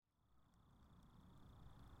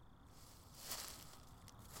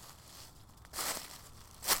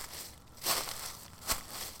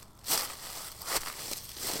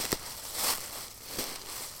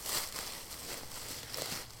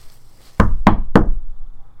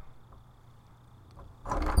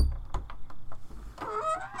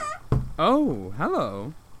Oh,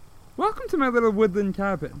 hello. Welcome to my little woodland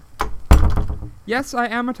cabin. Yes, I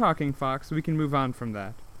am a talking fox, we can move on from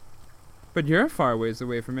that. But you're a far ways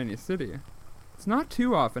away from any city. It's not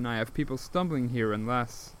too often I have people stumbling here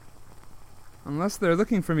unless they're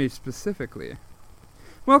looking for me specifically.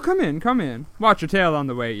 Well, come in. Watch your tail on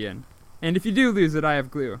the way in. And if you do lose it, I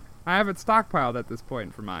have glue. I have it stockpiled at this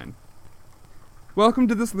point for mine. Welcome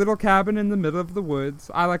to this little cabin in the middle of the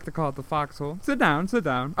woods. I like to call it the foxhole. Sit down.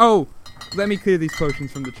 Oh, let me clear these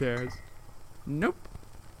potions from the chairs. Nope.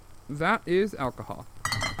 That is alcohol.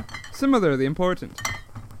 Similarly important.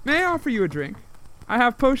 May I offer you a drink? I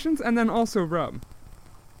have potions and then also rum.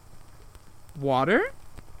 Water?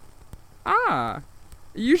 Ah.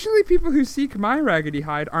 Usually people who seek my raggedy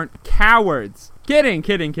hide aren't cowards. Kidding.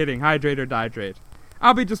 Hydrate or dihydrate.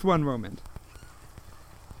 I'll be just one moment.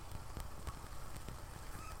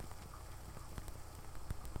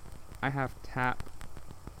 I have tap.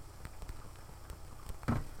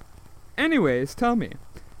 Anyways, tell me,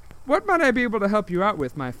 what might I be able to help you out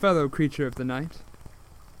with, my fellow creature of the night?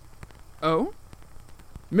 Oh?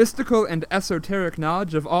 Mystical and esoteric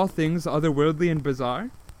knowledge of all things otherworldly and bizarre?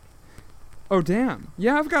 Oh, damn.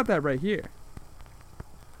 Yeah, I've got that right here.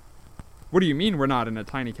 What do you mean we're not in a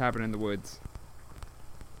tiny cabin in the woods?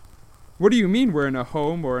 What do you mean we're in a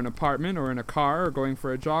home or an apartment or in a car or going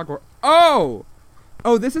for a jog or... Oh!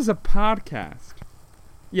 Oh, this is a podcast.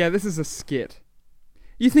 Yeah, this is a skit.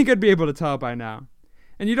 You think I'd be able to tell by now.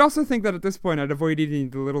 And you'd also think that at this point I'd avoid eating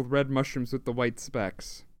the little red mushrooms with the white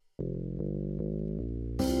specks.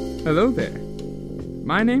 Hello there.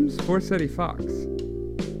 My name's Forsetti Fox.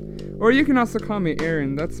 Or you can also call me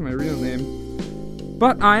Aaron, that's my real name.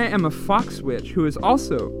 But I am a fox witch who is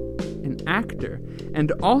also an actor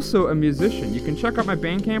and also a musician. You can check out my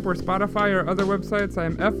Bandcamp or Spotify or other websites. I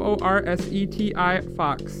am F-O-R-S-E-T-I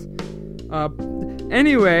Fox.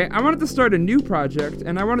 Anyway, I wanted to start a new project,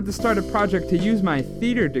 and I wanted to start a project to use my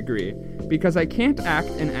theater degree, because I can't act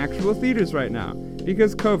in actual theaters right now,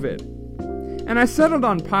 because COVID. And I settled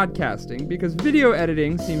on podcasting, because video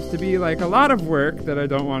editing seems to be like a lot of work that I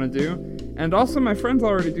don't want to do, and also my friends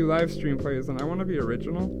already do live stream plays, and I want to be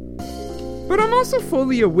original. But I'm also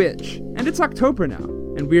fully a witch, and it's October now,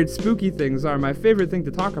 and weird spooky things are my favorite thing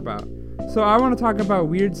to talk about. So I want to talk about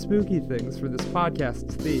weird spooky things for this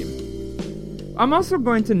podcast's theme. I'm also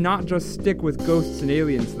going to not just stick with ghosts and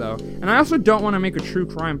aliens, though, and I also don't want to make a true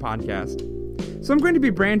crime podcast. So I'm going to be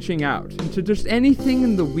branching out into just anything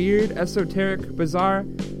in the weird, esoteric, bizarre,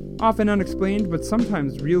 often unexplained, but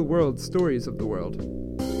sometimes real-world stories of the world.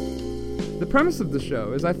 The premise of the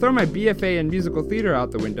show is I throw my BFA in musical theater out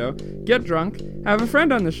the window, get drunk, have a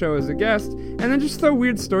friend on the show as a guest, and then just throw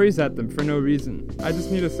weird stories at them for no reason. I just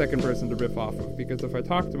need a second person to riff off of, because if I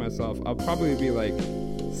talk to myself, I'll probably be like,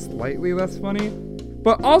 slightly less funny.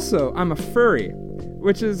 But also, I'm a furry,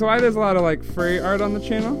 which is why there's a lot of like furry art on the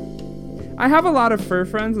channel. I have a lot of fur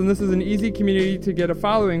friends, and this is an easy community to get a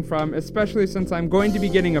following from, especially since I'm going to be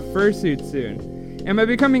getting a fursuit soon. Am I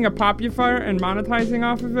becoming a popular and monetizing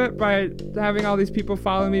off of it by having all these people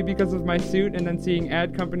follow me because of my suit and then seeing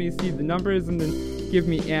ad companies see the numbers and then give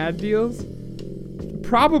me ad deals?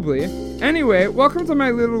 Probably. Anyway, welcome to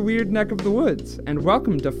my little weird neck of the woods, and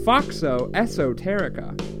welcome to Foxo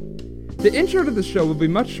Esoterica. The intro to the show will be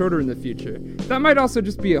much shorter in the future. That might also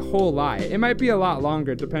just be a whole lie. It might be a lot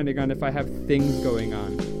longer depending on if I have things going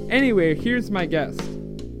on. Anyway, here's my guest.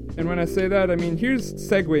 And when I say that, I mean here's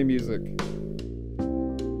segue music.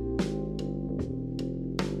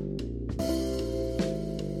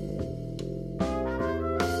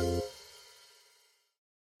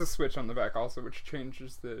 A switch on the back also, which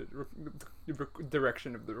changes the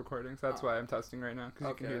direction of the recording, so that's why I'm testing right now, because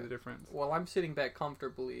you can hear the difference. Well, I'm sitting back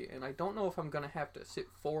comfortably, and I don't know if I'm gonna have to sit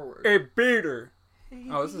forward. Hey, Peter! Hey,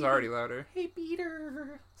 oh, this is already louder. Hey,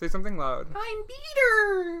 Peter! Say something loud. I'm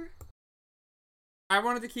Peter! I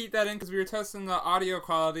wanted to keep that in because we were testing the audio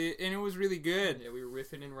quality, and it was really good. Yeah, we were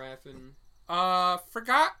riffing and raffing.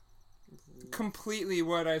 Forgot completely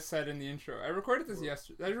what I said in the intro. I recorded this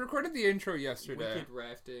yesterday. I recorded the intro yesterday. Wicked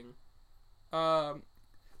rafting. Okay,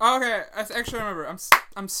 I actually remember.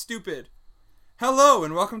 I'm stupid. Hello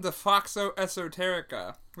and welcome to Foxo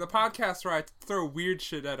Esoterica, the podcast where I throw weird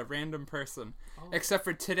shit at a random person. Oh. Except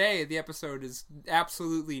for today, the episode is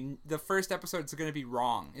the first episode is going to be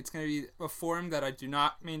wrong. It's going to be a form that I do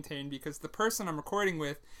not maintain because the person I'm recording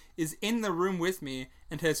with is in the room with me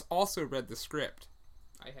and has also read the script.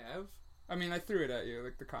 I have? I mean, I threw it at you,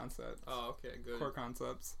 like the concept. Oh, okay, good. Core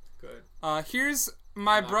concepts. Good. Here's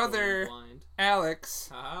my brother, Alex.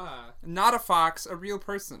 Ah. Not a fox, a real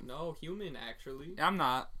person. No, human, actually. I'm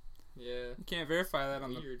not. Yeah. You can't verify that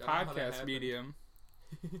on the podcast medium.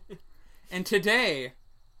 And today,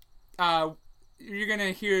 you're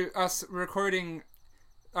gonna hear us recording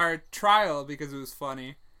our trial because it was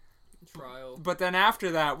funny. Trial. But then after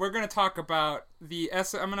that, we're gonna talk about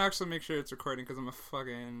I'm gonna actually make sure it's recording because I'm a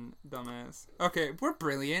fucking dumbass. Okay, we're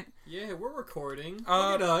brilliant. Yeah, we're recording. Look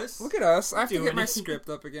at us. Look at us. I have to Doing get my it. script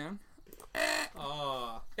up again.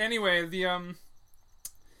 Ah. Anyway, the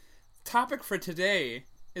topic for today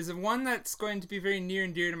is one that's going to be very near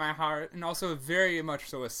and dear to my heart, and also very much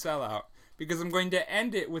so a sellout, because I'm going to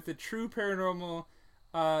end it with a true paranormal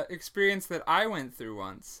experience that I went through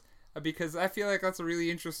once, because I feel like that's a really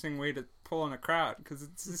interesting way to pull in a crowd, because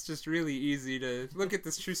it's just really easy to look at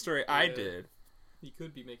this true story I did. He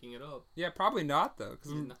could be making it up. Yeah, probably not, though,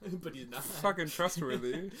 because I'm But he's not. fucking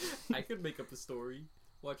trustworthy. I could make up a story.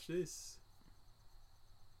 Watch this.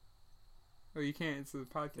 Oh, you can't. It's a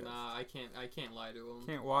podcast. Nah, I can't lie to him.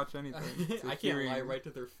 Can't watch anything. It's a I can't hearing, lie right to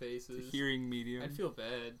their faces. It's a hearing medium. I'd feel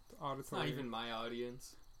bad. Auditory. It's not even my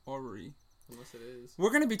audience. Orrery. Unless it is. We're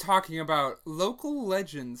going to be talking about local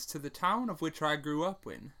legends to the town of which I grew up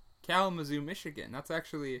in. Kalamazoo, Michigan. That's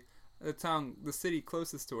actually the city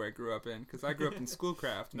closest to where I grew up in, because I grew up in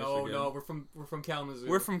Schoolcraft, Michigan. No, we're from Kalamazoo.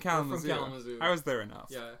 We're from Kalamazoo. We're from Kalamazoo. I was there enough.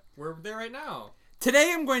 Yeah, we're there right now.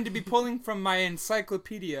 Today I'm going to be pulling from my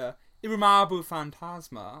encyclopedia, Irumabu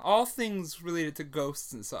Phantasma, all things related to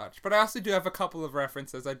ghosts and such, but I also do have a couple of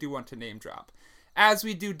references I do want to name drop. As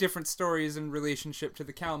we do different stories in relationship to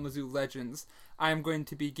the Kalamazoo legends, I am going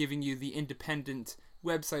to be giving you the independent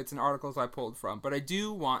websites and articles I pulled from, but I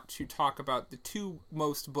do want to talk about the two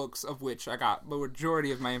most books of which I got the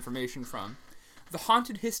majority of my information from. The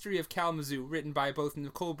Haunted History of Kalamazoo, written by both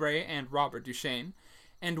Nicole Bray and Robert Duchesne,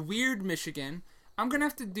 and Weird Michigan. I'm going to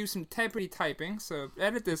have to do some typing, so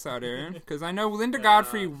edit this out, Aaron, because I know Linda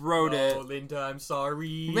Godfrey wrote it. Oh, Linda, I'm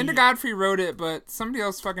sorry. Linda Godfrey wrote it, but somebody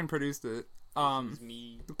else fucking produced it. It's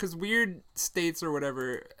me. Because Weird States or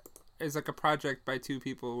whatever is like a project by two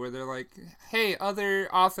people where they're like, hey,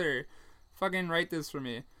 other author, fucking write this for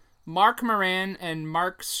me. Mark Moran and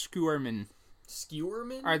Mark Skewerman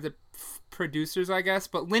are the producers, I guess.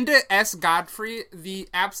 But Linda S. Godfrey, the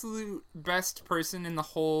absolute best person in the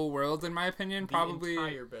whole world, in my opinion, probably the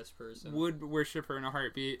entire best person, would worship her in a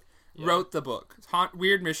heartbeat. Yeah. Wrote the book.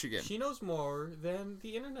 Weird Michigan. She knows more than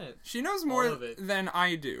the internet. She knows more than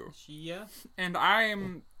I do. Yeah. And I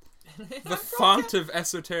am the font of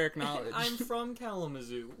esoteric knowledge. I'm from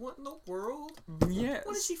Kalamazoo. What in the world? Yes.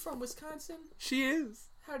 What is she from? Wisconsin? She is.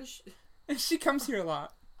 How does she? And she comes here a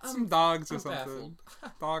lot. Some dogs or I'm something. baffled.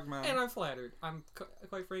 Dog man. And I'm flattered. I'm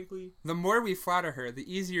quite frankly. The more we flatter her,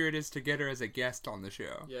 the easier it is to get her as a guest on the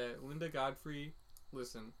show. Yeah, Linda Godfrey.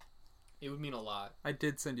 Listen, it would mean a lot. I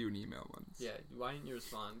did send you an email once. Yeah, why didn't you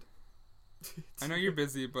respond? I know you're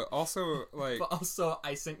busy, but also, like... But also,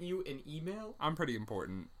 I sent you an email? I'm pretty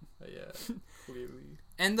important. Yeah, clearly.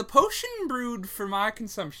 And the potion brewed for my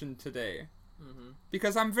consumption today,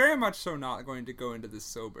 because I'm very much so not going to go into this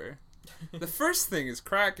sober. The first thing is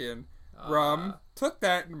Kraken, rum, took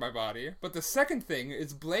that into my body, but the second thing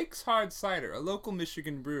is Blake's Hard Cider, a local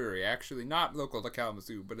Michigan brewery, actually not local to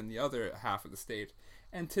Kalamazoo, but in the other half of the state.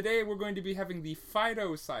 And today we're going to be having the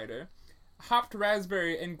Fido Cider, hopped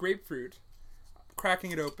raspberry and grapefruit.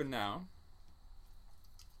 Cracking it open now.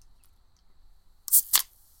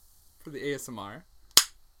 For the ASMR.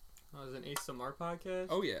 Oh, is it an ASMR podcast?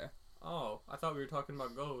 Oh, yeah. Oh, I thought we were talking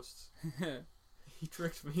about ghosts. He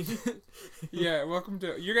tricked me. Yeah, welcome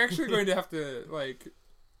to... You're actually going to have to, like...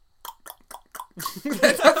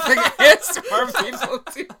 That's a thing ASMR people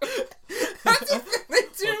do. That's a thing they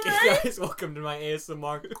do, okay, right? guys, welcome to my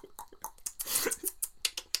ASMR.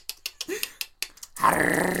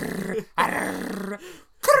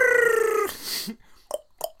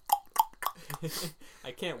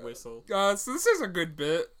 I can't whistle. So this is a good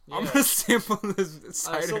bit. Yeah. I'm gonna sample this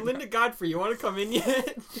cider. So Linda Godfrey, you want to come in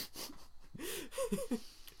yet?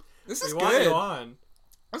 This is we want good. you on.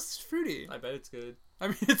 This is fruity. I bet it's good. I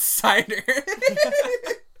mean, it's cider.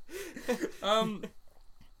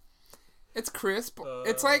 It's crisp.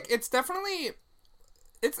 It's like it's definitely.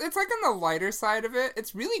 It's like on the lighter side of it.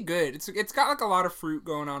 It's really good. It's got like a lot of fruit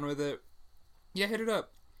going on with it. Yeah, hit it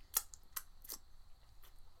up.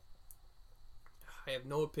 I have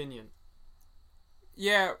no opinion.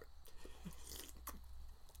 Yeah.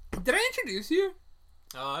 Did I introduce you?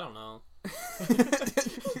 Oh, I don't know.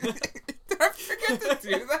 Did I forget to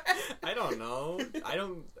do that? I don't know. I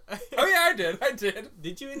don't. Oh yeah, I did.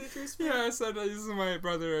 Did you introduce me? Yeah, I said this is my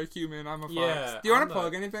brother, a human. I'm a fox. Yeah, Do you want to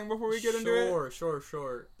plug anything before we get into it?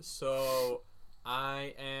 Sure. So,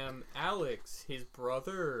 I am Alex, his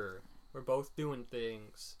brother. We're both doing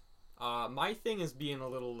things. My thing is being a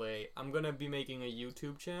little late. I'm gonna be making a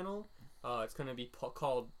YouTube channel, It's gonna be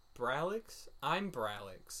called Bralix. I'm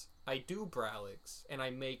Bralix. I do Bralix, and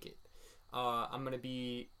I make it. I'm gonna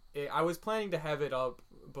be. I was planning to have it up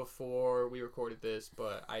before we recorded this,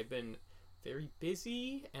 but I've been very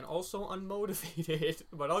busy and also unmotivated.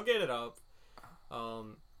 But I'll get it up.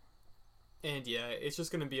 And yeah, it's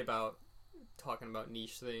just gonna be about talking about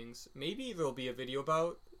niche things. Maybe there'll be a video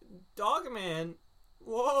about Dogman.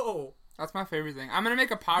 Whoa. That's my favorite thing. I'm going to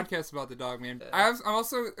make a podcast about the Dogman. I'm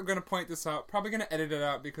also going to point this out. Probably going to edit it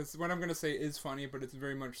out because what I'm going to say is funny, but it's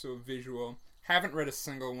very much so visual. Haven't read a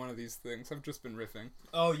single one of these things. I've just been riffing.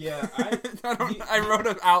 Oh, yeah. I wrote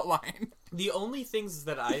an outline. The only things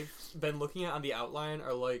that I've been looking at on the outline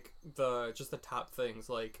are, like, just the top things.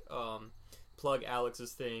 Like, plug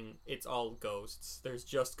Alex's thing. It's all ghosts. There's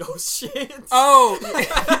just ghost shit. Oh!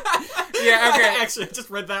 Yeah, okay. Actually, I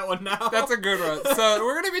just read that one now. That's a good one. So,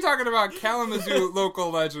 we're going to be talking about Kalamazoo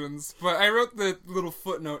local legends, but I wrote the little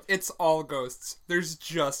footnote. It's all ghosts. There's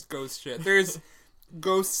just ghost shit. There's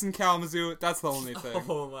ghosts in Kalamazoo. That's the only thing.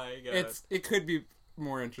 Oh my god. It could be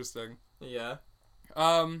more interesting. Yeah.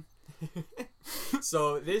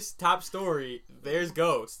 So, this top story, there's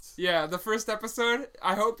ghosts. Yeah, the first episode,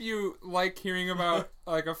 I hope you like hearing about,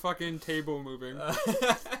 like, a fucking table moving.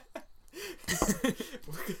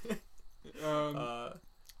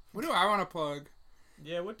 What do I want to plug?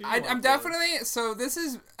 Yeah, what do you I'm definitely, so this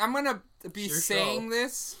is, I'm gonna be saying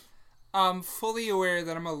this, fully aware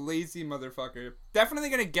that I'm a lazy motherfucker. Definitely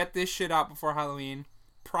gonna get this shit out before Halloween.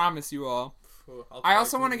 Promise you all. I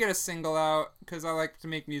also want to get a single out, because I like to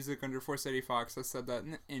make music under Forseti Fox. I said that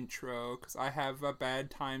in the intro, because I have a bad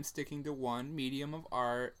time sticking to one medium of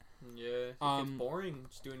art. Yeah, it gets boring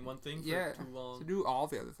just doing one thing for too long. So do all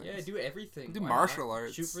the other things. Yeah, do everything. Do martial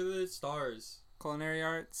arts. Shoot for the stars. Culinary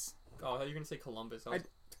arts. Oh, I thought you were going to say Columbus. I'm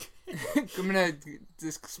going to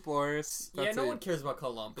explore. No one cares about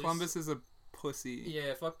Columbus. Columbus is a pussy.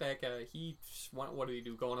 Yeah, fuck that guy. What did he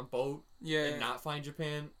do? Go on a boat? Yeah. And not find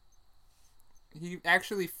Japan? He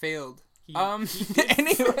actually failed.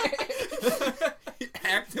 Anyway. He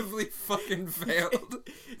actively fucking failed.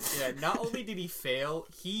 Yeah, not only did he fail,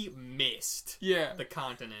 he missed the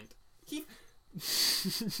continent.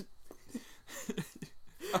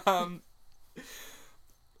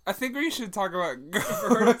 I think we should talk about Ever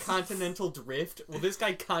heard of continental drift? Well, this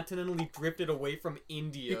guy continentally drifted away from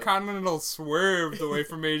India. He continental swerved away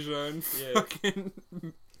from Asia and fucking...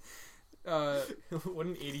 what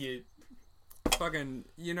an idiot. Fucking,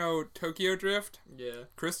 Tokyo Drift? Yeah.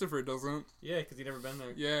 Christopher doesn't. Yeah, because he'd never been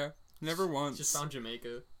there. Yeah, never once. Just found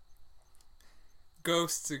Jamaica.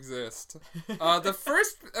 Ghosts exist. The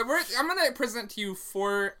first... I'm going to present to you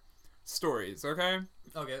 4 stories, okay?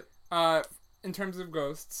 Okay. In terms of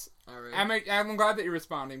ghosts. Alright. I'm glad that you're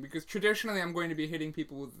responding, because traditionally I'm going to be hitting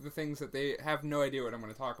people with the things that they have no idea what I'm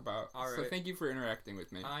going to talk about. Alright. So thank you for interacting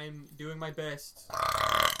with me. I'm doing my best.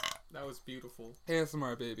 That was beautiful.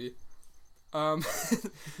 ASMR, baby.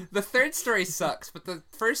 The third story sucks, but the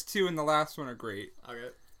first 2 and the last one are great. Okay.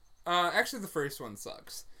 Actually, the first one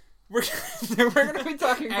sucks. We're gonna be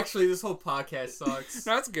talking. Actually, this whole podcast sucks.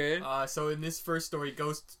 No, that's good. So in this first story,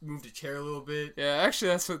 Ghost moved a chair a little bit. Yeah, actually,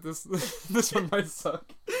 that's what this one might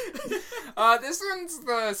suck. This one's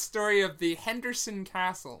the story of the Henderson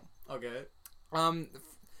Castle. Okay.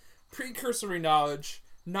 Precursory knowledge.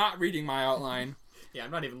 Not reading my outline. Yeah,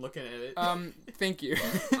 I'm not even looking at it. Thank you.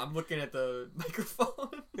 I'm looking at the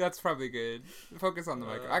microphone. That's probably good. Focus on the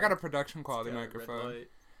microphone. I got a production quality microphone.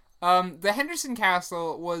 The Henderson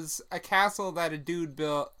Castle was a castle that a dude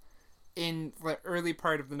built in the early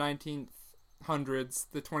part of the 1900s,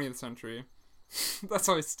 the 20th century. That's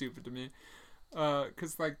always stupid to me.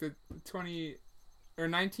 Because, like, the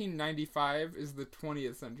 1995 is the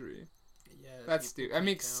 20th century. Yeah. That's stupid. That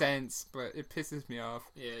makes sense, but it pisses me off.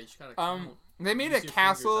 Yeah, you just gotta count. They made a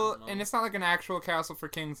castle, and it's not like an actual castle for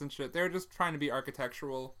kings and shit. They were just trying to be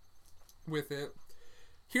architectural with it.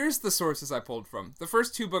 Here's the sources I pulled from. The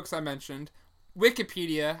first 2 books I mentioned.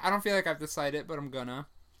 Wikipedia. I don't feel like I have to cite it, but I'm gonna.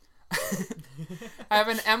 I have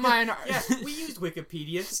an MI in... Yeah, we used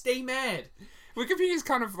Wikipedia. Stay mad. Wikipedia's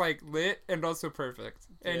kind of, like, lit and also perfect.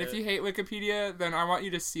 And if you hate Wikipedia, then I want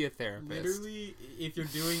you to see a therapist. Literally, if you're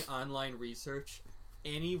doing online research,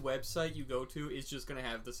 any website you go to is just going to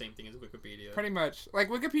have the same thing as Wikipedia. Pretty much. Like,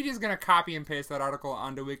 Wikipedia's going to copy and paste that article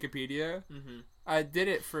onto Wikipedia. Mm-hmm. I did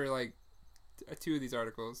it for, like, 2 of these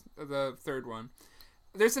articles. The third one.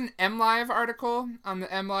 There's an MLive article on the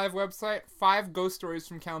MLive website. 5 ghost stories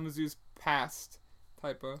from Kalamazoo's past.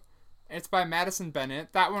 Typo. It's by Madison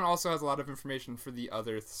Bennett. That one also has a lot of information for the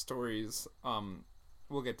other stories.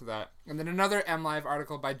 We'll get to that. And then another MLive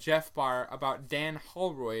article by Jeff Barr about Dan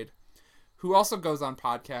Holroyd, who also goes on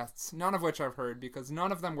podcasts, none of which I've heard because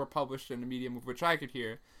none of them were published in a medium of which I could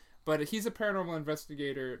hear. But he's a paranormal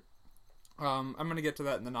investigator. I'm going to get to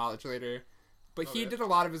that in the knowledge later. But he did a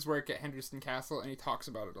lot of his work at Henderson Castle, and he talks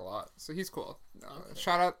about it a lot. So he's cool.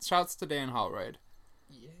 Shouts to Dan Hallroyd.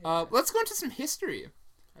 Yeah. Let's go into some history.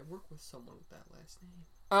 I work with someone with that last name.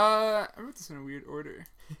 I wrote this in a weird order.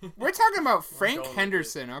 We're talking about Frank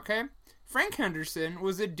Henderson, okay? Frank Henderson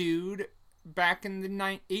was a dude back in the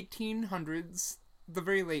 1800s, the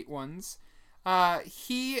very late ones.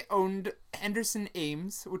 He owned Henderson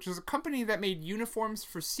Ames, which was a company that made uniforms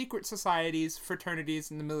for secret societies, fraternities,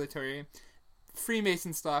 and the military.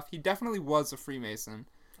 Freemason stuff. He definitely was a Freemason.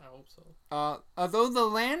 I hope so. Although the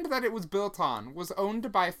land that it was built on was owned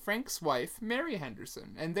by Frank's wife, Mary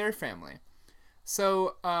Henderson, and their family.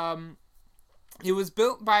 So, it was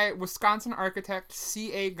built by Wisconsin architect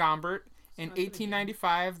C.A. Gombert in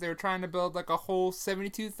 1895. They were trying to build like a whole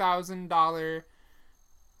 $72,000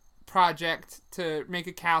 project to make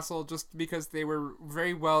a castle just because they were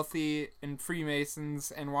very wealthy and Freemasons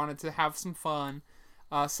and wanted to have some fun.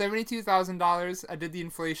 $72,000, I did the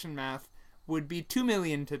inflation math, would be $2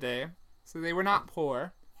 million today. So they were not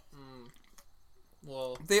poor.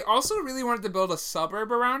 Well, they also really wanted to build a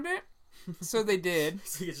suburb around it. So they did.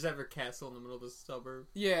 So you just have your castle in the middle of the suburb.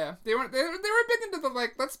 Yeah, they were big into the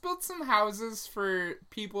like, let's build some houses for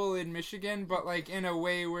people in Michigan, but like in a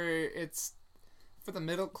way where it's for the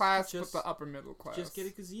middle class, but the upper middle class. Just get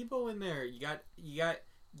a gazebo in there. You got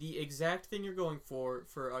the exact thing you're going for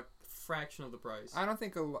a fraction of the price. I don't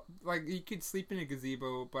think like you could sleep in a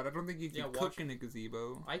gazebo, but I don't think you could cook in a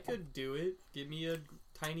gazebo. I could do it. Give me a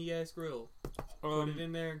tiny ass grill. Put it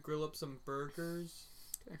in there and grill up some burgers.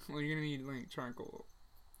 Well, you're gonna need like charcoal.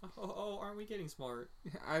 Oh, aren't we getting smart?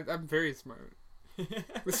 I'm very smart.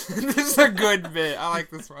 This is a good bit. I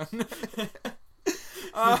like this one.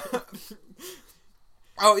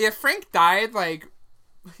 Oh yeah, Frank died like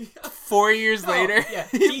 4 years later. Yeah,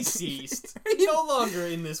 he ceased. No longer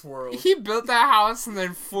in this world. He built that house and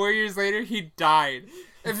then 4 years later he died.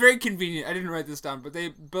 It's very convenient. I didn't write this down, but they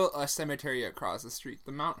built a cemetery across the street,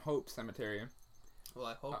 the Mount Hope Cemetery. Well,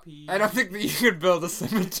 I hope he... I don't think that you could build a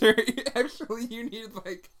cemetery. Actually, you need,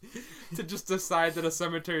 like, to just decide that a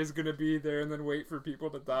cemetery is going to be there and then wait for people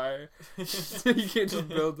to die. You can't just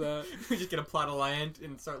build that. We just get a plot of land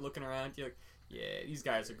and start looking around. You're like, yeah, these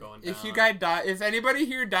guys are going down. If anybody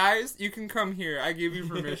here dies, you can come here. I give you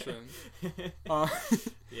permission. Yeah.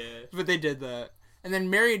 But they did that. And then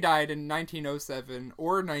Mary died in 1907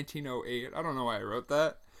 or 1908. I don't know why I wrote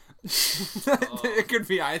that. It could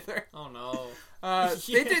be either. Oh, no.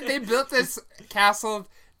 They built this castle,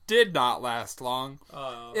 did not last long.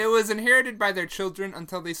 It was inherited by their children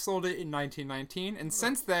until they sold it in 1919, and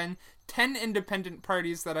since then, 10 independent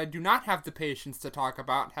parties that I do not have the patience to talk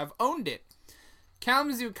about have owned it.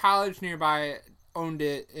 Kalamazoo College nearby owned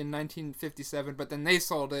it in 1957, but then they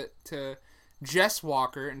sold it to Jess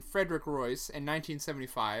Walker and Frederick Royce in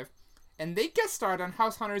 1975. And they guest starred on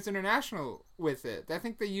House Hunters International with it. I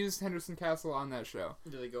think they used Henderson Castle on that show.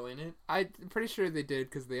 Did they go in it? I'm pretty sure they did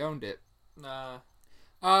because they owned it. Nah.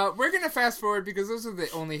 We're gonna fast forward because those are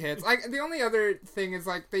the only hits. Like the only other thing is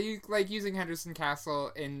like they like using Henderson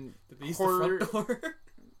Castle in horror the front door?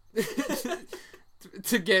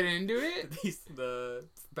 to get into it. Did they use the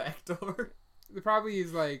back door? They probably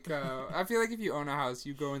use like I feel like if you own a house,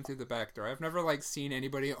 you go in through the back door. I've never like seen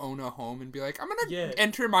anybody own a home and be like, I'm gonna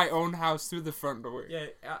enter my own house through the front door. Yeah,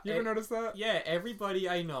 you ever notice that? Yeah, everybody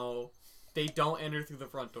I know, they don't enter through the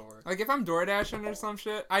front door. Like if I'm door dashing or some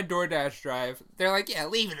shit, I DoorDash drive. They're like, yeah,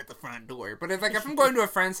 leave it at the front door. But if I'm going to a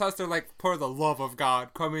friend's house, they're like, for the love of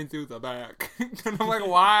God, come in through the back. And I'm like,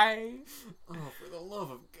 why? Oh, for the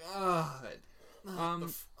love of God.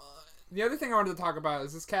 The other thing I wanted to talk about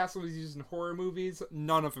is this castle was used in horror movies.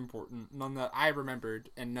 None of important. None that I remembered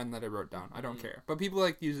and none that I wrote down. I don't care. But people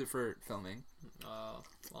like to use it for filming.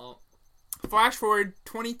 Well. Flash forward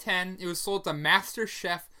 2010. It was sold to master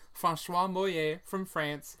chef Francois Moyer from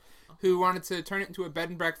France, who wanted to turn it into a bed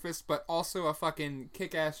and breakfast, but also a fucking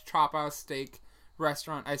kick-ass chop-house steak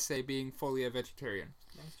restaurant, I say, being fully a vegetarian.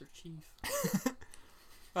 Master Chief.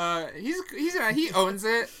 He owns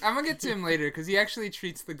it. I'm gonna get to him later because he actually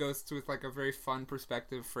treats the ghosts with like a very fun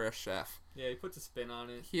perspective for a chef. Yeah, he puts a spin on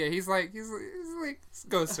it. Yeah, he's like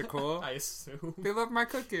ghosts are cool. I assume they love my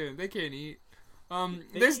cooking. They can't eat.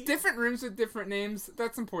 There's different rooms with different names.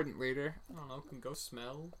 That's important later. I don't know. Can ghosts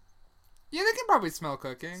smell? Yeah, they can probably smell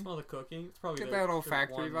cooking. Smell the cooking. It's probably get that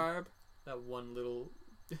olfactory vibe. That one little.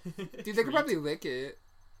 Dude, they could probably lick it.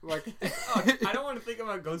 Like, Oh, I don't want to think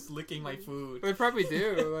about ghosts licking my food. they probably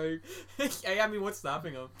do. Like, I mean, what's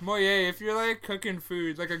stopping them? Moye, if you're like cooking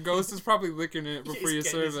food, like a ghost is probably licking it before you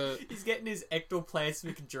serve it. He's getting his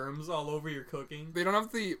ectoplasmic germs all over your cooking. They don't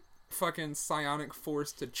have the fucking psionic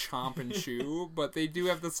force to chomp and chew, but they do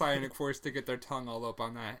have the psionic force to get their tongue all up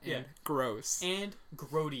on that. And gross. And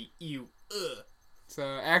grody. Ew. Ugh.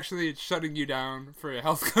 So actually, it's shutting you down for a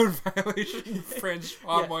health code violation, French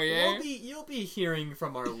Moye. You'll be hearing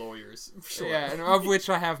from our lawyers. Sure. Yeah, and of which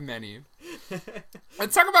I have many.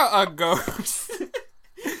 Let's talk about a ghost.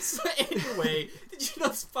 So anyway, did you know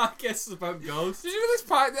this podcast is about ghosts? Did you know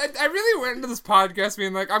this I really went into this podcast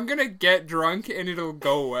being like, I'm gonna get drunk and it'll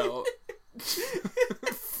go well.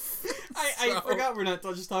 I forgot we're not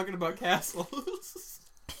just talking about castles.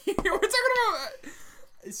 We're talking about...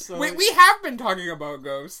 So Wait, we have been talking about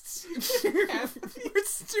ghosts. We're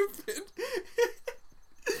stupid.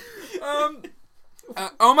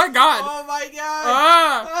 Oh my god. Oh my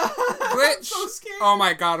god. Glitch. I'm so scared. Oh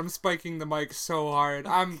my god, I'm spiking the mic so hard.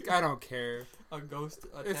 I don't care. A ghost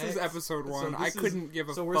attacked. This is episode 1. I couldn't give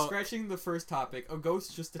a fuck. So we're scratching the first topic. A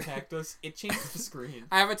ghost just attacked us. It changed the screen.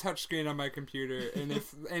 I have a touch screen on my computer, and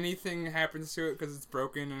if anything happens to it because it's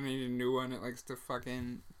broken and I need a new one, it likes to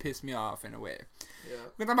fucking piss me off in a way. Yeah.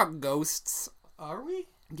 We're talking about ghosts. Are we?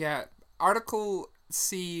 Yeah. Article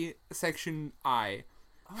C, Section I.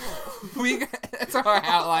 Oh. That's how I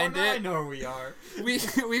outlined it. I know we are.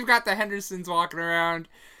 We've got the Hendersons walking around.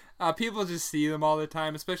 People just see them all the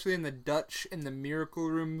time, especially in the Dutch and the miracle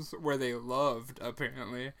rooms where they lived,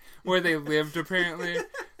 apparently. Where they lived, apparently.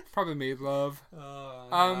 Probably made love.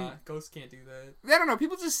 Ghosts can't do that. I don't know.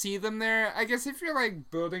 People just see them there. I guess if you're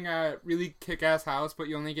like building a really kick-ass house, but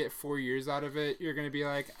you only get 4 years out of it, you're gonna be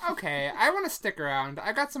like, okay, I want to stick around.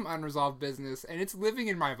 I got some unresolved business, and it's living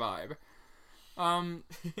in my vibe.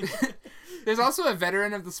 There's also a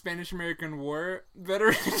veteran of the Spanish-American War.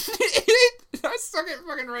 I suck at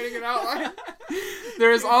fucking writing it out loud.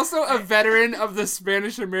 There is also a veteran of the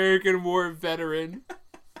Spanish-American War veteran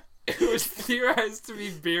who was theorized to be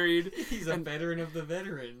buried. He's a veteran of the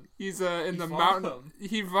veteran. He's in the mountain.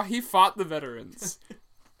 He fought the veterans.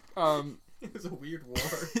 It was a weird war.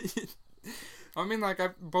 I mean, like,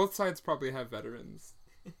 both sides probably have veterans.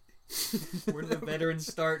 Where do the veterans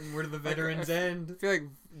start and where do the veterans end? I feel like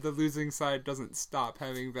the losing side doesn't stop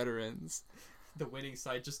having veterans. The winning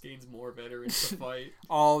side just gains more veterans to fight.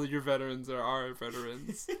 All your veterans are our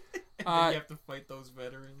veterans. And then you have to fight those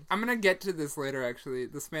veterans. I'm gonna get to this later, actually.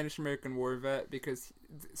 The Spanish-American War vet, because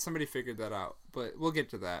somebody figured that out. But we'll get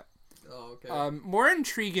to that. Oh, okay. More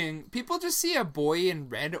intriguing, people just see a boy in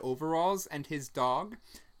red overalls and his dog.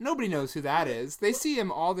 Nobody knows who that is. They see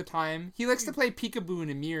him all the time. He likes to play peekaboo in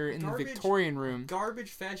a mirror in the Victorian room. Garbage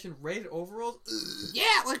fashion red overalls? Ugh.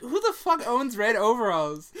 Yeah, like, who the fuck owns red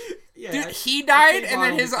overalls? Yeah, dude, he died, and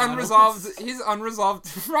then his unresolved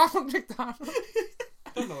Ronald McDonald.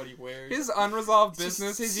 I don't know what he wears. His unresolved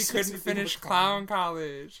business is he couldn't finish clown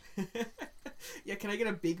college. Yeah, can I get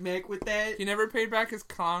a Big Mac with that? He never paid back his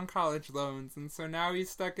clown college loans, and so now he's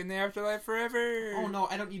stuck in the afterlife forever. Oh no,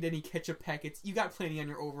 I don't need any ketchup packets. You got plenty on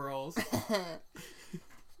your overalls.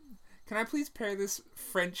 Can I please pair this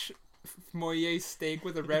French Moyer steak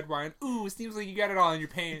with a red wine? Ooh, it seems like you got it all in your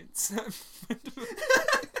pants.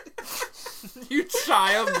 You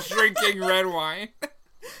child drinking red wine.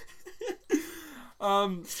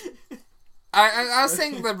 I was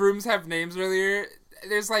saying the rooms have names earlier.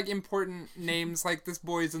 There's, like, important names, like this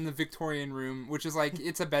boy's in the Victorian room, which is, like,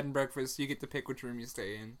 it's a bed and breakfast, so you get to pick which room you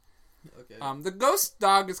stay in. Okay. The ghost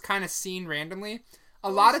dog is kind of seen randomly. A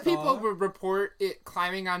lot of people would report it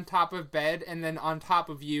climbing on top of bed and then on top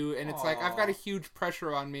of you, and it's like, I've got a huge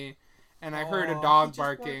pressure on me, and I heard a dog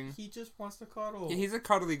barking. He just wants to cuddle. Yeah, he's a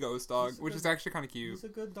cuddly ghost dog, which is actually kind of cute. He's a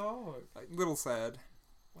good dog. A little sad.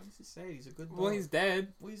 Why does he say he's a good dog? Well, he's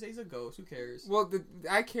dead. Well, he's a ghost. Who cares? Well,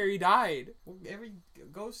 I care he died. Well,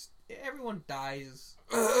 everyone dies.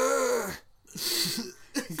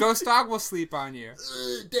 Ghost dog will sleep on you.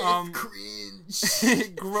 Death cringe.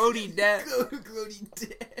 Grody death. Grody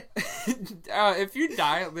death. If you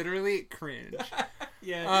die, literally cringe.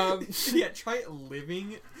 Yeah. Yeah. Try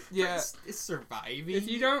living. Yeah. It's surviving. If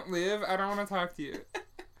you don't live, I don't want to talk to you.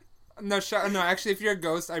 No, actually, if you're a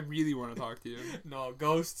ghost, I really want to talk to you. No,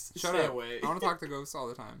 ghosts, stay away. I want to talk to ghosts all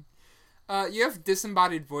the time. You have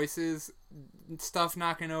disembodied voices, stuff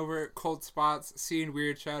knocking over, cold spots, seeing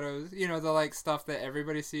weird shadows. You know, the, like, stuff that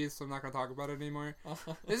everybody sees, so I'm not going to talk about it anymore.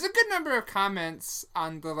 There's a good number of comments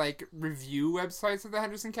on the, like, review websites of the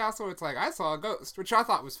Henderson Castle. It's like, I saw a ghost, which I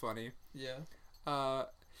thought was funny. Yeah.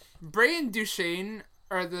 Bray and Duchesne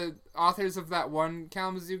are the authors of that one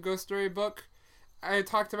Kalamazoo ghost story book. I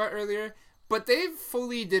talked about earlier. But they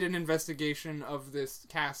fully did an investigation of this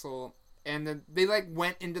castle, and then they like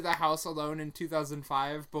went into the house alone in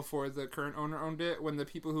 2005 before the current owner owned it. When the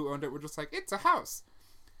people who owned it were just like, it's a house.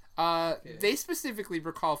 Okay. They specifically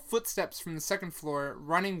recall footsteps from the second floor,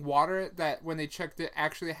 running water that when they checked it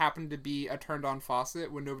actually happened to be a turned on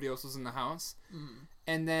faucet when nobody else was in the house,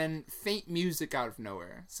 and then faint music out of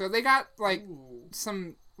nowhere. So they got like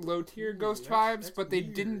some low tier ghost vibes, that's but they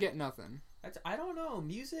weird. didn't get nothing. I don't know,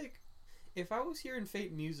 music. If I was hearing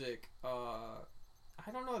faint music,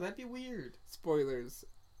 I don't know, that'd be weird. Spoilers.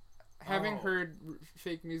 Having Oh. heard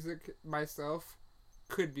fake music myself,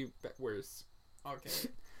 could be worse. Okay.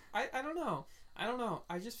 I don't know.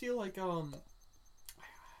 I just feel like I'm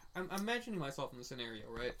imagining myself in the scenario,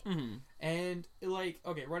 right? Mm-hmm. And like,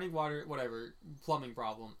 okay, running water, whatever, plumbing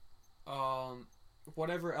problem,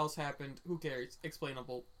 whatever else happened, who cares?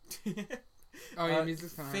 Explainable. Oh yeah,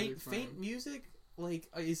 music's kind of faint music. Like,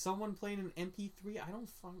 is someone playing an MP3? I don't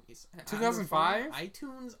find. 2005?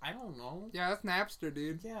 iTunes? I don't know. Yeah, that's Napster,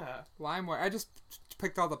 dude. Yeah. LimeWire. I just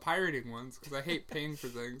picked all the pirating ones because I hate paying for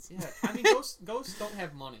things. Yeah. I mean, ghosts don't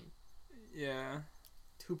have money. Yeah.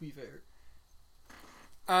 To be fair.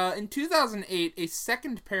 In 2008, a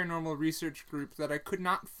second paranormal research group that I could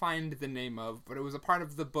not find the name of, but it was a part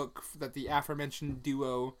of the book that the aforementioned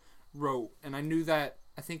duo wrote, and I knew that,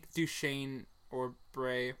 I think Duchesne or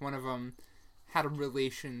Bray, one of them, had a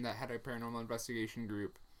relation that had a paranormal investigation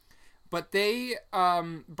group. But they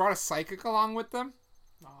brought a psychic along with them.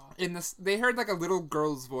 In this, they heard like a little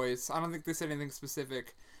girl's voice. I don't think they said anything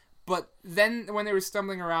specific. But then when they were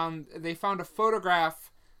stumbling around, they found a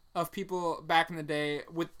photograph of people back in the day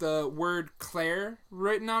with the word Claire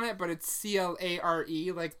written on it, but it's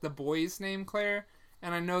C-L-A-R-E, like the boy's name Claire.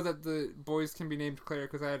 And I know that the boys can be named Claire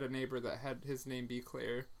because I had a neighbor that had his name be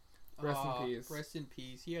Claire. Rest in peace. Rest in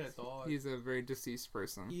peace. He had a dog. He's a very deceased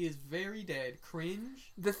person. He is very dead.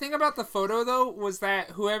 Cringe. The thing about the photo, though, was that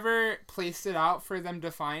whoever placed it out for them to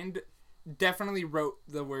find definitely wrote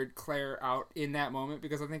the word Claire out in that moment,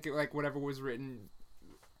 because I think it, like, whatever was written,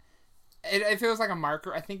 if it was like a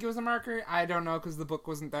marker, I think it was a marker. I don't know, because the book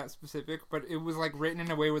wasn't that specific, but it was like written in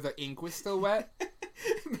a way where the ink was still wet.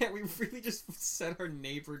 Man, we really just said our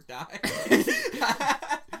neighbor died.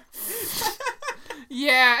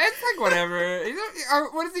 Yeah, it's like whatever.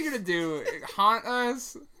 What is he gonna do? Haunt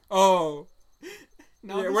us? Oh.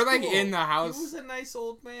 No, Yeah, he's we're like cool. in the house. He was a nice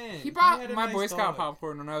old man. He bought had a my nice Boy Scout dog.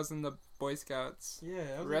 popcorn when I was in the Boy Scouts. Yeah,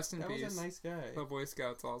 that was Rest in that peace. was a nice guy. The Boy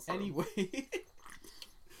Scouts also. Anyway,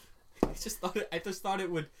 I just thought it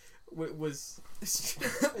would was.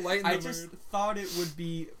 Lighten I the just mood. thought it would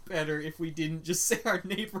be better if we didn't just say our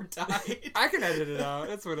neighbor died. I can edit it out.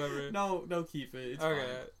 It's whatever. No, keep it. It's Okay.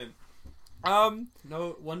 fine.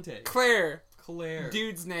 No, one take. Claire. Claire.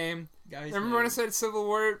 Dude's name. Guy's Remember when I name. said Civil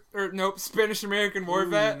War? Or nope, Spanish-American War Ooh,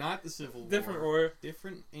 vet? not the Civil War. Different war.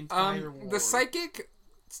 Different entire war. The psychic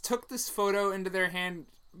took this photo into their hand,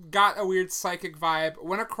 got a weird psychic vibe,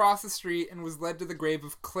 went across the street, and was led to the grave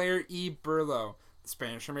of Claire E. Burlow, the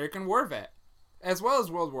Spanish-American war vet, as well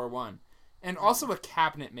as World War I, and also a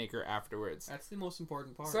cabinet maker afterwards. That's the most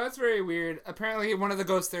important part. So that's very weird. Apparently, one of the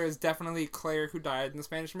ghosts there is definitely Claire, who died in the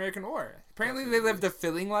Spanish-American War. Apparently, they lived a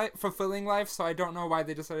fulfilling life, so I don't know why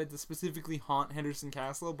they decided to specifically haunt Henderson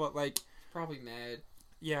Castle, but, like, Probably mad.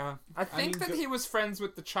 yeah. I think mean, that he was friends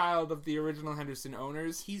with the child of the original Henderson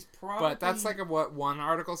owners, He's probably. but that's, like, what one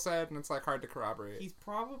article said, and it's, like, hard to corroborate. He's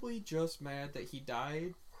probably just mad that he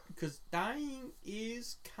died, because dying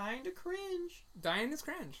is kind of cringe. Dying is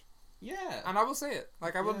cringe. Yeah. And I will say it.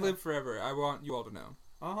 Like, I would Yeah. live forever. I want you all to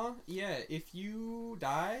know. Yeah. If you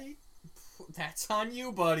die, that's on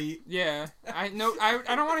you, buddy. Yeah. I don't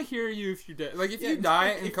want to hear you if you die. Like, if Yeah, you die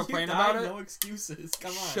and if complain you die, about it, no excuses.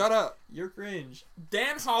 Come on. shut up. You're cringe.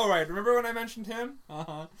 Dan Hallright, remember when I mentioned him?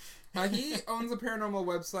 Uh-huh. He owns a paranormal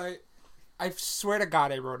website. I swear to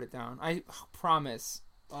God I wrote it down. I promise.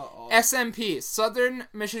 Uh-oh. SMP, Southern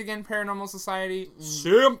Michigan Paranormal Society.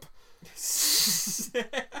 Simp.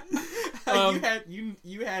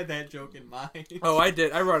 You had that joke in mind. Oh, I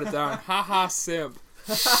did. I wrote it down. Haha, simp.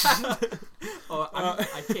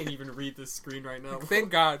 I can't even read this screen right now. Thank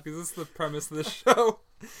God, because this is the premise of the show.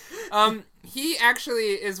 He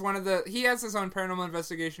actually is one of the... He has his own paranormal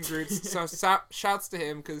investigation groups, so shouts to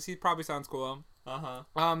him, because he probably sounds cool.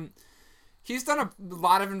 Uh-huh. He's done a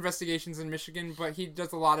lot of investigations in Michigan, but he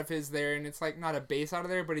does a lot of his there, and it's like not a base out of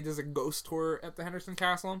there, but he does a ghost tour at the Henderson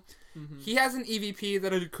Castle. Mm-hmm. He has an EVP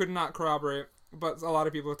that I could not corroborate, but a lot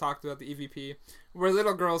of people have talked about the EVP, where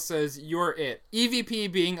little girl says, "You're it."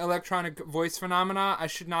 EVP being electronic voice phenomena. I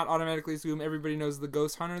should not automatically assume everybody knows the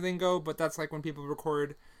ghost hunter lingo, but that's like when people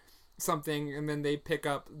record something, and then they pick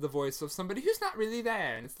up the voice of somebody who's not really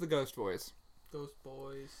there, and it's the ghost voice. Ghost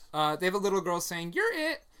boys. They have a little girl saying, "You're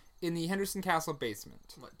it," in the Henderson Castle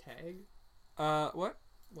basement. What, tag? What?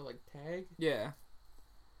 Well, like tag? Yeah.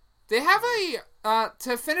 They have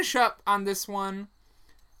to finish up on this one,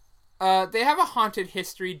 they have a haunted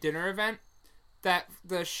history dinner event that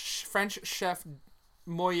the French chef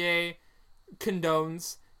Moyer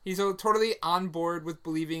condones. He's totally on board with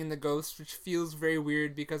believing in the ghosts, which feels very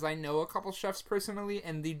weird because I know a couple chefs personally,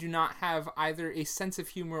 and they do not have either a sense of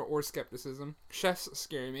humor or skepticism. Chefs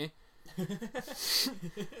scare me.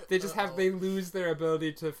 They lose their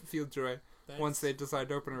ability to feel joy once they decide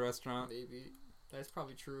to open a restaurant. Maybe. That's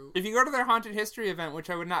probably true. If you go to their haunted history event, which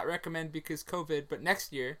I would not recommend because COVID, but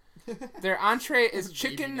next year, their entree is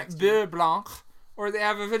chicken beurre blanc, or they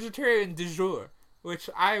have a vegetarian du jour, which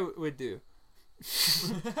I would do.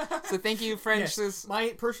 So thank you, French. Yes, my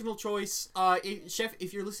personal choice. Chef,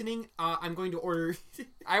 if you're listening, I'm going to order.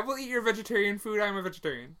 I will eat your vegetarian food. I'm a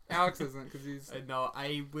vegetarian. Alex isn't because he's. No,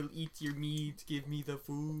 I will eat your meat. Give me the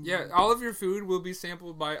food. Yeah, all of your food will be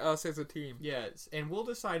sampled by us as a team. Yes, and we'll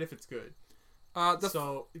decide if it's good.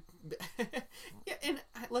 Yeah, and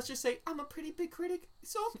let's just say I'm a pretty big critic,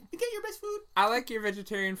 so get your best food. I like your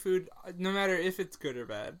vegetarian food, no matter if it's good or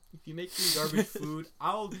bad. If you make me garbage food,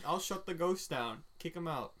 I'll shut the ghosts down, kick them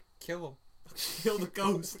out, Kill them. kill the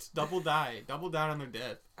ghosts, double down on their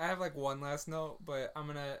death. I have like one last note, but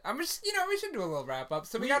I'm just we should do a little wrap up.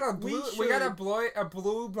 So we got a boy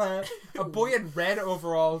in red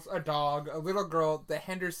overalls, a dog, a little girl, the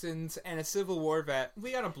Hendersons, and a Civil War vet.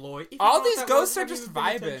 We got a boy. All these ghosts are just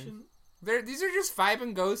vibing. These are just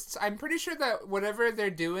vibing ghosts. I'm pretty sure that whatever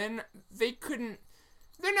they're doing, they're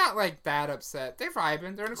not like that upset. They're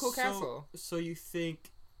vibing. They're in a cool castle. So you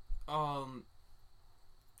think,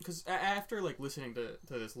 because after like listening to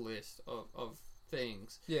this list of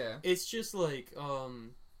things, yeah, it's just like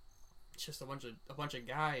just a bunch of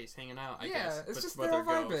guys hanging out. I guess. It's just they're all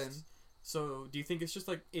vibing. So do you think it's just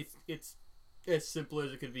like it's as simple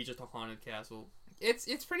as it could be just a haunted castle?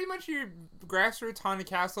 It's pretty much your grassroots haunted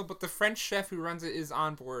castle, but the French chef who runs it is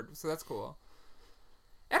on board, so that's cool.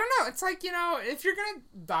 I don't know. It's like, if you're gonna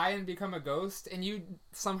die and become a ghost, and you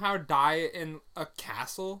somehow die in a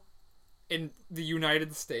castle in the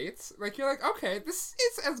United States, like, you're like, okay, this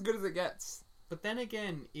is as good as it gets. But then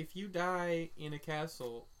again, if you die in a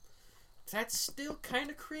castle, that's still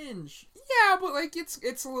kind of cringe. Yeah, but like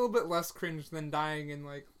it's a little bit less cringe than dying in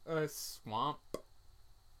like a swamp.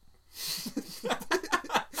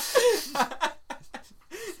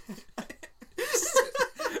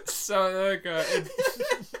 So like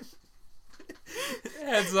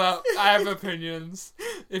heads up, I have opinions.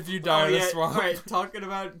 If you die in a swamp, right? Talking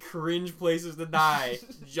about cringe places to die: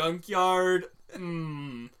 junkyard,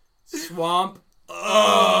 swamp,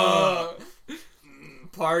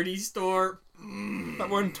 party store. That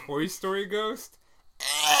one Toy Story ghost.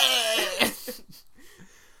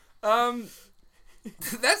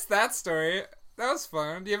 That's that story. That was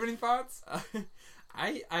fun. Do you have any thoughts?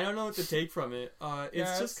 I don't know what to take from it.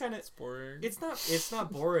 It's just kind of boring. It's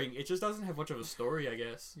not boring. It just doesn't have much of a story, I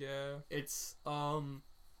guess. Yeah. It's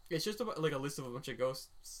just about, like, a list of a bunch of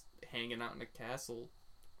ghosts hanging out in a castle.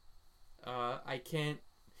 I can't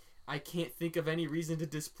think of any reason to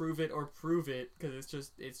disprove it or prove it because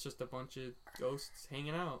it's just a bunch of ghosts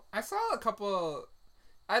hanging out. I saw a couple.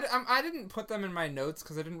 I didn't put them in my notes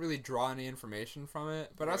because I didn't really draw any information from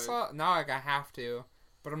it. But right. I saw I have to,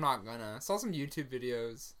 but I'm not gonna. I saw some YouTube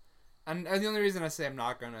videos, and the only reason I say I'm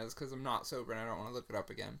not gonna is because I'm not sober and I don't want to look it up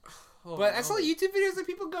again. But I saw YouTube videos of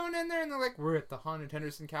people going in there and they're like, we're at the haunted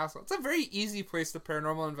Henderson Castle. It's a very easy place to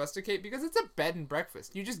paranormal investigate because it's a bed and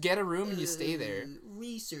breakfast. You just get a room and you stay there.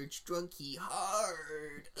 Research drunky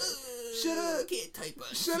hard. Shut up. Can't type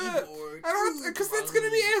on Shut keyboard. up. I don't because that's going to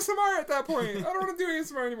be ASMR at that point. I don't want to do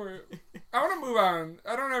ASMR anymore. I want to move on.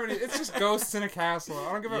 I don't have any. It's just ghosts in a castle.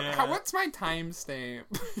 I don't give a. What's my timestamp?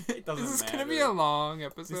 It doesn't Is this matter. going to be a long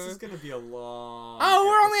episode? This is going to be a long Oh,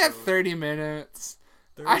 we're only at episode. 30 minutes.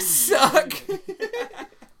 I suck.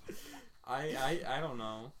 I don't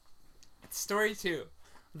know. Story 2.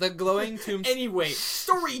 The glowing tombstone. Anyway,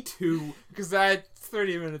 story 2. Because that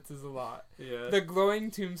 30 minutes is a lot. Yeah. The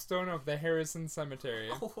glowing tombstone of the Harrison Cemetery.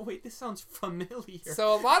 Oh, wait, this sounds familiar.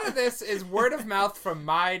 So a lot of this is word of mouth from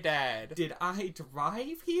my dad. Did I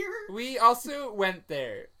drive here? We also went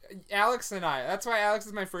there. Alex and I. That's why Alex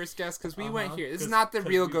is my first guest, because we went here. This is not the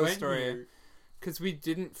real ghost story. Because we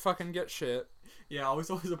didn't fucking get shit. Yeah, always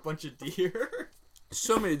a bunch of deer.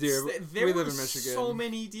 So many deer. There we were live in Michigan. So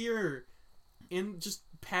many deer in just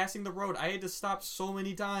passing the road. I had to stop so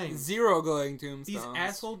many times. 0 glowing tombstones. These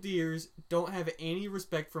asshole deers don't have any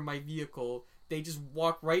respect for my vehicle. They just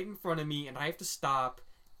walk right in front of me, and I have to stop.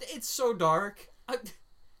 It's so dark.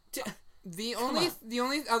 The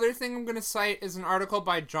only other thing I'm gonna cite is an article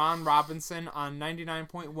by John Robinson on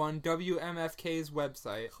 99.1 WMFK's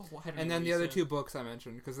website, and then the other 2 books I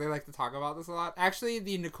mentioned because they like to talk about this a lot. Actually,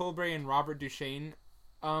 the Nicole Bray and Robert Duchesne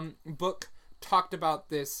book talked about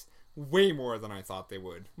this way more than I thought they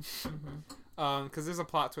would, because there's a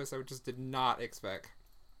plot twist I just did not expect.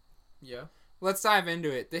 Yeah. Let's dive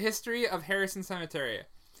into it. The history of Harrison Cemetery.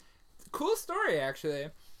 Cool story,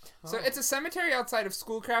 actually. So it's a cemetery outside of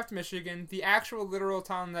Schoolcraft, Michigan, the actual literal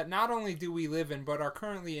town that not only do we live in, but are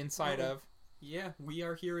currently inside of. Yeah, we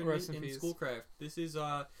are here in Schoolcraft. This is,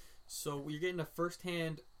 so we're getting a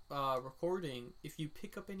first-hand recording. If you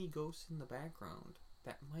pick up any ghosts in the background,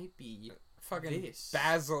 that might be fucking this.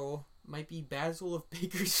 Basil. Might be Basil of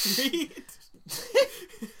Baker Street.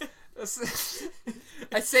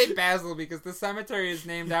 I say Basil because the cemetery is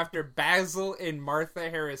named after Basil and Martha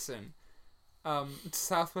Harrison.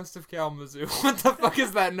 Southwest of Kalamazoo. What the fuck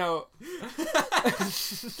is that note?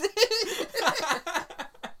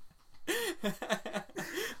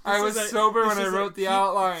 I was sober when I wrote the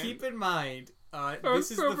outline. Keep in mind,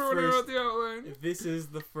 This is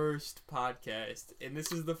the first podcast, and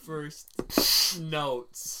this is the first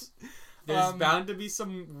notes. There's bound to be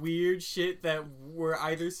some weird shit that we're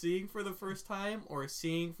either seeing for the first time or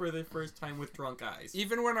seeing for the first time with drunk eyes.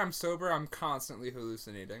 Even when I'm sober, I'm constantly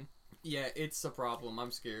hallucinating. Yeah, it's a problem.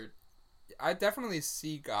 I'm scared. I definitely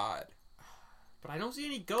see God. But I don't see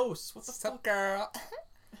any ghosts. What the fuck? Girl?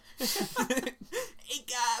 Hey,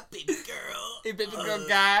 God, baby girl. Hey, baby girl,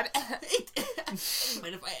 God.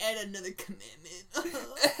 What if I add another commandment?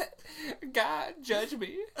 God, judge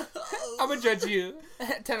me. I'm gonna judge you.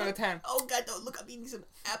 10 out of 10. Oh, God, don't look. I'm eating some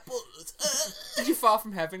apples. Did you fall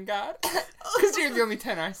from heaven, God? Because you're the only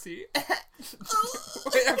 10 I see. Wait,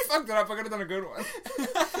 I fucked it up. I could have done a good one.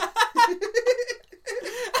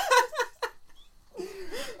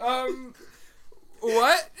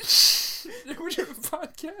 What? We're doing a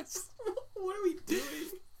podcast. What are we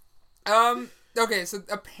doing? Okay, so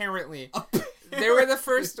apparently they were the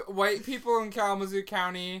first white people in Kalamazoo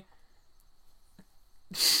County.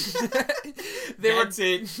 That's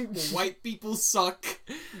it. White people suck.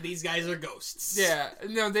 These guys are ghosts. Yeah,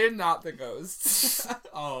 no, they're not the ghosts.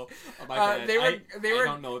 Oh, my bad. I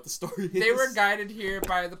don't know what the story is. They were guided here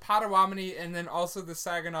by the Potawatomi and then also the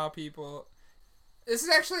Saginaw people. This is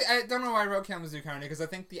actually, I don't know why I wrote Kalamazoo County, because I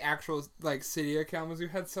think the actual, city of Kalamazoo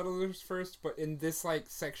had settlers first, but in this,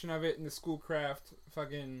 section of it, in the Schoolcraft,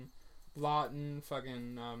 fucking Lawton,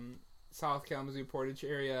 fucking, South Kalamazoo Portage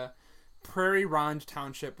area, Prairie Ronde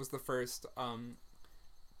Township was the first,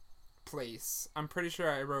 place. I'm pretty sure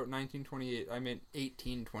I wrote 1928. I meant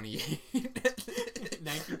 1828.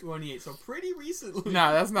 1928, so pretty recently.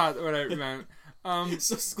 No, that's not what I meant.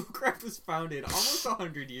 So Schoolcraft was founded almost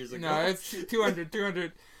 100 years ago. No, it's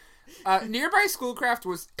 200. Nearby Schoolcraft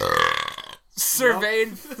was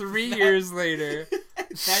surveyed 3 years later.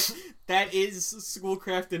 That is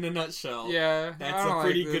Schoolcraft in a nutshell. Yeah, that's a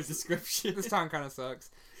pretty good description. This town kind of sucks.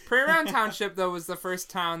 Prairie Ronde Township, though, was the first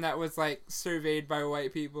town that was, surveyed by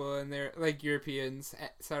white people, and they're, Europeans,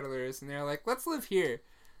 settlers, and they're like, let's live here.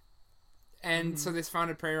 And so they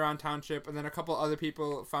founded Prairie Ronde Township, and then a couple other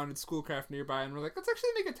people founded Schoolcraft nearby, and were like, let's actually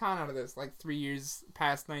make a town out of this, 3 years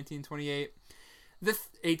past 1928.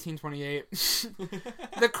 1828.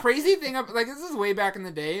 The crazy thing, this is way back in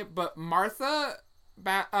the day, but Martha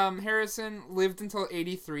Harrison lived until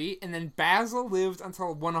 83, and then Basil lived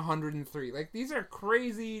until 103. These are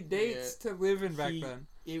crazy dates to live in back then.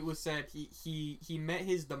 It was said he met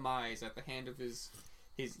his demise at the hand of his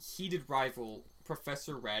heated rival,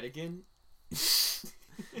 Professor Radigan.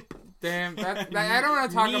 Damn, I don't want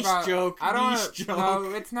to talk niche about. Joke, I don't niche joke.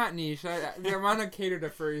 No, it's not niche. I want to cater to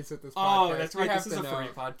furries at this podcast. Oh, that's right. This is a furry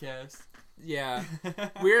podcast. Yeah,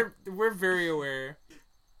 we're very aware.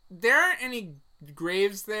 There aren't any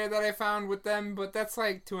graves there that I found with them, but that's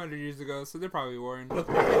 200 years ago, so they're probably worn.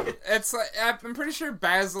 It's I'm pretty sure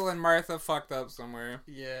Basil and Martha fucked up somewhere.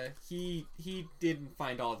 Yeah, he didn't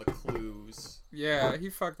find all the clues. Yeah, he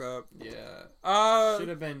fucked up. Yeah. Should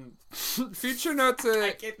have been. Future note to.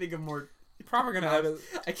 I can't think of more. Probably gonna edit.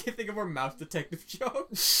 I can't think of more Mouse Detective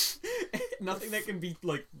jokes. Nothing that can be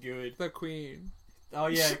good. The Queen. Oh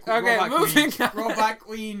yeah. Okay, Robot moving Queen.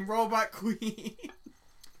 on. Robot Queen.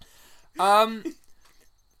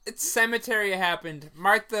 It's cemetery happened.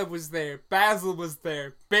 Martha was there. Basil was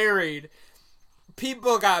there. Buried.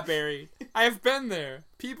 People got buried. I've been there.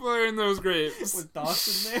 People are in those graves. Was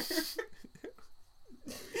Dawson there?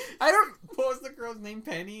 I don't... What was the girl's name?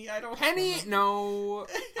 Penny? I don't Penny? remember. No.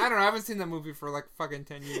 I don't know. I haven't seen that movie for like fucking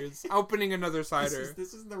 10 years. Opening another cider.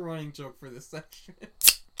 This is the running joke for this section.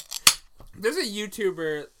 There's a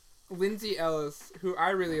YouTuber, Lindsay Ellis, who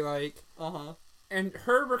I really like. Uh-huh. And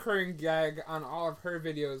her recurring gag on all of her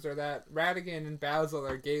videos are that Radigan and Basil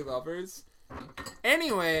are gay lovers.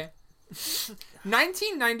 Anyway,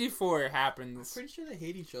 1994 happens. Pretty sure they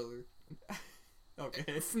hate each other.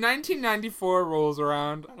 Okay. 1994 rolls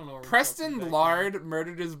around. I don't know. Preston Lard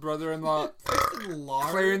murdered his brother-in-law, Preston Lard?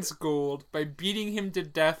 Clarence Gould, by beating him to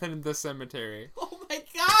death in the cemetery. Oh my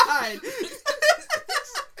god!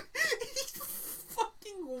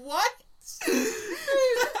 Fucking what?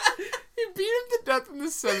 He beat him to death in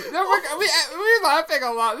the cemetery. No, we were laughing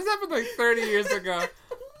a lot. This happened like 30 years ago. What?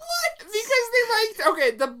 Because they liked...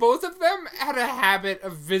 Okay, the both of them had a habit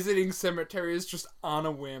of visiting cemeteries just on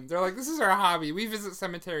a whim. They're like, this is our hobby. We visit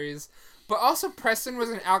cemeteries. But also, Preston was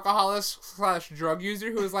an alcoholic/drug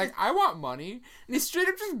user who was like, I want money. And he straight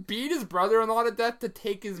up just beat his brother-in-law to death to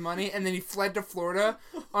take his money. And then he fled to Florida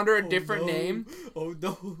under a different name. Oh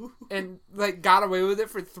no. And, like, got away with it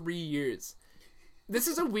for 3 years. This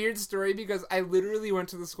is a weird story because I literally went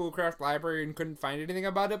to the Schoolcraft library and couldn't find anything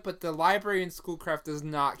about it, but the library in Schoolcraft does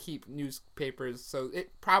not keep newspapers, so it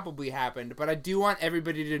probably happened. But I do want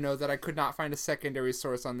everybody to know that I could not find a secondary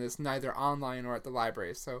source on this, neither online or at the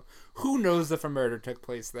library. So who knows if a murder took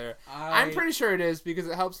place there? I'm pretty sure it is because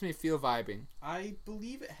it helps me feel vibing. I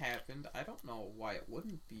believe it happened. I don't know why it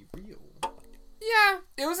wouldn't be real. Yeah,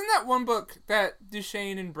 it was in that one book that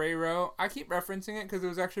Duchesne and Bray wrote. I keep referencing it because it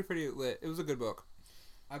was actually pretty lit. It was a good book.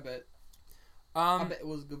 I bet. I bet it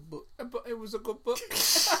was a good book. It was a good book.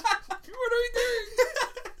 What are we doing?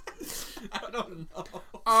 I don't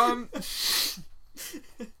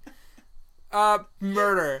know.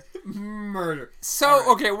 Murder. Murder. So, All right.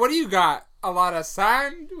 okay, what do you got? A lot of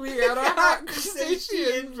sand? We got a hot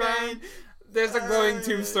crustacean man. There's a glowing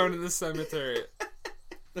tombstone in the cemetery.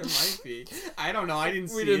 There might be. I don't know. I didn't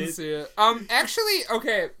see it. We didn't see it. Actually,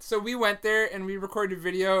 okay, so we went there and we recorded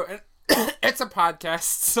video, and it's a podcast,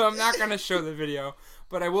 so I'm not going to show the video,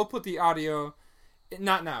 but I will put the audio.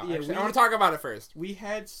 Not now, Yeah, actually. I want to talk about it first. We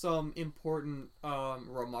had some important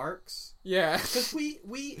remarks. Yeah. Because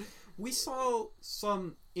we saw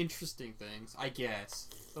some interesting things, I guess.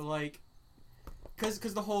 Like, because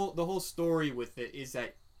the whole story with it is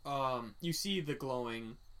that you see the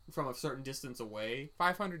glowing from a certain distance away.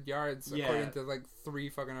 500 yards, Yeah. according to, like, 3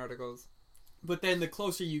 fucking articles. But then the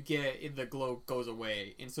closer you get, the glow goes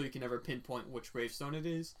away, and so you can never pinpoint which gravestone it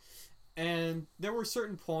is. And there were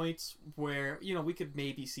certain points where, we could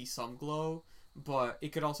maybe see some glow, but it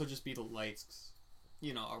could also just be the lights,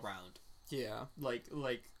 around. Yeah. Like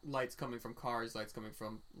lights coming from cars, lights coming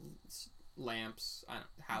from lamps,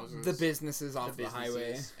 houses. The businesses off the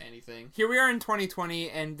highway. Anything. Here we are in 2020,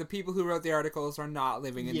 and the people who wrote the articles are not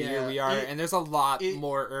living in the year we are, and there's a lot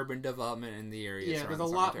more urban development in the area. Yeah, there's a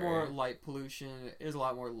lot more light pollution. There's a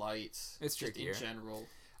lot more lights. It's just trickier. in general.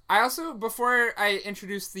 I also, before I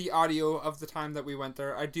introduce the audio of the time that we went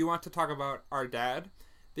there, I do want to talk about our dad.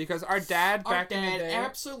 Because our dad back in the day...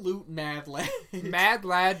 absolute mad lad. Mad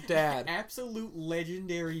lad dad. Absolute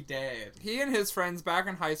legendary dad. He and his friends back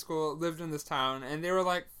in high school lived in this town, and they were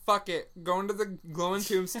like, fuck it, going to the glowing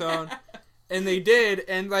tombstone. And they did,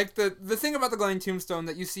 and like the thing about the glowing tombstone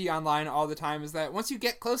that you see online all the time is that once you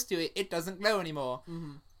get close to it, it doesn't glow anymore.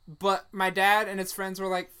 Mm-hmm. But my dad and his friends were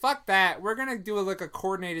like, fuck that. We're going to do a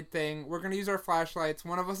coordinated thing. We're going to use our flashlights.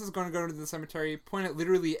 One of us is going to go to the cemetery, point at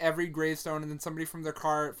literally every gravestone, and then somebody from their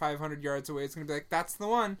car 500 yards away is going to be like, that's the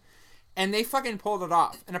one. And they fucking pulled it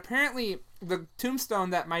off. And apparently, the tombstone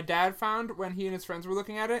that my dad found when he and his friends were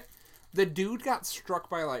looking at it, the dude got struck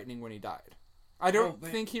by lightning when he died. I don't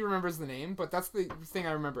think he remembers the name, but that's the thing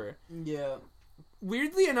I remember. Yeah.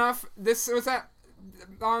 Weirdly enough, this was at...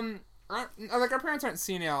 our parents aren't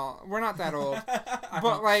senile. We're not that old.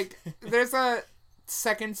 But, there's a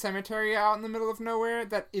second cemetery out in the middle of nowhere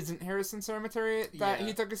that isn't Harrison Cemetery that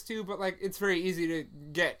he took us to, but, it's very easy to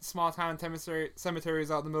get small town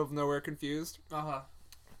cemeteries out in the middle of nowhere confused. Uh-huh.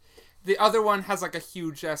 The other one has, a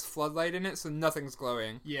huge-ass floodlight in it, so nothing's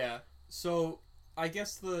glowing. Yeah. So, I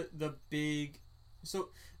guess the big... So,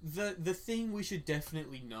 the thing we should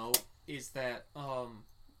definitely know is that,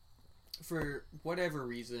 for whatever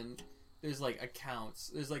reason... There's,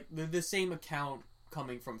 accounts. There's, the same account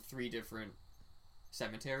coming from 3 different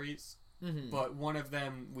cemeteries. Mm-hmm. But one of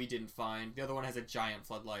them we didn't find. The other one has a giant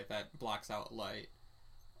floodlight that blocks out light.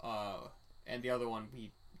 And the other one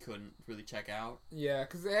we couldn't really check out. Yeah,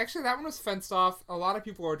 because actually that one was fenced off. A lot of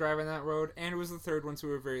people were driving that road, and it was the third one, so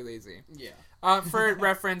we were very lazy. Yeah. For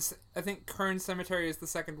reference, I think Kern Cemetery is the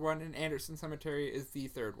second one, and Anderson Cemetery is the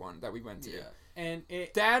third one that we went to. Yeah. And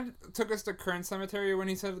Dad took us to Kern Cemetery when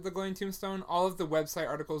he said the glowing tombstone. All of the website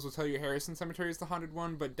articles will tell you Harrison Cemetery is the haunted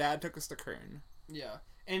one, but Dad took us to Kern. Yeah.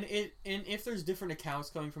 And if there's different accounts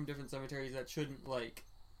coming from different cemeteries, that shouldn't, like,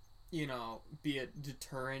 you know, be a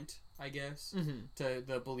deterrent, I guess, to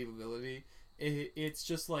the believability. It's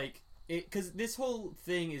just like, because this whole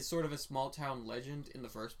thing is sort of a small town legend in the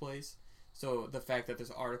first place. So the fact that there's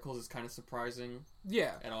articles is kind of surprising.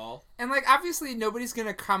 Yeah. At all. And, like, obviously nobody's going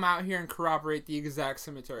to come out here and corroborate the exact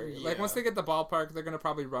cemetery. Yeah. Like, once they get the ballpark, they're going to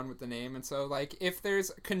probably run with the name. And so, like, if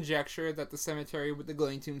there's conjecture that the cemetery with the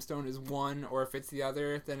glowing tombstone is one or if it's the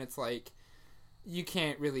other, then it's like, you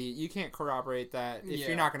can't corroborate that if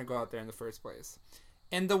you're not going to go out there in the first place.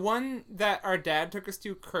 And the one that our dad took us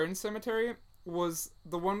to, Kern Cemetery, was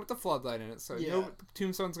the one with the floodlight in it, so no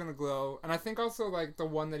tombstone's gonna glow. And I think also, like, the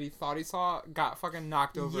one that he thought he saw got fucking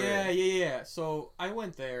knocked over. Yeah. So I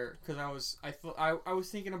went there because I was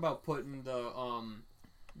thinking about putting the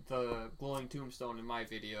glowing tombstone in my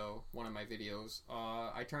video, one of my videos.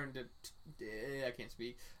 I turned it. I can't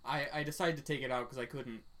speak. I decided to take it out because I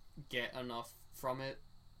couldn't get enough from it.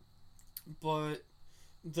 But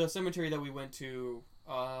the cemetery that we went to,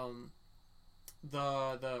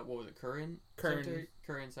 the what was it? Kern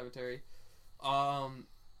Cemetery.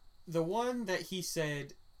 The one that he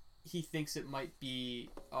said he thinks it might be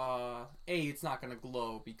it's not gonna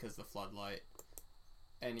glow because the floodlight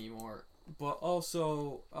anymore, but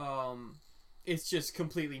also it's just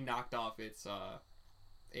completely knocked off its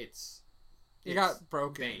got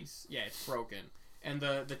broken base. Yeah, it's broken, and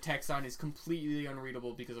the text on it is completely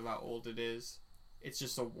unreadable because of how old it is. It's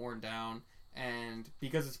just so worn down. And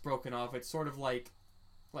because it's broken off, it's sort of like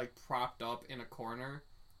propped up in a corner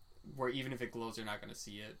where even if it glows, you're not going to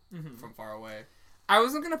see it from far away. I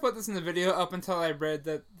wasn't going to put this in the video up until I read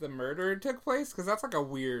that the murder took place, because that's like a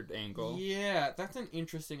weird angle. Yeah, that's an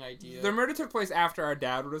interesting idea. The murder took place after our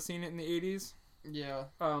dad would have seen it in the 80s. Yeah.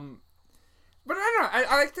 But I don't know.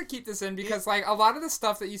 I like to keep this in because, like, a lot of the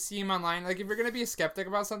stuff that you see online, like, if you're going to be a skeptic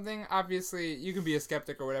about something, obviously you can be a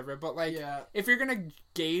skeptic or whatever, but, like, if you're going to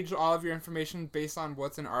gauge all of your information based on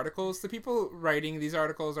what's in articles, the people writing these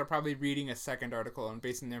articles are probably reading a second article and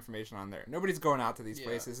basing the information on there. Nobody's going out to these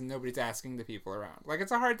places and nobody's asking the people around. Like,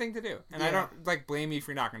 it's a hard thing to do. And I don't, like, blame you if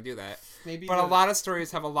you're not going to do that. But a lot of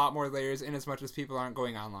stories have a lot more layers in as much as people aren't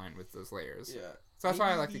going online with those layers. Yeah. So that's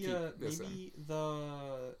why I like to keep this in. Maybe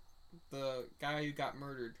the guy who got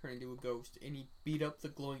murdered turned into a ghost, and he beat up the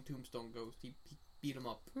glowing tombstone ghost. He beat him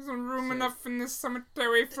up. There's room enough in this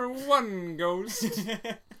cemetery for one ghost.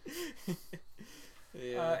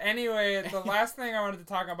 Anyway, the last thing I wanted to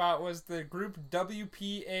talk about was the group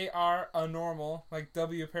WPAR Anormal, like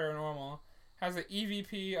W Paranormal, has an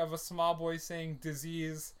EVP of a small boy saying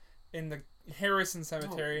disease in the Harrison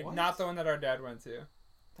Cemetery, not the one that our dad went to.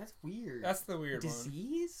 That's weird. That's the weird one.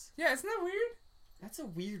 Disease? Yeah, isn't that weird?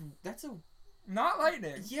 That's a not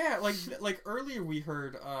lightning. Yeah, like earlier we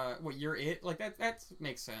heard you're it, like that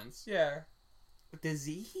makes sense. Yeah.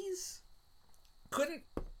 Disease? Couldn't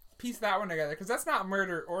piece that one together because that's not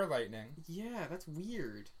murder or lightning. Yeah, that's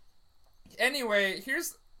weird. Anyway,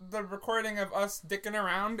 here's the recording of us dicking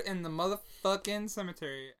around in the motherfucking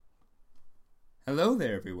cemetery. Hello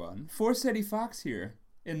there, everyone. Forseti Fox here.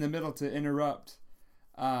 In the middle to interrupt.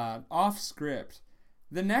 Off script.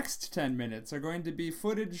 The next 10 minutes are going to be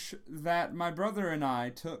footage that my brother and I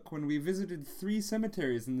took when we visited 3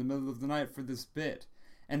 cemeteries in the middle of the night for this bit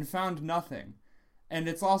and found nothing. And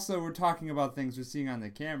it's also, we're talking about things we're seeing on the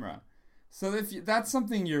camera. So if that's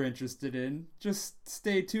something you're interested in, just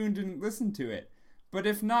stay tuned and listen to it. But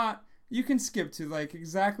if not, you can skip to like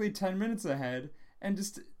exactly 10 minutes ahead and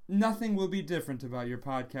just nothing will be different about your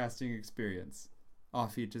podcasting experience.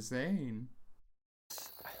 Auf Wiedersehen.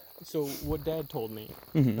 So what Dad told me,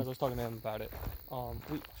 because I was talking to him about it,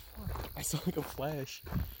 I saw like a flash.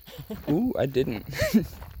 Ooh, I didn't.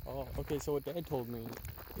 Oh, okay. So what Dad told me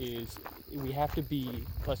is we have to be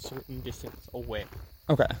a certain distance away.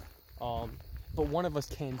 Okay. But one of us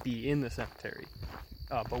can be in the cemetery,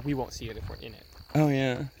 but we won't see it if we're in it. Oh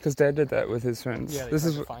yeah, because Dad did that with his friends. Yeah, they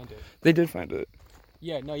tried to find it. They did find it.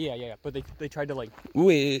 Yeah, no, yeah. But they tried to like.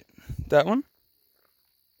 Wait, that one?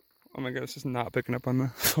 Oh my god, it's just not picking up on the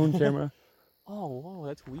phone camera. Oh, whoa,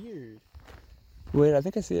 that's weird. Wait, I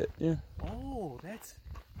think I see it, yeah. Oh,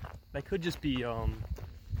 that could just be,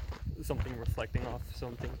 something reflecting off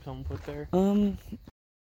something someone put there.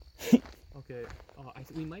 Okay.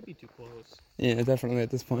 We might be too close. Yeah, definitely at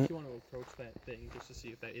this If point. you want to approach that thing just to see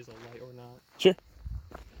if that is a light or not. Sure.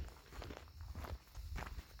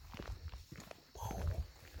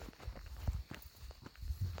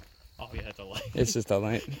 Oh yeah, it's a light. It's just a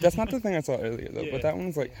light. That's not the thing I saw earlier though, Yeah. but that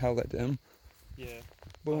one's like hella dim. Yeah.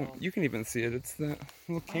 Well, you can even see it. It's the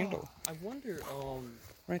little candle I wonder.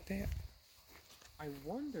 right there. I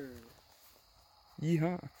wonder.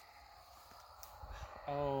 Yeehaw.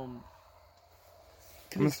 Um.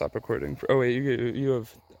 I'm gonna stop recording. Oh wait, you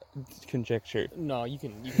have conjecture. No, you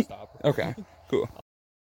can stop. Okay, cool.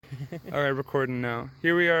 All right, recording now.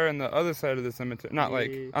 Here we are on the other side of the cemetery. Not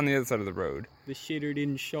like Yeah. on the other side of the road. The shitter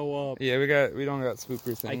didn't show up. Yeah, we don't got spooker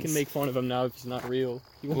things. I can make fun of him now if he's not real.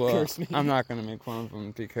 He won't Well, curse me. I'm not gonna make fun of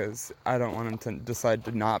him because I don't want him to decide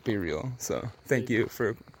to not be real. So thank you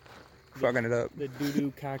for fucking it up. The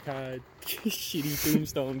doo-doo caca shitty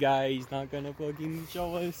tombstone guy, he's not gonna fucking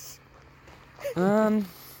show us. I'm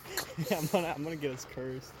gonna get us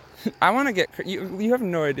cursed. I want to get you have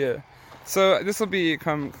no idea. So this will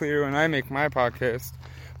become clear when I make my podcast.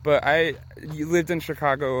 But you lived in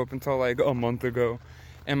Chicago up until like a month ago,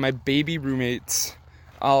 and my baby roommates,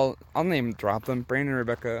 I'll name drop them, Brandon and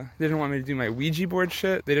Rebecca. They didn't want me to do my Ouija board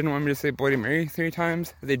shit. They didn't want me to say Bloody Mary 3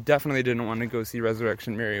 times. They definitely didn't want to go see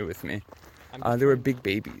Resurrection Mary with me. They were big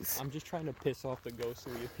babies. I'm just trying to piss off the ghosts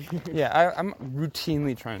who reappear. Yeah, I'm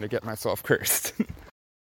routinely trying to get myself cursed.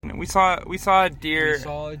 We saw a deer. We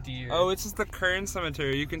saw a deer. Oh, it's just the Kern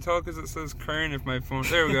Cemetery. You can tell because it says Kern if my phone.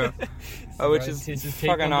 There we go. Oh, which is This tape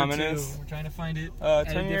fucking number ominous. 2. We're trying to find it. Turn at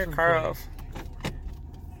a your different car place.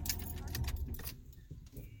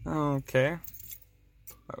 off. Okay.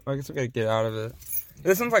 I guess we gotta get out of it.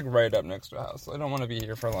 This one's like right up next to the house, so I don't want to be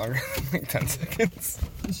here for longer than like 10 seconds.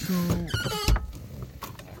 So.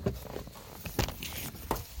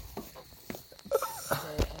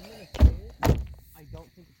 I don't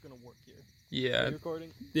think it's gonna work here. Yeah. Are you recording?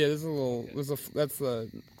 Yeah, there's a little. That's the.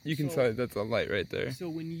 You can So- tell that's a light right there. So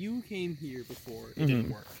when you came here before, it didn't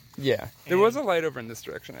work. Yeah. There was a And- light over in this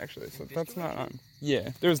direction actually, so This that's not direction? on. Yeah.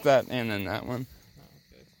 There's that and then that one. Oh,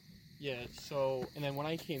 okay. Yeah. So and then when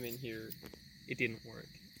I came in here, it didn't work.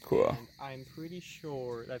 Cool. And I'm pretty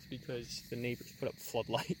sure that's because the neighbors put up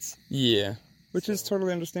floodlights. Yeah. Which is So-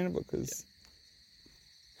 totally understandable because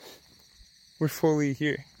we're fully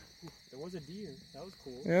here. There was a deer. That was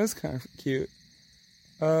cool. Yeah, it was kind of cute.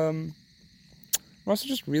 We're also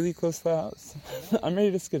just really close to the house. I'm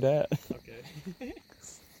ready to skedat. Okay. Dude,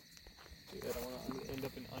 I don't want to end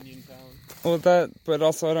up in Onion Town. Well, but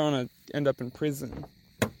also I don't want to end up in prison.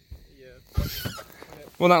 Yeah.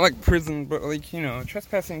 Well, not like prison, but like,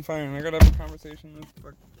 trespassing fine. I gotta have a conversation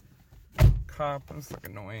with the cop. That's like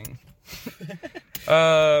annoying.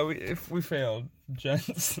 We failed,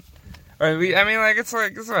 gents. Alright,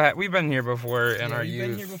 we've been here before in our We've youth.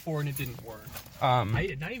 been here before and it didn't work. Um,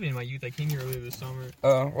 Not even in my youth. I came here earlier this summer.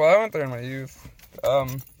 well, I went there in my youth.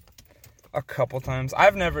 A couple times.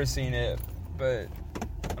 I've never seen it, but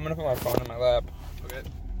I'm gonna put my phone in my lap. Okay.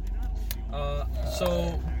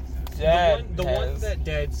 So Dad the one has- that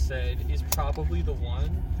Dad said is probably the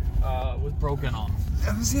one with broken off.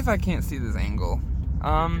 Let me see if I can't see this angle.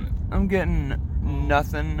 I'm getting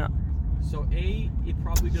nothing So it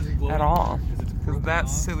probably doesn't glow at all. because it's Because broken that off.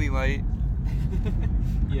 silly light.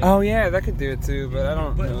 Yeah. Oh yeah, that could do it too, but I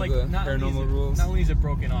don't know the not only is paranormal it- rules. Not only is it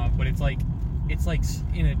broken off, but it's like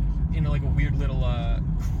in like a weird little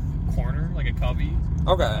corner, like a cubby.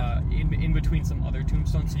 Okay. In between some other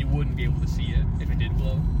tombstones, so you wouldn't be able to see it if it did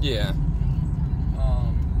glow. Yeah.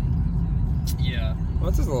 Yeah. Well,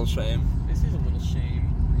 that's just a little shame. This is a little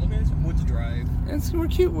shame. Look at this Woods Drive. It's more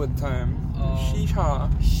cute wood time.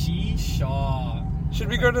 Sheehaw. Sheeshaw. Should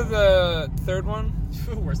we go to the third one?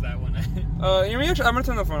 Where's that one at? I'm gonna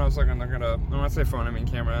turn the phone off so I can look it up. When I say phone, I mean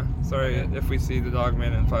camera. Sorry if we see the dog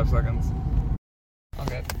man in 5 seconds.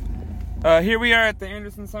 Okay. Here we are at the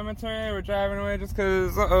Anderson Cemetery. We're driving away just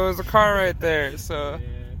because there's a car right there. So,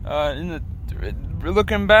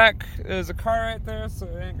 looking back, there's a car right there, so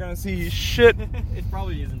I ain't gonna see shit. It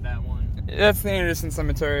probably isn't that one. That's the Anderson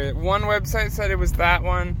Cemetery. One website said it was that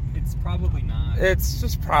one. It's probably not. It's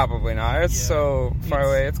just probably not. It's Yeah. so far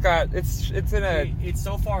away. It's in a. It's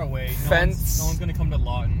so far away. Fence. No one's gonna come to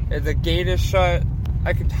Lawton. The gate is shut.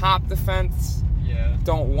 I could hop the fence. Yeah.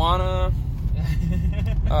 Don't wanna.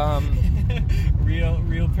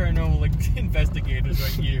 Real paranormal investigators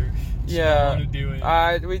right here. Just Yeah. don't wanna do it.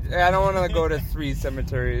 I don't want to go to 3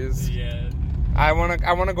 cemeteries. Yeah. I want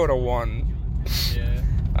to go to 1. Yeah.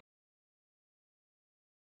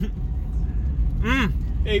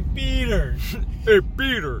 Hey, Peter. Hey,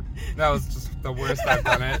 Peter. That was just the worst I've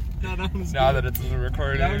done it. No, that was Now good. that it's in the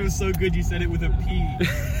recording. That one was so good you said it with a P.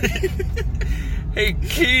 Hey,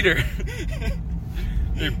 Keter.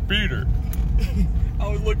 Hey, Peter. I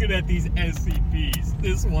was looking at these SCPs.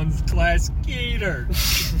 This one's Class Keter.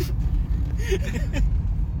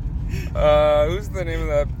 Who's the name of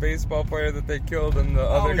that baseball player that they killed and the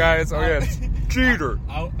other Oh, guys? Oh, yeah, it's Jeter.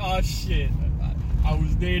 Oh, shit. I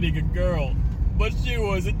was dating a girl, but she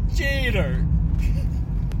was a cheater.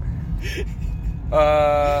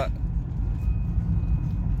 My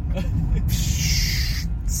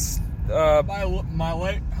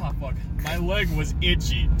leg. Oh, fuck. My leg was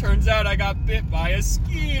itchy. Turns out I got bit by a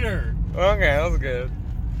skeeter. Okay, that was good.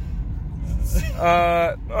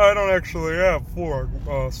 I don't actually have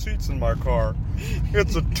 4 seats in my car.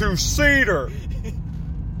 It's a 2-seater.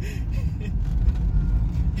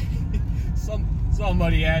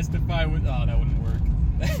 Somebody asked if I would. Oh, that wouldn't work.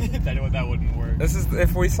 that wouldn't work. This is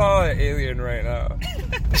if we saw an alien right now.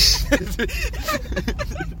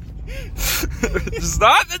 It's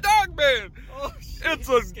not the dog man. Oh, shit,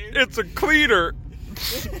 It's a cleater.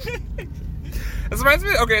 This reminds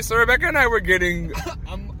me. Okay, so Rebecca and I were getting.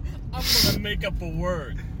 I'm gonna make up a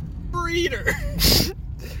word. Breeder.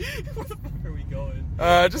 Where the fuck are we going?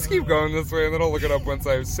 Just keep going this way, and then I'll look it up once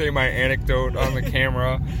I say my anecdote on the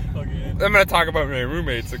camera. Okay. I'm gonna talk about my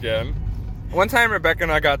roommates again. One time, Rebecca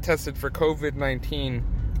and I got tested for COVID-19,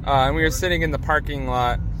 and we were sitting in the parking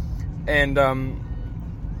lot, and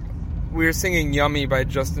we were singing "Yummy" by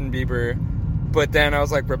Justin Bieber. But then I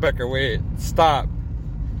was like, Rebecca, wait, stop,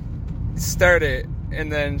 start it.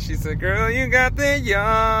 And then she said, girl, you got the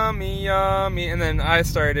yummy, yummy. And then I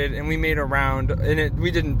started, and we made a round, and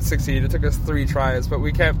we didn't succeed. It took us 3 tries, but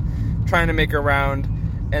we kept trying to make a round.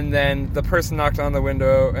 And then the person knocked on the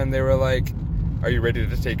window, and they were like, are you ready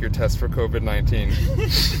to take your test for COVID-19?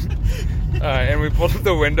 And we pulled up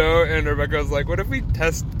the window, and Rebecca was like, what if we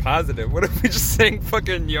test positive? What if we just sang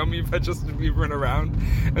fucking Yummy by Justin Bieber in a round?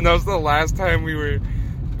 And that was the last time we were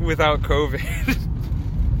without COVID.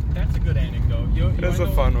 That's a good anecdote. That's a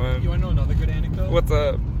fun one. You want to know another good anecdote? What's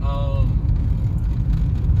up?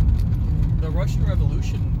 The Russian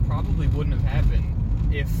Revolution probably wouldn't have happened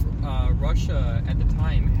if Russia at the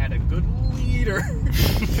time had a good leader.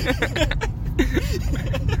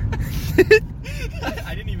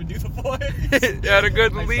 I didn't even do the voice. You had a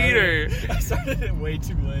good leader. I started it way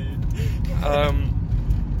too late.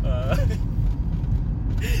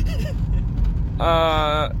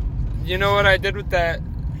 You know what I did with that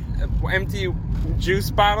empty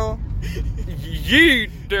juice bottle?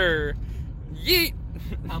 Yeeter. Yeet.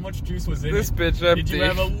 How much juice was in This it? bitch empty. Did you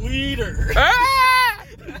have a liter? Ah!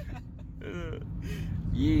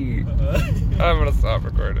 Yeet. I'm gonna stop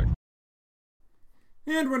recording.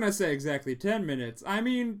 And when I say exactly 10 minutes, I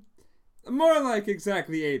mean more like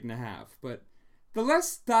exactly 8.5. But the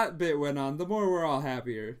less that bit went on, the more we're all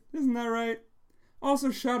happier. Isn't that right?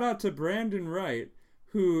 Also, shout out to Brandon Wright,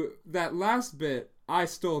 who that last bit I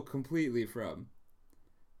stole completely from.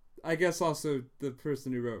 I guess also the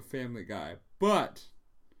person who wrote Family Guy. But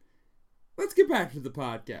let's get back to the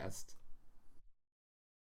podcast.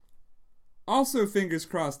 Also, fingers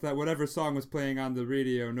crossed that whatever song was playing on the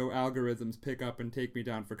radio, no algorithms pick up and take me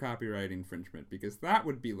down for copyright infringement, because that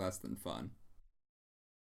would be less than fun.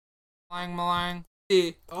 Malang.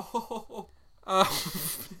 Oh.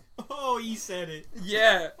 Oh, he said it.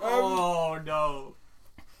 Yeah. Oh, no.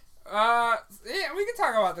 Yeah, we can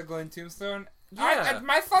talk about the Glenn Tombstone. Yeah.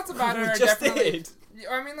 My thoughts about it We are just definitely... did.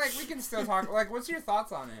 I mean, like, we can still talk... Like, what's your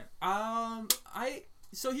thoughts on it?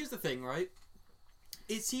 So here's the thing, right?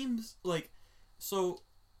 It seems like, so,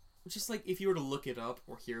 just like if you were to look it up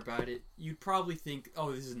or hear about it, you'd probably think,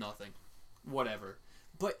 oh, this is nothing. Whatever.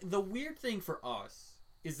 But the weird thing for us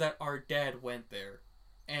is that our dad went there,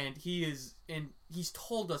 and he's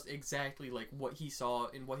told us exactly, like, what he saw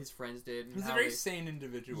and what his friends did. And He's a very sane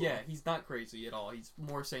individual. Yeah, he's not crazy at all. He's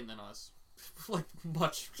more sane than us. Like,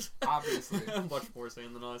 much. Obviously. Much more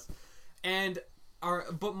sane than us. And...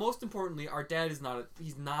 but most importantly, our dad is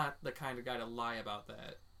he's not the kind of guy to lie about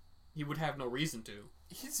that. He would have no reason to.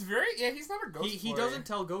 He's not a ghost He doesn't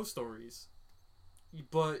tell ghost stories.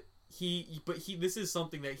 But this is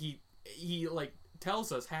something that he like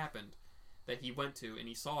tells us happened, that he went to and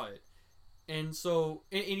he saw it. And so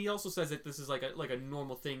and he also says that this is like a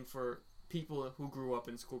normal thing for people who grew up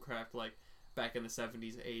in Schoolcraft, like back in the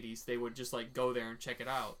 70s, 80s. They would just like go there and check it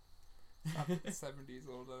out. Not 70s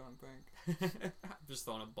old, I don't think. I'm just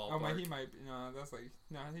throwing a ballpark. Oh, my, he might be. No, that's like...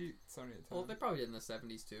 No, he... 70 to 10. Well, they probably did in the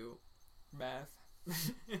 70s, too. Math.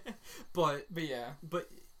 But yeah. But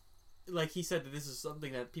like he said that this is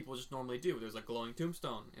something that people just normally do. There's a glowing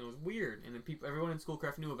tombstone, and it was weird, and then everyone in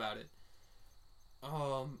Schoolcraft knew about it.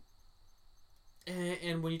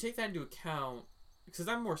 And when you take that into account, because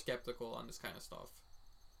I'm more skeptical on this kind of stuff,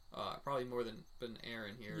 probably more than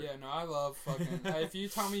Aaron here. Yeah, no, I love fucking. If you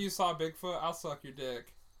tell me you saw Bigfoot, I'll suck your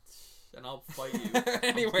dick, and I'll fight you.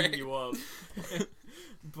 Anyway, I'll beat you up.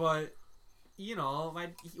 But you know,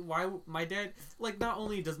 my dad, like, not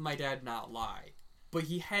only does my dad not lie, but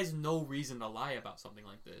he has no reason to lie about something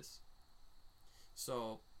like this.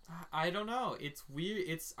 So I don't know. It's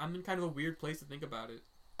weird. I'm in kind of a weird place to think about it.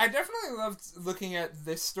 I definitely loved looking at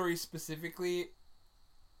this story specifically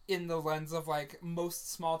in the lens of, like,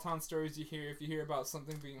 most small town stories you hear. If you hear about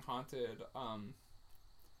something being haunted,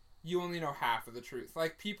 you only know half of the truth.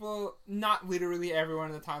 Like, people, not literally everyone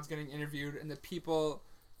in the town's getting interviewed, and the people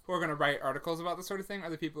who are going to write articles about this sort of thing are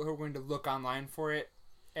the people who are going to look online for it,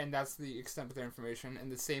 and that's the extent of their information,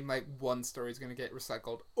 and the same, like, one story is going to get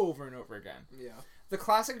recycled over and over again. Yeah. The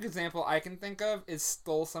classic example I can think of is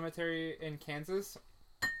Stoll Cemetery in Kansas.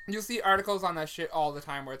 You'll see articles on that shit all the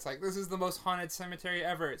time where it's like, this is the most haunted cemetery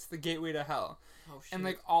ever. It's the gateway to hell. Oh, shit. And,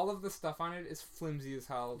 like, all of the stuff on it is flimsy as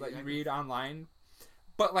hell that you read online.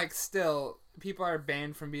 But, like, still, people are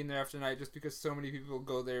banned from being there after night just because so many people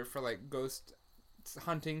go there for, like, ghost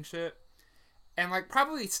hunting shit. And, like,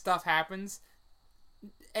 probably stuff happens.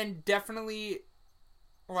 And definitely,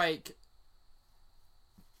 like,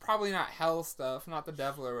 probably not hell stuff, not the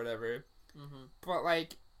devil or whatever. Mm-hmm. But,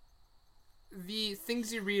 like, the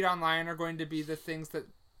things you read online are going to be the things that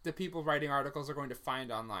the people writing articles are going to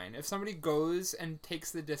find online. If somebody goes and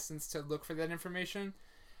takes the distance to look for that information,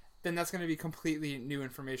 then that's going to be completely new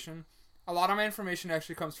information. A lot of my information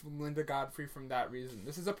actually comes from Linda Godfrey from that reason.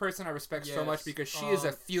 This is a person I respect so much because she is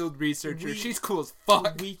a field researcher. She's cool as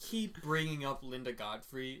fuck. We keep bringing up Linda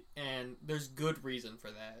Godfrey, and there's good reason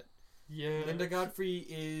for that. Yeah. Linda Godfrey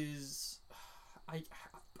is a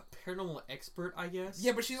paranormal expert, I guess.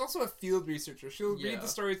 Yeah, but she's also a field researcher. She'll read the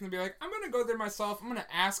stories and be like, I'm going to go there myself. I'm going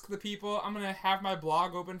to ask the people. I'm going to have my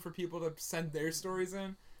blog open for people to send their stories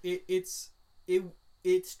in. It's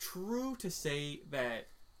true to say that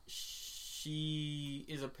she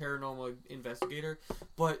is a paranormal investigator,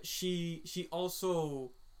 but she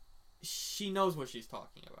also knows what she's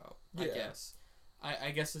talking about. Yeah.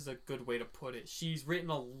 I guess is a good way to put it. She's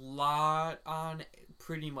written a lot on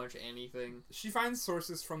pretty much anything. She finds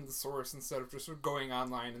sources from the source instead of just going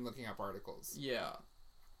online and looking up articles. Yeah.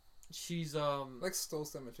 She's like Stoll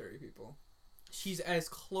Cemetery people. She's as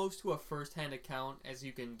close to a first-hand account as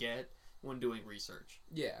you can get when doing research.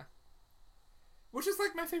 Yeah. Which is,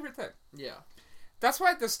 like, my favorite thing. Yeah. That's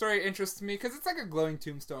why this story interests me, because it's like a glowing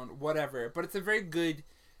tombstone, whatever. But it's a very good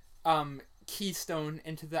keystone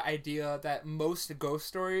into the idea that most ghost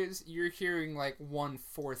stories, you're hearing, like,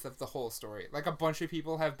 1/4 of the whole story. Like, a bunch of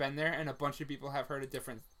people have been there, and a bunch of people have heard a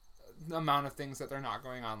different amount of things that they're not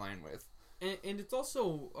going online with. And it's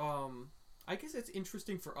also, I guess it's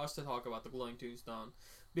interesting for us to talk about the glowing tombstone,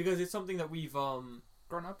 because it's something that we've,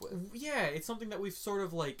 grown up with. Yeah, it's something that we've sort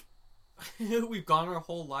of, like, we've gone our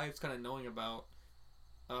whole lives kind of knowing about,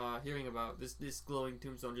 hearing about this glowing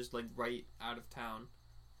tombstone just, like, right out of town.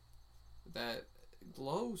 That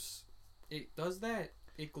glows. It does that.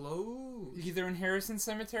 It glows. Either in Harrison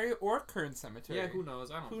Cemetery or Kern Cemetery. Yeah, who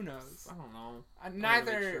knows? Who knows? I don't know.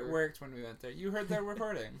 Neither worked when we went there. You heard their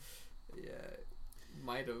recording. Yeah,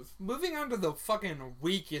 might have. Moving on to the fucking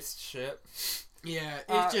weakest shit. Yeah,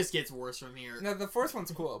 it just gets worse from here. No, the first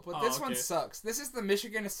one's cool, but this one sucks. This is the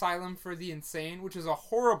Michigan Asylum for the Insane, which is a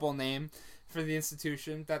horrible name for the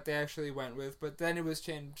institution that they actually went with, but then it was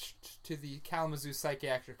changed to the Kalamazoo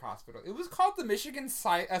Psychiatric Hospital. It was called the Michigan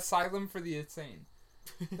Asylum for the Insane.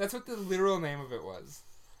 That's what the literal name of it was.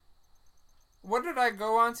 What did I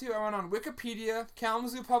go on to? I went on Wikipedia,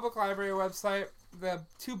 Kalamazoo Public Library website, the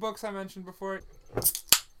 2 books I mentioned before. That's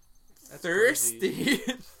thirsty.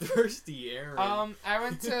 Thirsty, Aaron. I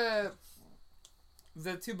went to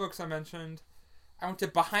the 2 books I mentioned. I went to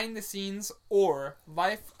Behind the Scenes or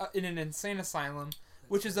Life in an Insane Asylum,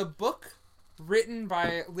 which is a book written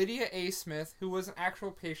by Lydia A. Smith, who was an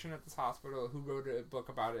actual patient at this hospital who wrote a book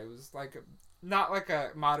about it. It was like not like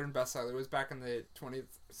a modern bestseller. It was back in the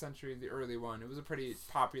 20th century, the early one. It was a pretty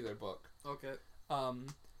popular book. Okay.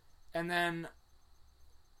 And then...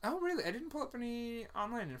 Oh, really? I didn't pull up any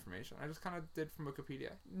online information. I just kind of did from Wikipedia.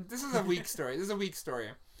 This is a weak story.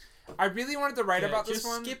 I really wanted to write about this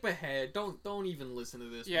one. Just skip ahead. Don't even listen to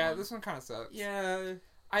this one. Yeah, this one kind of sucks. Yeah.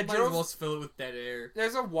 I might as well fill it with dead air.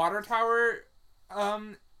 There's a water tower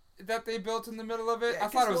that they built in the middle of it. Yeah, I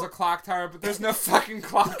thought it was well- a clock tower, but there's no fucking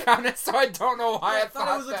clock on it, so I don't know why I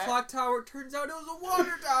thought it was that. a clock tower. Turns out it was a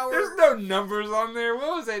water tower. There's no numbers on there.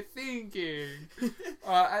 What was I thinking?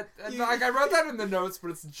 I wrote that in the notes,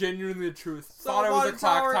 but it's genuinely the truth. So Thought it was a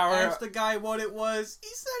clock tower. Asked the guy what it was. He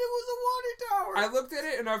said it was a water tower. I looked at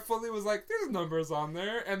it and I fully was like, "There's numbers on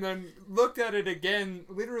there," and then looked at it again,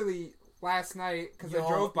 literally last night because I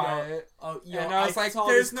drove by it, and I was like,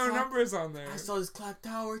 "There's no numbers on there." I saw this clock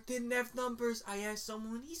tower. Didn't have numbers. I asked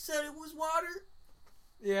someone. He said it was water.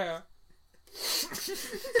 Yeah.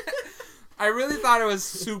 I really thought it was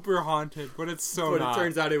super haunted, but it's so But not. it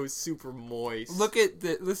turns out it was super moist. Look at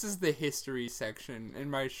this is the history section in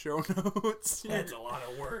my show notes. That's a lot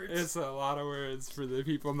of words. It's a lot of words for the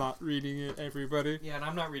people not reading it, everybody. Yeah, and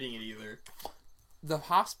I'm not reading it either. The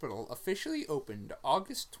hospital officially opened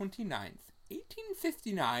August 29th,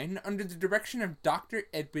 1859, under the direction of Dr.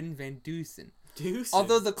 Edwin Van Dusen.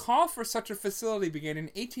 Although the call for such a facility began in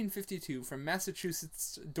 1852 from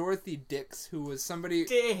Massachusetts Dorothy Dix, who was somebody...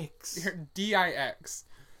 Dix. D-I-X.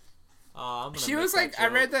 She was like... I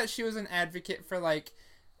read that she was an advocate for, like...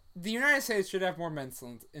 The United States should have more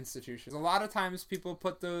mental institutions. A lot of times people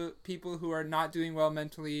put the people who are not doing well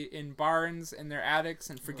mentally in barns in their attics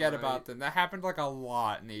and forget about them. That happened like a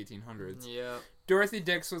lot in the 1800s. Yeah. Dorothy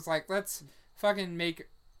Dix was like, let's fucking make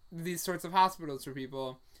these sorts of hospitals for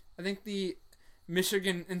people. I think the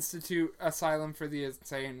Michigan Institute Asylum for the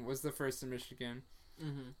Insane was the first in Michigan.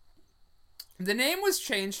 Mm-hmm. The name was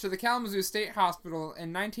changed to the Kalamazoo State Hospital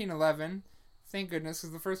in 1911. Thank goodness,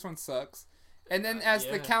 because the first one sucks. And then as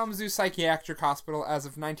the Kalamazoo Psychiatric Hospital as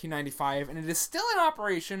of 1995, and it is still in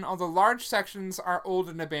operation, although large sections are old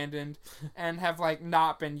and abandoned and have, like,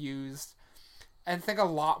 not been used. And I think a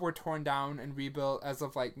lot were torn down and rebuilt as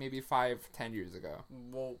of, like, maybe 5-10 years ago.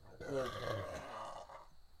 Whoa.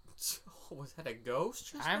 Was that a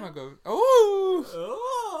ghost? I'm a ghost. Oh!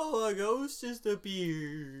 Oh, a ghost just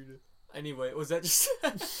appeared. Anyway, was that just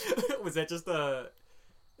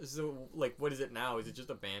so, like, what is it now? Is it just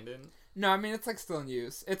abandoned? No, I mean, it's, like, still in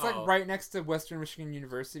use. It's, like, right next to Western Michigan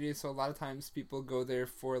University, so a lot of times people go there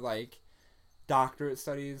for, like, doctorate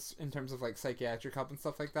studies in terms of, like, psychiatric help and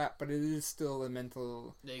stuff like that, but it is still a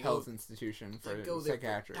mental health institution for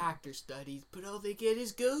psychiatric. For doctor studies, but all they get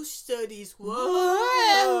is ghost studies.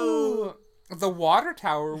 Whoa! The water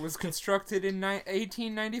tower was constructed in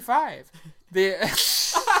 1895.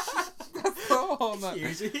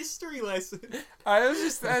 Here's a history lesson.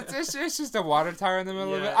 It's just a water tower in the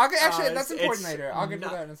middle of it. That's important later. I'll get to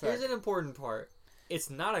that in a second. Here's an important part. It's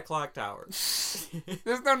not a clock tower.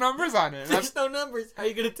 There's no numbers on it. There's no numbers. How are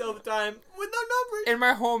you going to tell the time with no numbers? In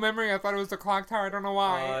my whole memory, I thought it was a clock tower. I don't know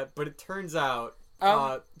why. But it turns out,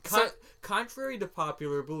 contrary to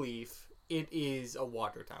popular belief, it is a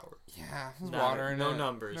water tower. Yeah, there's water in it. No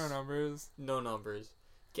numbers. No numbers.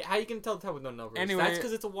 How you can tell the time with no numbers? Anyway, that's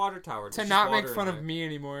because it's a water tower. To not make fun of me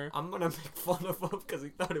anymore. I'm going to make fun of him because he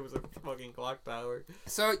thought it was a fucking clock tower.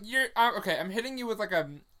 So, you're... okay, I'm hitting you with, like, a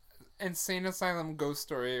insane asylum ghost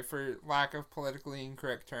story for lack of politically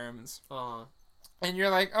incorrect terms. And you're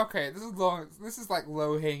like, okay, this is like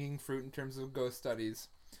low-hanging fruit in terms of ghost studies.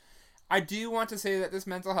 I do want to say that this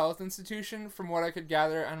mental health institution, from what I could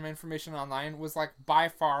gather on my information online, was like by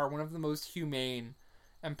far one of the most humane,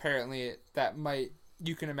 apparently, that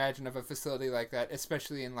you can imagine of a facility like that,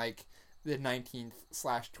 especially in like the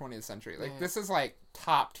 19th/20th century. Like, this is like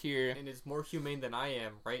top tier. And it's more humane than I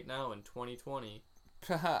am right now in 2020.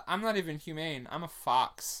 I'm not even humane. I'm a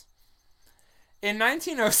fox. In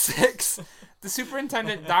 1906, the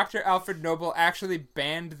superintendent, Dr. Alfred Noble, actually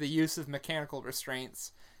banned the use of mechanical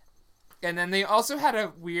restraints. And then they also had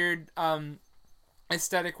a weird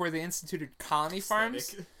aesthetic where they instituted colony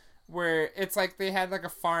farms, where it's like they had like a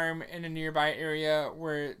farm in a nearby area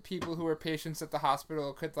where people who were patients at the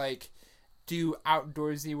hospital could like do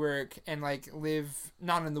outdoorsy work and like live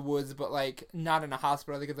not in the woods but like not in a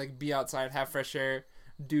hospital. They could like be outside, have fresh air,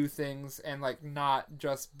 do things, and like not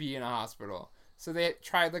just be in a hospital. So they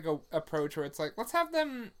tried like a approach where it's like, let's have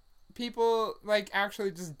people like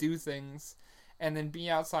actually just do things and then be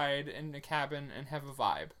outside in a cabin and have a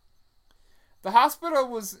vibe. The hospital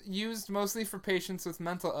was used mostly for patients with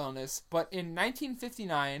mental illness, but in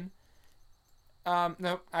 1959,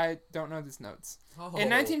 nope, I don't know these notes. In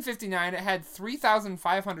 1959, it had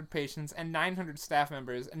 3,500 patients and 900 staff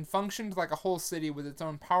members and functioned like a whole city with its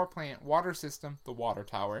own power plant, water system, the water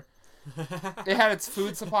tower. It had its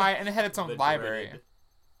food supply, and it had its own library.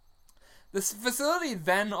 This facility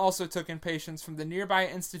then also took in patients from the nearby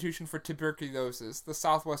Institution for Tuberculosis, the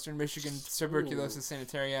Southwestern Michigan Tuberculosis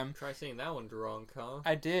Sanitarium. Try saying that one drunk, huh?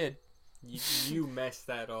 I did. You messed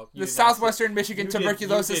that up. The Southwestern Michigan you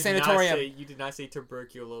Tuberculosis did not Sanatorium. you did not say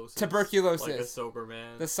tuberculosis. Tuberculosis. Like a sober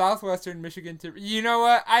man. The Southwestern Michigan You know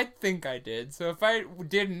what? I think I did. So if I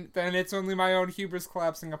didn't, then it's only my own hubris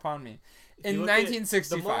collapsing upon me. In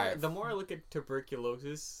 1965. The more I look at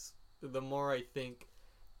tuberculosis, the more I think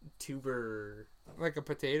like a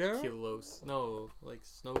potato? No, like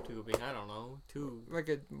snow tubing. I don't know. Like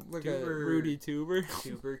a Rudy Tuber.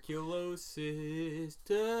 Tuberculosis.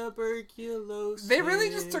 They really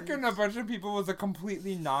just took in a bunch of people with a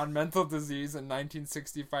completely non-mental disease in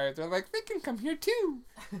 1965. They're like, they can come here too.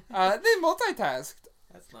 They multitasked.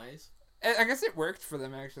 That's nice. I guess it worked for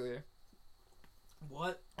them actually.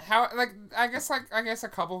 What? How? I guess a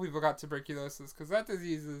couple people got tuberculosis because that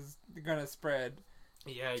disease is gonna spread.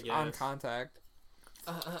 Yeah, I guess. On contact.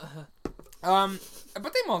 But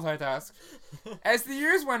they multitask. As the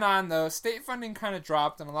years went on, though, state funding kind of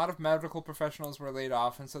dropped, and a lot of medical professionals were laid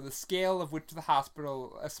off, and so the scale of which the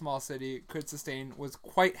hospital, a small city, could sustain was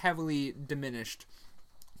quite heavily diminished,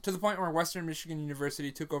 to the point where Western Michigan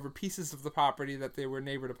University took over pieces of the property that they were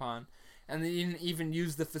neighbored upon, and they didn't even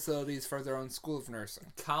use the facilities for their own school of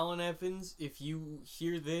nursing. Colin Evans, if you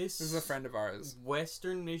hear this... This is a friend of ours.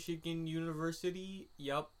 Western Michigan University,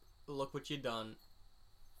 yup, look what you done.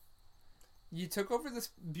 You took over this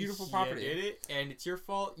beautiful property. You did it, and it's your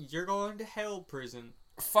fault. You're going to hell prison.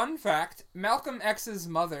 Fun fact, Malcolm X's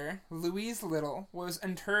mother, Louise Little, was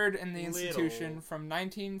interred in the institution from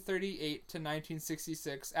 1938 to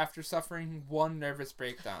 1966 after suffering one nervous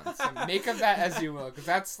breakdown. So make of that as you will, because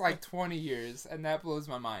that's like 20 years, and that blows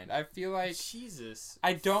my mind. I feel like... Jesus.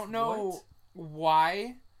 I don't know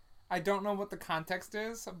why. I don't know what the context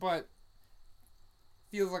is, but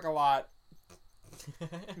feels like a lot.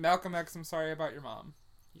 Malcolm X, I'm sorry about your mom.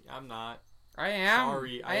 I'm not. I am.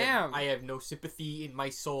 Sorry. I am. I have no sympathy in my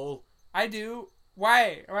soul. I do.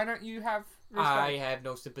 Why? Why don't you have respect? I have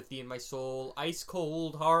no sympathy in my soul. Ice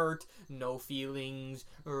cold heart, no feelings.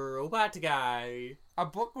 Robot guy. A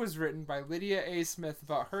book was written by Lydia A. Smith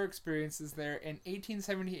about her experiences there in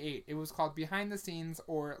 1878. It was called Behind the Scenes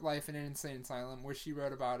or Life in an Insane Asylum, where she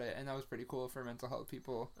wrote about it, and that was pretty cool for mental health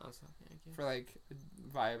people. For like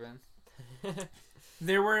vibing.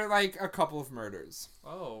 There were like a couple of murders.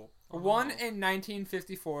 One in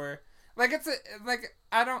 1954.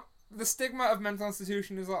 The stigma of mental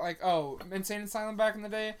institution is like, oh, insane asylum back in the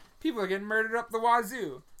day, people are getting murdered up the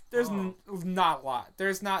wazoo. There's not a lot.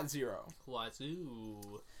 There's not zero.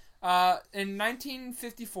 Wazoo. In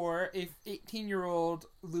 1954, a 18-year-old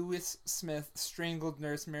Lewis Smith strangled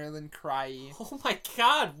nurse Marilyn Crye. Oh my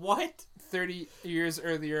god, what? 30 years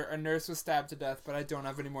earlier, a nurse was stabbed to death, but I don't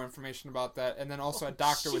have any more information about that. And then also a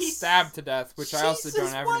doctor was stabbed to death, which I also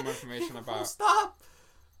don't have any more information about. Stop!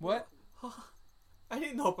 What? I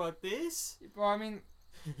didn't know about this. Well, I mean,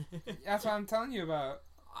 that's what I'm telling you about.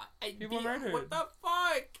 People murdered. What the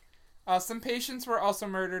fuck? Some patients were also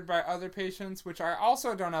murdered by other patients, which I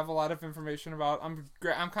also don't have a lot of information about. I'm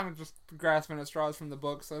kind of just grasping at straws from the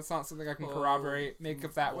book, so it's not something I can corroborate. Make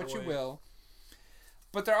of that what you will.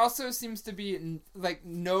 But there also seems to be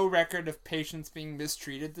no record of patients being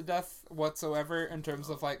mistreated to death whatsoever in terms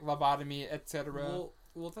of like lobotomy, etc.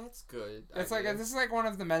 Well, that's good. This is like one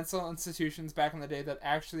of the mental institutions back in the day that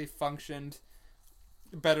actually functioned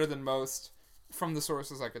better than most, from the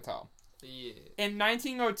sources I could tell. Yeah. In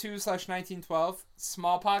 1902/1912,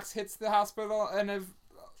 smallpox hits the hospital, and a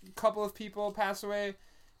couple of people pass away,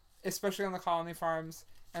 especially on the colony farms.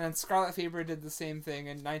 And then scarlet fever did the same thing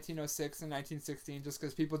in 1906 and 1916, just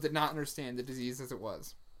because people did not understand the disease as it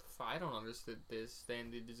was. I don't understand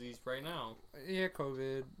the disease right now. Yeah,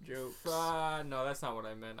 COVID jokes. No, that's not what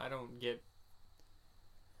I meant. I don't get...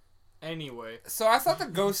 Anyway. So I thought the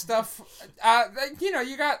ghost stuff...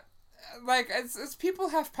 you got... It's people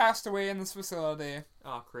have passed away in this facility.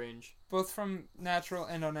 Oh, cringe. Both from natural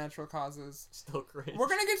and unnatural causes. Still cringe. We're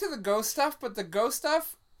gonna get to the ghost stuff, but the ghost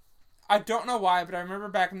stuff... I don't know why, but I remember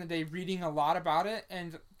back in the day reading a lot about it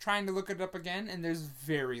and trying to look it up again, and there's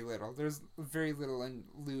very little. There's very little in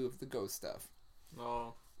lieu of the ghost stuff.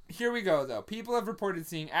 Oh. Here we go, though. People have reported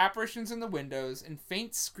seeing apparitions in the windows and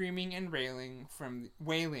faint screaming and wailing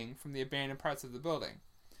from the abandoned parts of the building.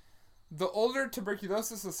 The older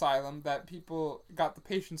tuberculosis asylum that people got the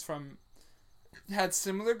patients from had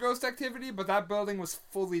similar ghost activity, but that building was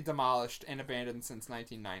fully demolished and abandoned since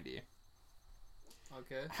 1990.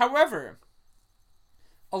 Okay. However,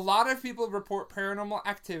 a lot of people report paranormal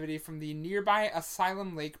activity from the nearby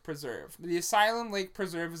Asylum Lake Preserve. The Asylum Lake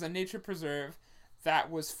Preserve is a nature preserve that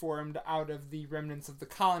was formed out of the remnants of the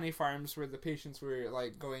colony farms where the patients were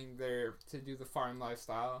going there to do the farm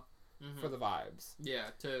lifestyle for the vibes.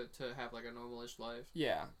 Yeah, to have a normalish life.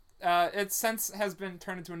 Yeah. It since has been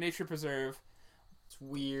turned into a nature preserve. It's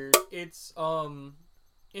weird. It's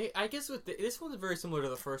I guess with this one's very similar to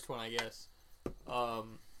the first one. I guess.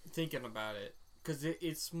 Thinking about it, because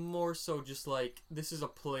it's more so just like this is a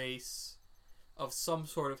place of some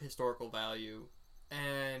sort of historical value,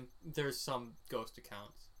 and there's some ghost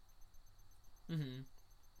accounts. Mm-hmm.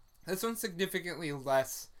 This one's significantly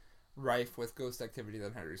less rife with ghost activity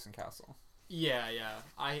than Henderson Castle. Yeah.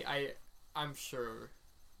 I'm sure.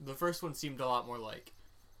 The first one seemed a lot more like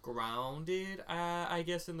grounded, I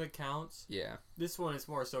guess, in the accounts. Yeah. This one is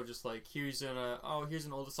more so just like here's an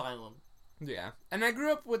old asylum. Yeah. And I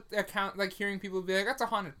grew up with hearing people be like, that's a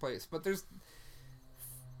haunted place, but there's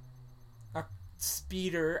a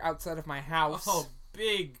speeder outside of my house. Oh,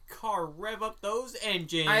 big car, rev up those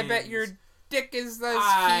engines. I bet your dick is as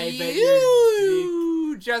I bet your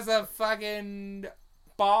huge as a fucking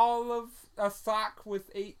ball of a sock with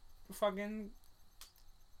 8 fucking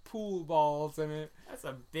pool balls in it. That's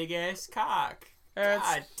a big ass cock. That's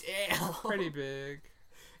God damn. pretty big.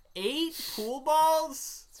 8 pool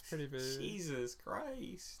balls? It's pretty big. Jesus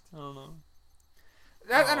Christ. I don't know.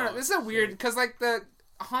 I don't know. Oh, This is a weird, because like the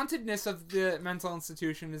hauntedness of the mental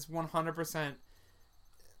institution is 100%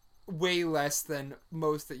 way less than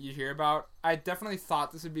most that you hear about. I definitely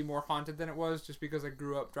thought this would be more haunted than it was, just because I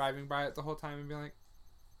grew up driving by it the whole time and being like,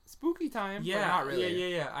 spooky time. Yeah, but not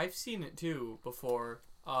really. yeah. I've seen it too before.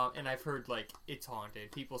 And I've heard like it's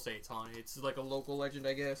haunted. People say it's haunted. It's like a local legend,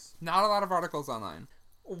 I guess. Not a lot of articles online.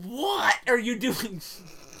 What are you doing?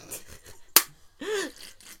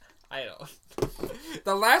 I don't.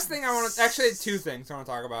 The last thing I want to... Actually, 2 things I want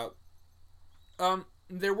to talk about.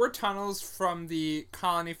 There were tunnels from the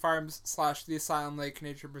Colony Farms / the Asylum Lake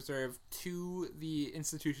Nature Preserve to the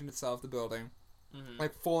institution itself, the building. Mm-hmm.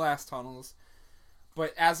 Like, full-ass tunnels.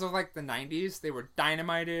 But as of, like, the 90s, they were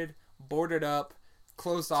dynamited, boarded up,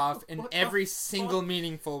 closed off in every single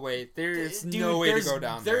meaningful way. There's no way to go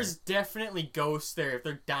down there. There's definitely ghosts there if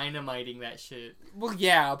they're dynamiting that shit. Well,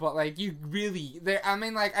 yeah, but, like, you really... I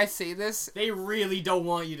mean, like, I say this... They really don't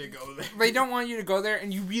want you to go there. They don't want you to go there,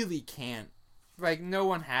 and you really can't. Like, no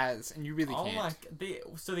one has, and you really can't.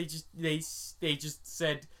 So they just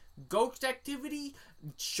said, ghost activity?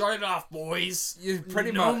 Shut it off, boys.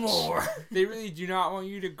 Pretty no much. more. They really do not want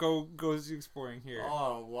you to go exploring here.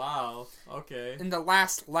 Oh, wow. Okay. And the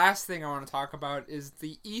last thing I want to talk about is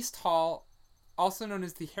the East Hall, also known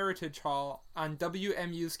as the Heritage Hall, on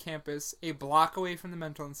WMU's campus, a block away from the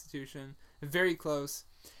mental institution, very close,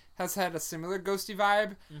 has had a similar ghosty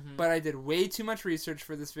vibe, but I did way too much research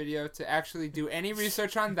for this video to actually do any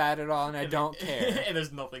research on that at all, and I don't care. And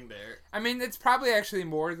there's nothing there. I mean, it's probably actually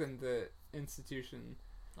more than the institution.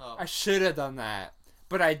 Oh. I should have done that,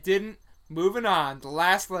 but I didn't. Moving on, the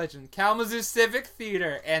last legend, Kalamazoo Civic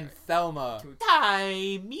Theater and Thelma.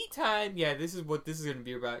 Me time. Yeah, this is what this is gonna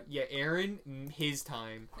be about. Yeah, Aaron, his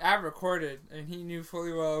time. I recorded, and he knew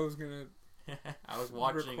fully well I was gonna. I was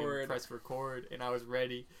watching and press record, and I was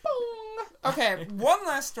ready. Okay, one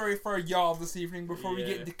last story for y'all this evening before we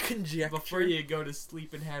get into conjecture. Before you go to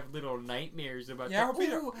sleep and have little nightmares about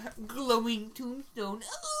glowing tombstone.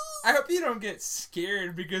 I hope you don't get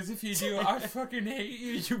scared, because if you do, I fucking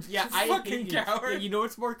hate you. I fucking coward. Yeah, you know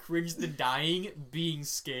what's more cringe than dying? Being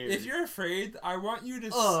scared. If you're afraid, I want you to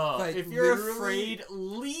if you're afraid,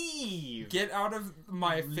 leave. Get out of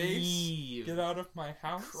my face. Leave. Get out of my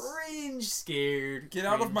house. Cringe scared. Get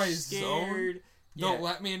out of my zone. Don't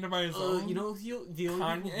let me into my zone. You know, the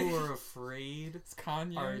only people who are afraid it's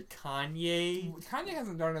Kanye. Are Kanye. Kanye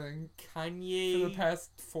hasn't done anything. Kanye for the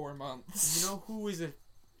past 4 months. You know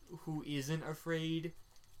who isn't afraid?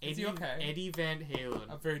 Is he okay? Eddie Van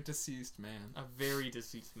Halen. A very deceased man. A very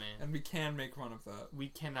deceased man. And we can make fun of that. We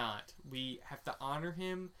cannot. We have to honor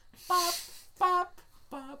him. Bop, bop,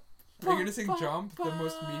 bop. Are you gonna sing Jump, the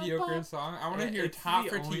most mediocre song? I want to hear Top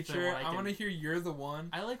for Teacher. I want to hear You're the One.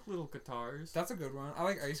 I like Little Guitars. That's a good one. I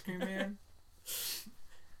like Ice Cream Man. It's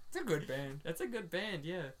a good band. That's a good band,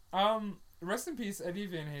 yeah. Rest in peace, Eddie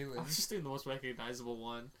Van Halen. I was just doing the most recognizable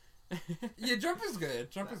one. Yeah, Jump is good.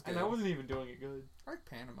 Jump is good. And I wasn't even doing it good. I like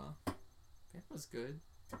Panama. Panama's good.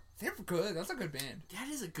 They're good. That's a good band. That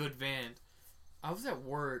is a good band. I was at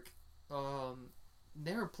work.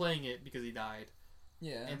 They were playing it because he died.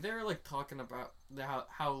 Yeah. And they were like talking about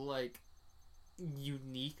how like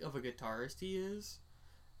unique of a guitarist he is.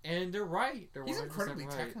 And they're right. He's incredibly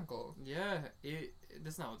technical. Yeah.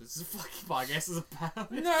 That's not what this fucking podcast is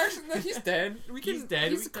about. No, actually, no, he's dead. He's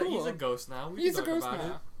dead. He's cool. He's a ghost now. He's a ghost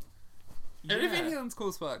now. Yeah. Eddie Van Halen's cool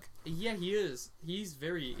as fuck. Yeah, he is. He's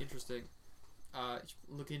very interesting.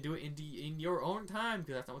 look into it in your own time,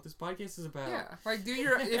 because that's not what this podcast is about. Yeah, like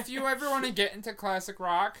if you ever want to get into classic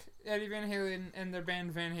rock, Eddie Van Halen and their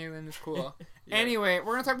band Van Halen is cool. Yeah. Anyway,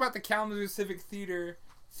 we're gonna talk about the Kalamazoo Civic Theater.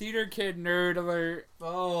 Theater kid nerd alert.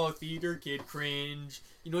 Oh, theater kid cringe.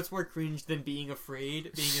 You know what's more cringe than being afraid?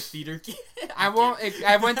 Being a theater kid. I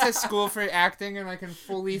went to school for acting, and I can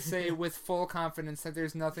fully say with full confidence that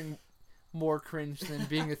there's nothing more cringe than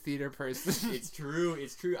being a theater person. It's true.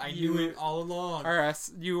 I knew it all along. Or else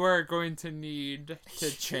you are going to need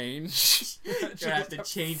to change. You have to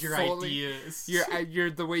change your ideas.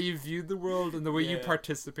 You're the way you view the world and the way you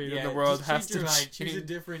participate in the world just has to change. change. Choose a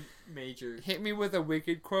different major. Hit me with a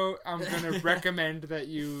wicked quote. I'm gonna recommend that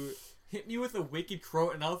you hit me with a wicked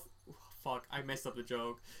quote, and I'll. Fuck, I messed up the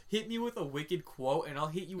joke. Hit me with a wicked quote, and I'll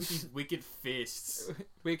hit you with these wicked fists.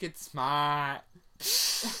 Wicked smart.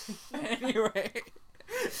 Anyway,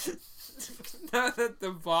 now that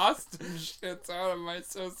the Boston shit's out of my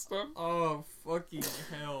system. Oh, fucking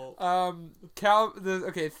hell.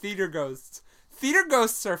 Theater ghosts. Theater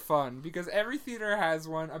ghosts are fun because every theater has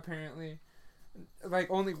one, apparently.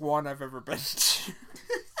 Like, only one I've ever been to.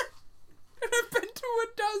 And I've been to a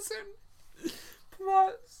dozen.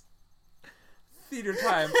 Plus. Theater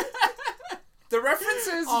time. The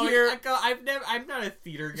references here. I'm not a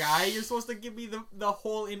theater guy. You're supposed to give me the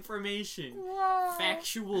whole information. Wow.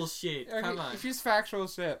 Factual shit. Okay, Come on. She's factual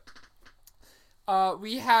shit.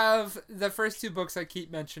 We have the first two books I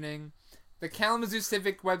keep mentioning. The Kalamazoo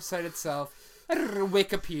Civic website itself.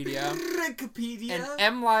 Wikipedia.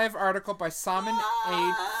 An MLive article by Simon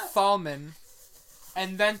A. Thalman.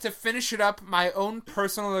 And then to finish it up, my own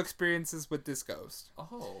personal experiences with this ghost.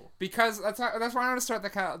 Oh. Because that's why I want to start the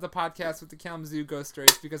podcast with the Kalamazoo ghost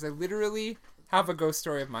stories, because I literally have a ghost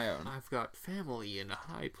story of my own. I've got family in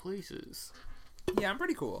high places. Yeah, I'm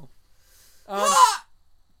pretty cool.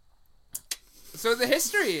 So the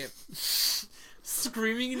history.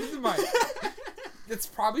 Screaming into the mic. It's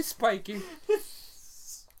probably spiking.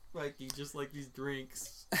 Spiking, just like these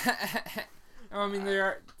drinks. I mean,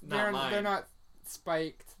 they're not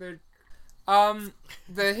spiked. They're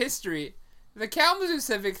the history. The Kalamazoo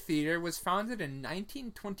Civic Theater was founded in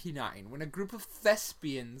 1929 when a group of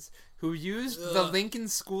thespians who used the Lincoln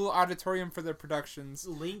School Auditorium for their productions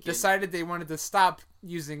decided they wanted to stop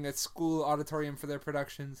using a school auditorium for their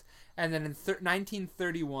productions, and then in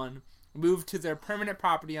 1931 moved to their permanent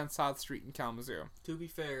property on South Street in Kalamazoo. To be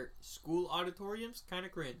fair, school auditoriums kind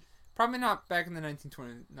of cringe. Probably not back in the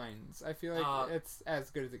 1929s. I feel like it's as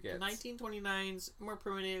good as it gets. 1929s, more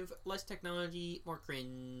primitive, less technology, more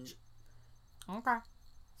cringe. Okay.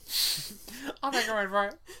 I'll take a word for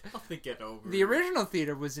it. I'll think it over. The original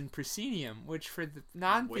theater was in Proscenium, which for the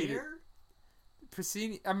non-theater... Where?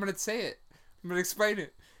 Proscenium... I'm going to say it. I'm going to explain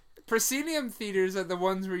it. Proscenium theaters are the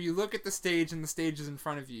ones where you look at the stage and the stage is in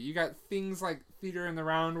front of you. You got things like Theater in the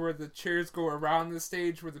Round where the chairs go around the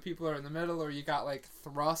stage where the people are in the middle, or you got like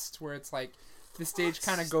Thrust where it's like the stage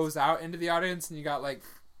kind of goes out into the audience and you got like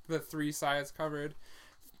the three sides covered.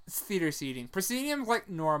 It's theater seating. Proscenium's like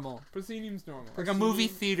normal. Proscenium's normal. Like a movie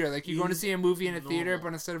theater. Like you're going to see a movie in a theater,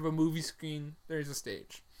 but instead of a movie screen, there's a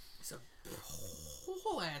stage. It's a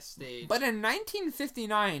whole ass stage. But in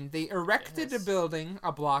 1959, they erected a building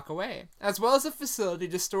a block away, as well as a facility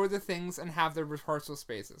to store the things and have their rehearsal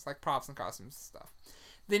spaces, like props and costumes and stuff.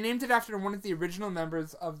 They named it after one of the original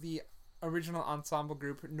members of the original ensemble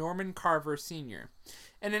group, Norman Carver Sr.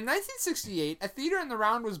 And in 1968, a theater in the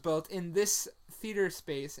Round was built in this theater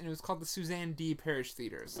space, and it was called the Suzanne D. Parrish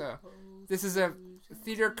Theater. So this is a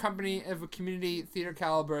theater company of a community theater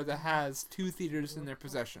caliber that has two theaters in their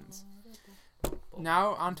possessions.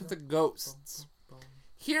 Now onto the ghosts.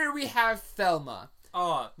 Here we have Thelma.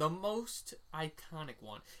 The most iconic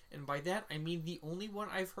one. And by that, I mean the only one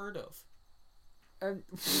I've heard of.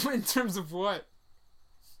 In terms of what?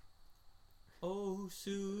 Oh,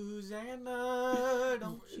 Susanna,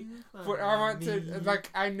 don't you But I want to,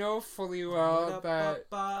 like, I know fully well that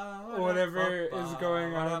whatever is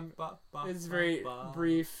going on is very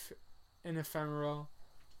brief and ephemeral.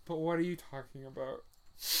 But what are you talking about?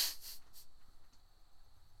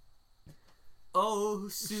 Oh,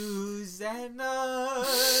 Susanna,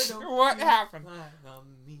 don't What happened?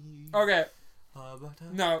 me. Okay.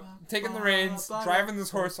 No, taking the reins, driving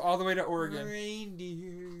this horse all the way to Oregon.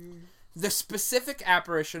 Reindeer. The specific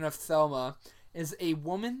apparition of Thelma is a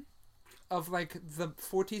woman of like the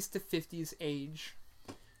 40s to 50s age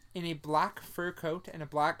in a black fur coat and a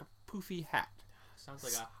black poofy hat. Sounds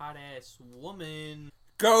like a hot ass woman.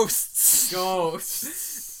 Ghosts.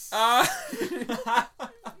 Ghosts.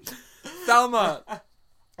 Thelma.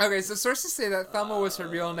 Okay, so sources say that Thelma was her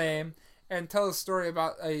real name, and tell a story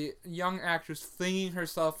about a young actress flinging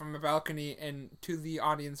herself from a balcony and to the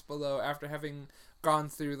audience below after having gone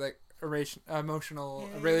through like emotional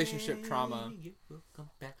relationship trauma. It will come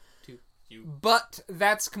back to you. But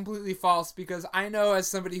that's completely false, because I know, as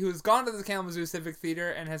somebody who has gone to the Kalamazoo Civic Theater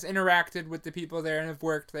and has interacted with the people there and have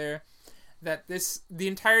worked there, that the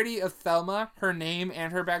entirety of Thelma, her name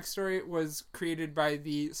and her backstory, was created by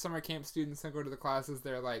the summer camp students that go to the classes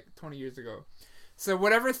there like 20 years ago. So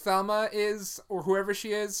whatever Thelma is, or whoever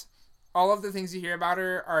she is, all of the things you hear about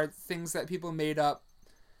her are things that people made up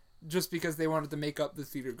just because they wanted to make up the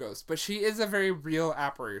theater ghost. But she is a very real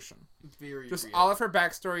apparition. Very Just real. all of her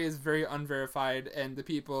backstory is very unverified, and the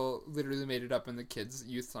people literally made it up in the kids'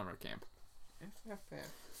 youth summer camp.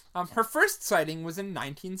 Her first sighting was in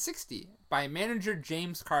 1960 by manager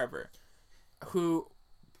James Carver, who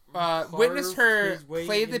witnessed her his way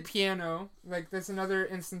play the in. piano. Like, there's another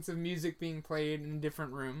instance of music being played in a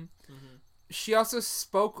different room. Mhm. She also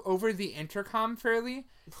spoke over the intercom fairly.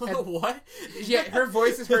 And- What? Yeah, her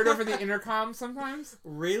voice is heard over the intercom sometimes.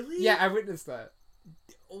 Really? Yeah, I witnessed that.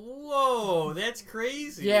 Whoa, that's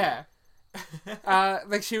crazy. Yeah.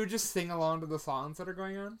 Like, she would just sing along to the songs that are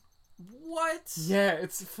going on. What? Yeah,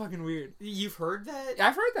 it's fucking weird. You've heard that?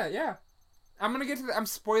 I've heard that, yeah. I'm gonna get to I'm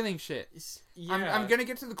spoiling shit. Yeah. I'm gonna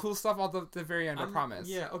get to the cool stuff at the very end, I promise.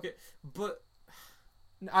 Yeah, okay. But...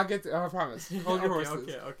 I'll get to I promise. Hold your okay,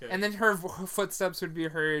 horses. okay. And then her footsteps would be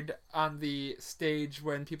heard on the stage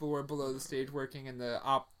when people were below the stage working in the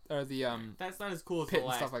That's not as cool as pit the and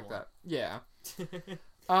last stuff like one. that. Yeah.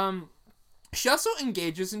 She also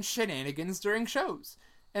engages in shenanigans during shows.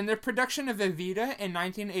 In the production of Evita in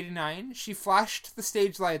 1989, she flashed the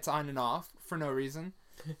stage lights on and off for no reason,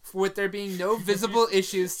 with there being no visible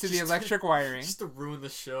issues to the electric wiring. Just to ruin the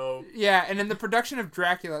show. Yeah, and in the production of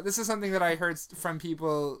Dracula, this is something that I heard from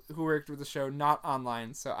people who worked with the show, not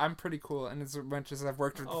online, so I'm pretty cool, and as much as I've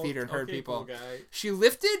worked with the theater and heard okay, people. Cool guy. She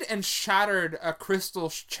lifted and shattered a crystal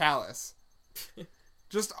chalice.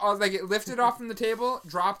 Just like it lifted off from the table,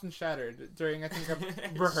 dropped and shattered during I think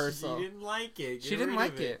a rehearsal. She didn't like it. She Get didn't rid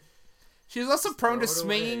like of it. She was also prone to throw it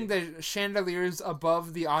swinging the chandeliers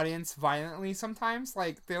above the audience violently sometimes.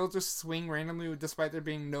 Like, they'll just swing randomly despite there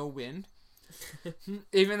being no wind.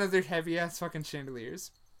 Even though they're heavy-ass fucking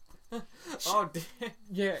chandeliers. Oh, damn.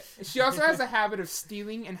 Yeah. She also has a habit of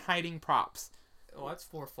stealing and hiding props. Oh, that's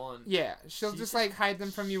more fun. Yeah. She'll She's- just, like, hide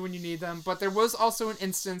them from you when you need them. But there was also an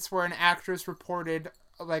instance where an actress reported,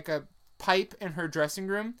 like, a pipe in her dressing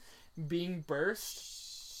room being burst.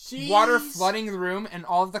 Water Jeez. flooding the room, and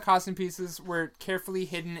all of the costume pieces were carefully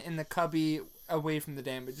hidden in the cubby away from the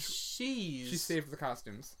damage. Jeez. She saved the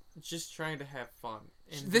costumes. Just trying to have fun.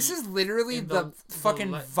 And This is literally and the fucking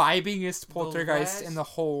vibingest poltergeist last- in the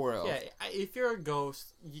whole world. Yeah, if you're a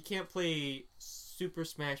ghost, you can't play Super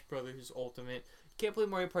Smash Brothers Ultimate. You can't play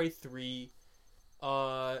Mario Party 3.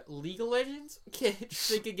 League of Legends?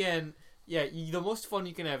 Think again. Yeah, the most fun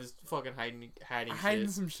you can have is fucking hiding Hiding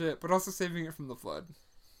shit. some shit, but also saving it from the flood.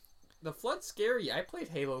 The Flood's scary. I played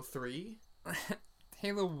Halo 3.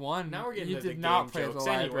 Halo 1. Now we're getting you into did the not game play jokes the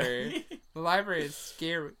library. anyway. The library is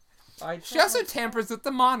scary. I She also tampers with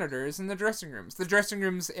the monitors in the dressing rooms. The dressing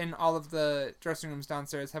rooms in all of the dressing rooms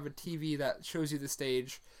downstairs have a TV that shows you the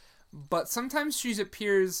stage, but sometimes she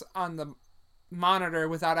appears on the monitor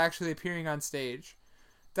without actually appearing on stage.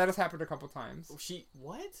 That has happened a couple times.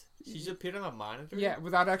 What? She just appeared on a monitor? Yeah,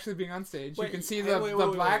 without actually being on stage. Wait, you can see wait, the wait,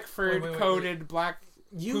 wait, black wait. furred Wait, coated black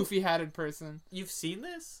You, poofy hatted person. You've seen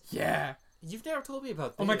this? Yeah. You've never told me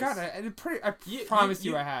about this. Oh my god, I promise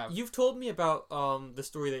you I have. You've told me about the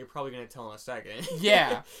story that you're probably going to tell in a second.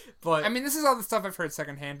 Yeah. But I mean, this is all the stuff I've heard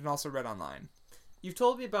secondhand and also read online. you've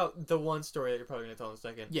told me about the one story that you're probably going to tell in a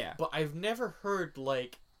second. Yeah. But I've never heard,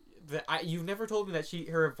 like, you've never told me that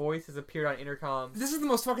her voice has appeared on intercom. This is the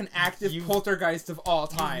most fucking active You- poltergeist of all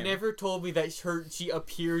time. You've never told me that she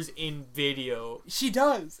appears in video. She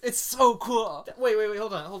does. It's so cool. Wait,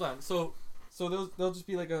 hold on. So they'll just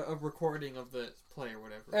be like a recording of the play or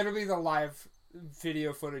whatever. It'll be the live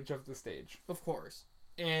video footage of the stage. Of course.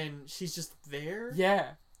 And she's just there?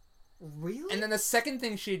 Yeah. Really? And then the second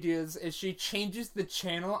thing she does is she changes the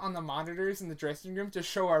channel on the monitors in the dressing room to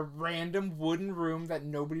show a random wooden room that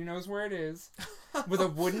nobody knows where it is, with a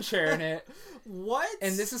wooden chair in it. What?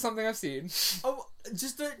 And this is something I've seen. Oh,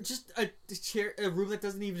 just a chair, a room that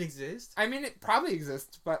doesn't even exist? I mean, it probably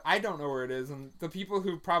exists, but I don't know where it is, and the people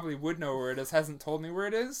who probably would know where it is hasn't told me where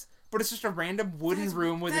it is. But it's just a random wooden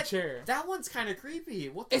room with a chair. That one's kind of creepy.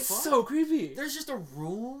 What the It's fuck? so creepy. There's just a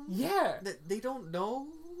room? Yeah. That they don't know?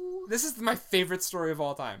 This is my favorite story of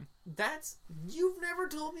all time. You've never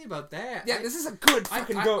told me about that. Yeah, this is a good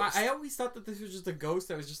fucking ghost. I always thought that this was just a ghost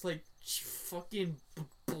that was just like fucking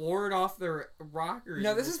bored off their rockers.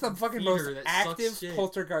 No, in this is the fucking most theater that active sucks shit.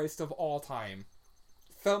 poltergeist of all time.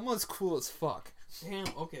 Thelma's cool as fuck. Damn,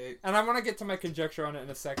 okay. And I want to get to my conjecture on it in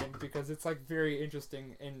a second because it's like very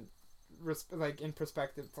interesting in in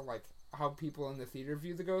perspective to like how people in the theater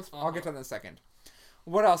view the ghost. I'll get to that in a second.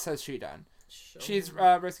 What else has she done? She's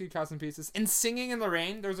rescued Cows in Pieces. In Singing in the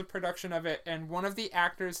Rain, there's a production of it, and one of the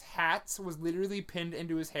actors' hats was literally pinned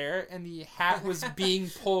into his hair, and the hat was being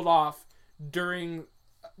pulled off during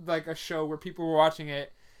like a show where people were watching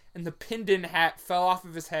it, and the pinned-in hat fell off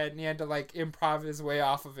of his head, and he had to like improv his way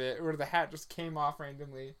off of it, or the hat just came off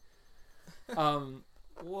randomly.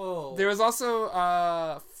 Whoa. There was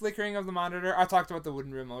also flickering of the monitor. I talked about the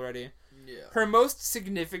wooden room already. Yeah. Her most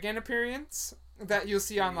significant appearance that you'll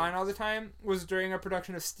see online all the time was during a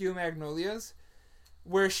production of Steel Magnolias,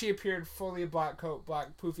 where she appeared fully black coat,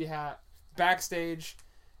 black poofy hat, backstage.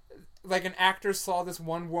 Like, an actor saw this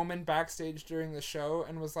one woman backstage during the show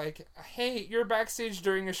and was like, "Hey, you're backstage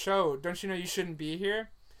during a show. Don't you know you shouldn't be here?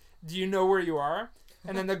 Do you know where you are?"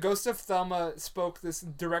 And then the ghost of Thelma spoke this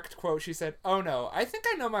direct quote. She said, "Oh no, I think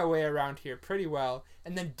I know my way around here pretty well,"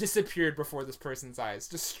 and then disappeared before this person's eyes,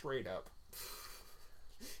 just straight up.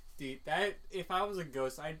 Dude, that if I was a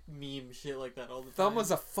ghost, I'd meme shit like that all the time.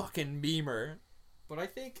 Thelma's a fucking memer. But I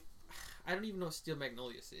think I don't even know what Steel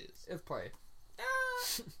Magnolias is. It's play.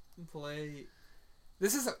 Play.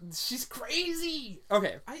 She's crazy.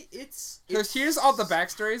 Okay. So It's here's all the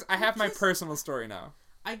backstories. I have my personal story now.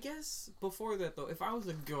 I guess before that though, if I was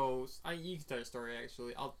a ghost, you can tell a story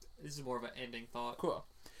actually. This is more of an ending thought. Cool.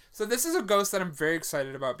 So this is a ghost that I'm very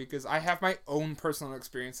excited about because I have my own personal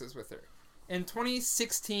experiences with her. In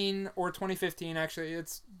 2016 or 2015, actually,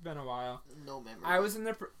 it's been a while. No memory. I was in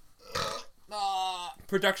the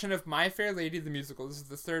production of My Fair Lady the musical. This is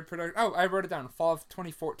the third production. Oh, I wrote it down. Fall of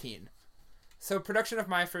 2014. So production of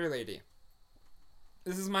My Fair Lady.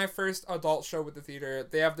 This is my first adult show with the theater.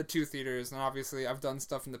 They have the two theaters, and obviously I've done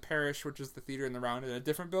stuff in the Parish, which is the theater in the round in a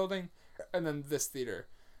different building, and then this theater.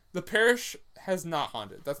 The Parish has not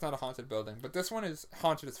haunted. That's not a haunted building, but this one is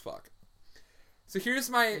haunted as fuck. So here's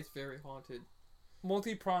my It's very haunted.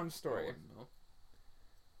 multi-pronged story. Oh, no.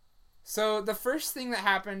 So the first thing that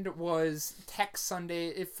happened was Tech Sunday.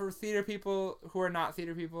 If for theater people who are not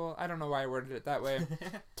theater people, I don't know why I worded it that way.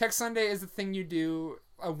 Tech Sunday is the thing you do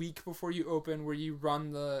a week before you open, where you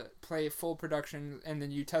run the play full production, and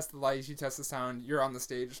then you test the lights, you test the sound, you're on the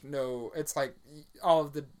stage. No, it's like all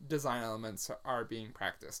of the design elements are being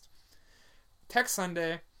practiced. Tech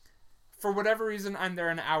Sunday, for whatever reason, I'm there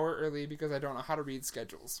an hour early because I don't know how to read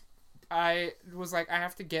schedules. I was like, I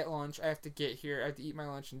have to get lunch, I have to get here, I have to eat my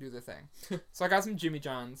lunch and do the thing. So I got some Jimmy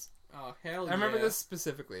John's. Oh, hell yeah. I remember this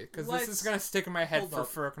specifically, because this is going to stick in my head for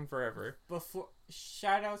fucking forever.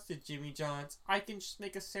 Shout outs to Jimmy John's. I can just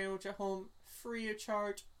make a sandwich at home free of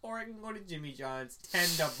charge, or I can go to Jimmy John's,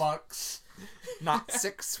 $10. Not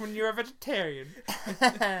 6 when you're a vegetarian.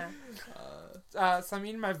 So I'm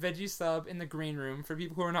eating my veggie sub in the green room. For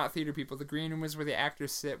people who are not theater people, the green room is where the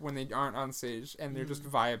actors sit when they aren't on stage, and they're just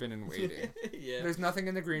vibing and waiting. Yeah. There's nothing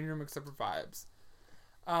in the green room except for vibes.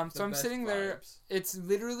 So I'm sitting there. Vibes. It's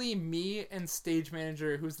literally me and stage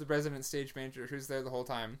manager, who's the resident stage manager, who's there the whole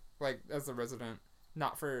time, like as the resident,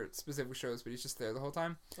 not for specific shows, but he's just there the whole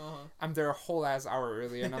time. Uh-huh. I'm there a whole ass hour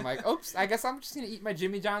early, and I'm like, oops, I guess I'm just gonna eat my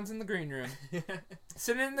Jimmy John's in the green room.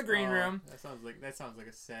 Sitting in the green room. That sounds like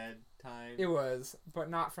a sad time. It was, but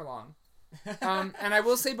not for long. And I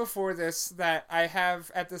will say before this that I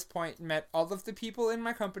have at this point met all of the people in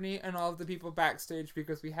my company and all of the people backstage,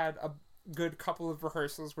 because we had a good couple of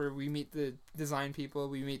rehearsals where we meet the design people,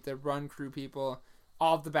 we meet the run crew people.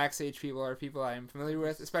 All of the backstage people are people I am familiar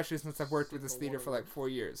with, especially since I've worked with this theater for like 4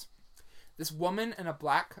 years. This woman in a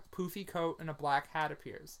black poofy coat and a black hat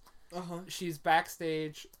appears. Uh-huh. She's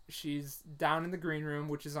backstage. She's down in the green room,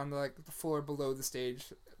 which is on the floor below the stage.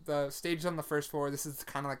 The stage is on the first floor. This is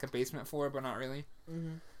kind of like a basement floor, but not really.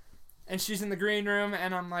 Mm-hmm. And she's in the green room,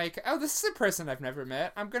 and I'm like, oh, this is a person I've never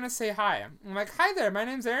met. I'm going to say hi. I'm like, hi there, my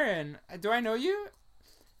name's Erin. Do I know you?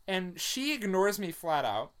 And she ignores me flat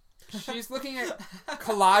out. She's looking at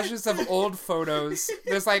collages of old photos.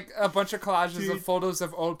 There's like a bunch of collages of photos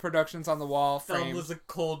of old productions on the wall framed. Thelma's a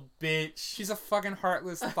cold bitch. She's a fucking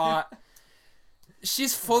heartless thought.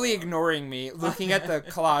 She's fully ignoring me, looking at the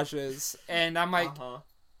collages, and I'm like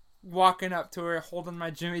walking up to her, holding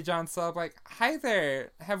my Jimmy John sub, like, hi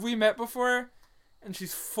there, have we met before? And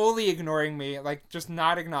she's fully ignoring me, like just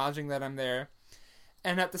not acknowledging that I'm there.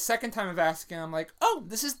 And at the second time of asking, I'm like, oh,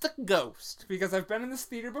 this is the ghost. Because I've been in this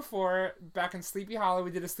theater before. Back in Sleepy Hollow, we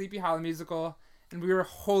did a Sleepy Hollow musical. and we were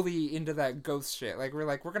wholly into that ghost shit. Like we're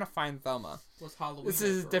gonna find Thelma. What's Halloween? This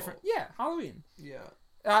is after different. all? Yeah, Halloween. Yeah.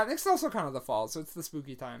 It's also kind of the fall, so it's the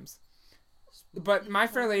spooky times. But My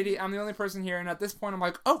Fair Lady, I'm the only person here, and at this point I'm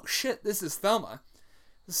like, oh shit, this is Thelma.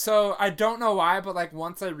 So I don't know why, but like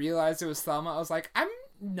once I realized it was Thelma, I was like, I'm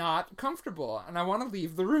not comfortable, and I want to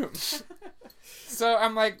leave the room. So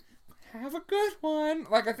I'm like, have a good one.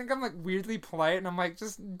 Like I think I'm like weirdly polite, and I'm like,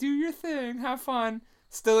 just do your thing, have fun.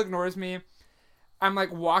 Still ignores me. I'm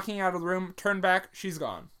like walking out of the room, turn back, she's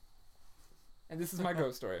gone. And this is my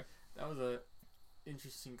ghost story. That was a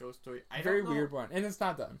interesting ghost story. Very weird one, and it's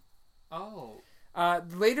not done. Oh.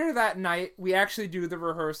 Later that night, we actually do the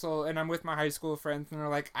rehearsal, and I'm with my high school friends, and they're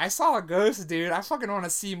like, I saw a ghost, dude. I fucking want to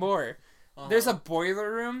see more. There's a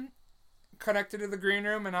boiler room connected to the green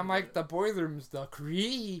room, and I'm like, the boiler room's the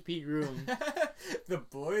creepy room. The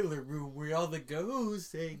boiler room where all the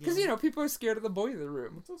ghosts hang. Because, you know, people are scared of the boiler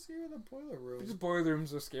room. What's so scary in the boiler room? Because boiler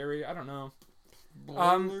rooms are scary. I don't know.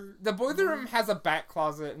 Boiler The boiler room has a back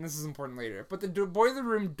closet, and this is important later, but the boiler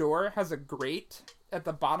room door has a grate at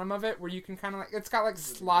the bottom of it where you can kind of like, it's got like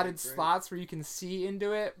slotted slots where you can see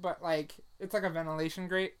into it, but like, it's like a ventilation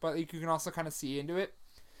grate, but you can also kind of see into it.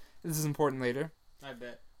 This is important later. I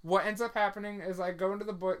bet. What ends up happening is I go into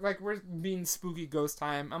the like we're being spooky ghost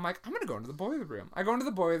time. I'm like, I'm gonna go into the boiler room. I go into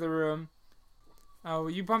the boiler room. Oh,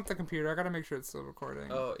 you bumped the computer. I gotta make sure it's still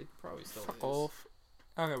recording. Oh, it probably still Fuck is. off.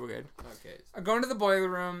 Okay, we're good. Okay. I go into the boiler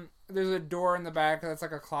room. There's a door in the back that's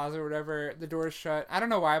like a closet or whatever. The door is shut. I don't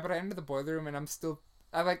know why, but I enter the boiler room and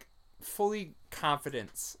I like fully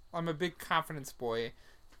confidence. I'm a big confidence boy.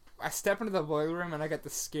 I step into the boiler room and I get the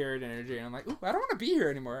scared energy and I'm like, ooh, I don't want to be here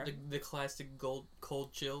anymore. The classic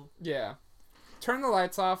cold chill. Yeah. Turn the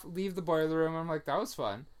lights off, leave the boiler room. I'm like, that was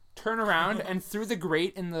fun. Turn around and through the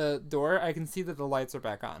grate in the door, I can see that the lights are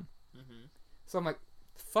back on. Mm-hmm. So I'm like,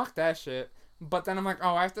 fuck that shit. But then I'm like,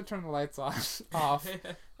 oh, I have to turn the lights off.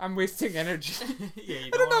 I'm wasting energy. Yeah,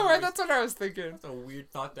 you I don't know why. That's what I was thinking. That's a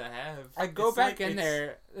weird thought to have. I go It's back like in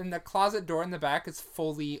there, and the closet door in the back is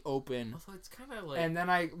fully open. Also, it's kind of like. And then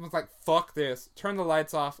I was like, fuck this. Turn the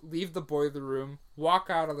lights off, leave the boiler room,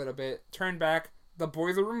 walk out a little bit, turn back. The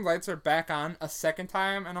boiler room lights are back on a second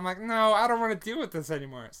time, and I'm like, no, I don't want to deal with this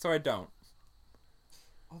anymore. So I don't.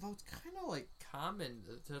 Although it's kind of like common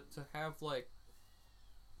to have like.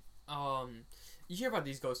 You hear about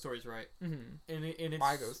these ghost stories, right? Mm-hmm. And it's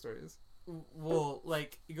My ghost stories. Well,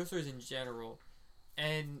 like ghost stories in general,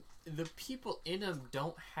 and the people in them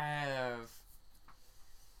don't have,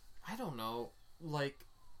 I don't know, like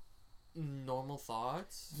normal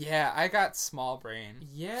thoughts. Yeah, I got small brain.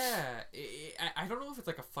 Yeah, I don't know if it's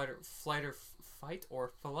like a fight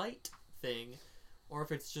or flight thing, or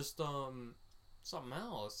if it's just something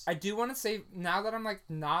else. I do want to say, now that I'm like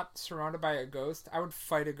not surrounded by a ghost, I would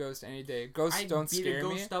fight a ghost any day. Ghosts don't scare a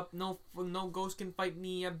ghost me. up. No ghost can fight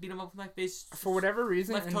me. I beat him up with my fist. For whatever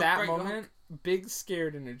reason, Left in hook, that right moment, big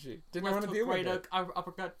scared energy. Didn't Left want to hook, deal with right it.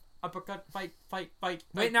 uppercut, fight.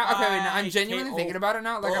 Wait, now, okay, wait, now I'm genuinely KO. thinking about it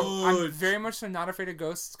now. Like, I'm Fudge. very much so not afraid of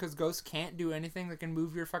ghosts, because ghosts can't do anything. They can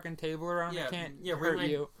move your fucking table around. They can't hurt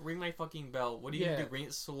you. Ring my fucking bell. What are you gonna do? Ring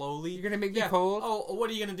it slowly? You're gonna make me cold? Oh, what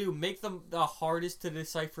are you gonna do? Make the hardest to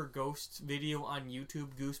decipher ghosts video on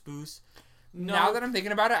YouTube, Goose Boost? No. Now that I'm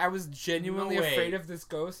thinking about it, I was genuinely No way. afraid of this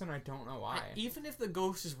ghost, and I don't know why. Even if the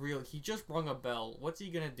ghost is real, he just rung a bell. What's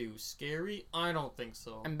he gonna do? Scary? I don't think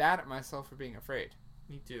so. I'm mad at myself for being afraid.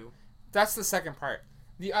 Me too. That's the second part.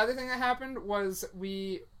 The other thing that happened was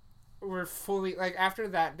we were fully, like, after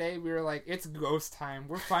that day, we were like, it's ghost time.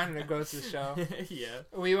 We're finding a ghost to show. Yeah.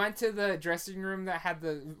 We went to the dressing room that had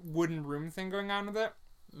the wooden room thing going on with it.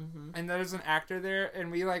 Mm-hmm. And there's an actor there,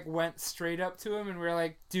 and we, like, went straight up to him, and we were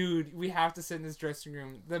like, dude, we have to sit in this dressing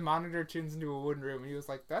room. The monitor turns into a wooden room. And he was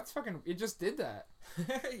like, that's fucking, it just did that.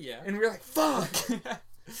 Yeah. And we were like, fuck!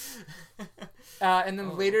 And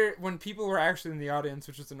then later, when people were actually in the audience,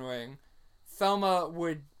 which was annoying, Thelma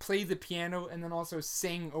would play the piano and then also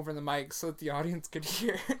sing over the mic so that the audience could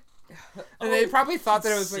hear. And they probably thought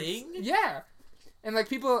that it was sing? like, yeah. And like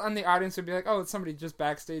people in the audience would be like, oh, it's somebody just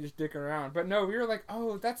backstage dicking around. But no, we were like,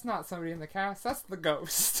 oh, that's not somebody in the cast. That's the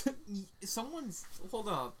ghost. Someone's hold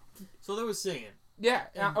on. So there was singing, Yeah,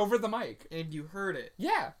 And- over the mic. and you heard it,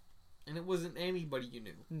 Yeah. and it wasn't anybody you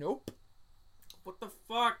knew. Nope. What the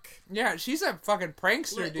fuck? Yeah, she's a fucking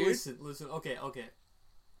prankster, dude. Listen. Okay.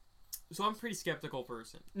 So I'm a pretty skeptical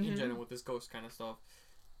person in Mhm. general with this ghost kind of stuff.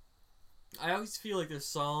 I always feel like there's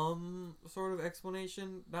some sort of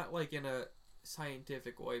explanation, not like in a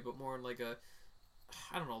scientific way, but more in like a,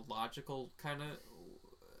 I don't know, logical kind of.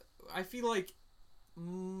 I feel like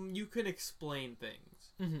you can explain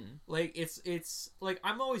things. Mm-hmm. Like it's like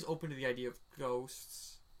I'm always open to the idea of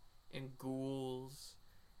ghosts and ghouls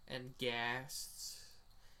and ghasts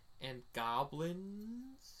and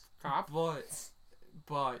goblins.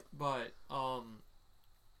 But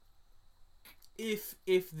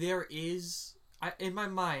if there is, in my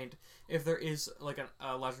mind, if there is like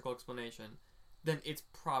a logical explanation, then it's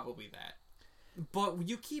probably that. But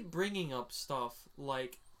you keep bringing up stuff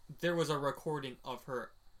like there was a recording of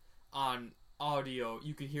her on audio.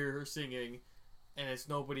 You could hear her singing, and it's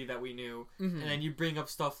nobody that we knew. Mm-hmm. And then you bring up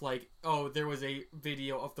stuff like, oh, there was a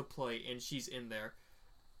video of the play, and she's in there.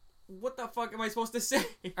 What the fuck am I supposed to say?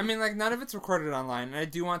 I mean, like, none of it's recorded online, and I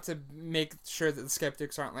do want to make sure that the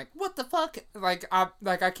skeptics aren't like, what the fuck? Like, I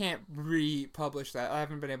can't republish that. I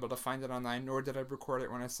haven't been able to find it online, nor did I record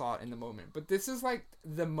it when I saw it in the moment. But this is, like,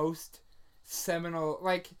 the most seminal,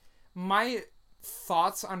 like, my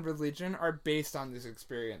thoughts on religion are based on this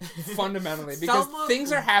experience, fundamentally, because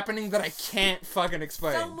things are happening that I can't fucking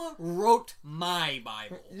explain. Thelma wrote my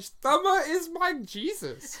Bible. Thelma is my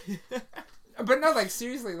Jesus. But no, like,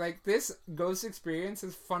 seriously, like, this ghost experience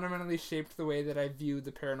has fundamentally shaped the way that I view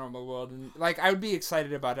the paranormal world, and, like, I would be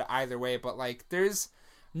excited about it either way, but, like, there's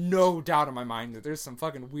no doubt in my mind that there's some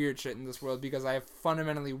fucking weird shit in this world, because I have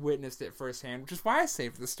fundamentally witnessed it firsthand, which is why I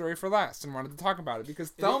saved the story for last and wanted to talk about it, because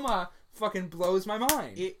Thelma fucking blows my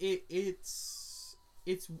mind. It's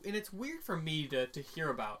weird for me to hear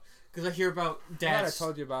about, because I hear about Dad's... I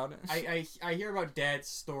told you about it. I hear about Dad's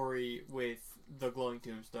story with the glowing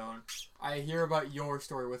tombstone. I hear about your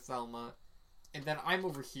story with Thelma, and then I'm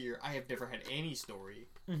over here. I have never had any story.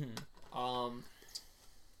 Mm-hmm.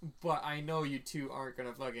 But I know you two aren't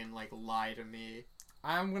gonna fucking like lie to me.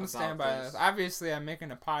 I'm gonna stand by this. Obviously, I'm making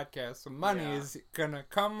a podcast, so money is gonna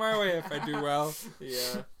come my way if I do well.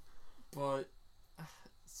 Yeah, but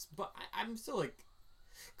I'm still like,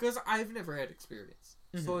 because I've never had experience,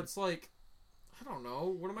 so it's like, I don't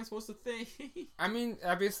know. What am I supposed to think? I mean,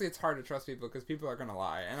 obviously, it's hard to trust people because people are gonna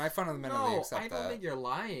lie, and I fundamentally accept that. I don't think you're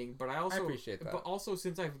lying, but I appreciate that. But also,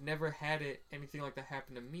 since I've never had anything like that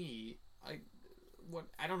happen to me, I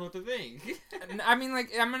don't know what to think. I mean,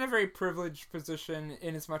 like, I'm in a very privileged position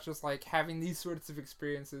in as much as, like, having these sorts of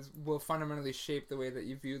experiences will fundamentally shape the way that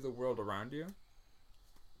you view the world around you.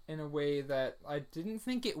 In a way that I didn't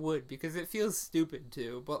think it would, because it feels stupid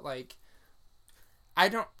too, but, like, I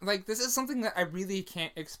don't, like, this is something that I really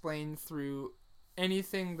can't explain through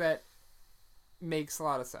anything that makes a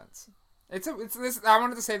lot of sense. It's this, I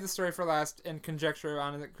wanted to save the story for last and conjecture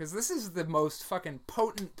on it, because this is the most fucking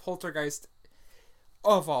potent poltergeist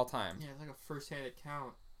of all time. Yeah, it's like a first-hand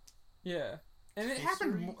account. Yeah. And it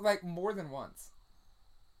happened, like, more than once.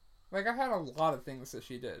 Like, I've had a lot of things that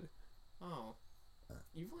she did. Oh.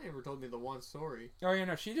 You've only ever told me the one story. Oh, you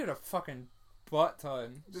know, she did a fucking butt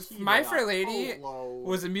ton. My Fair Lady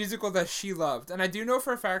was a musical that she loved. And I do know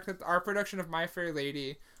for a fact that our production of My Fair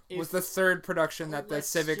Lady was the third production that the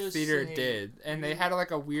Civic Theater did. And they had, like,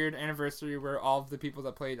 a weird anniversary where all of the people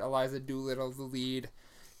that played Eliza Doolittle, the lead,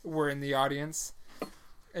 were in the audience.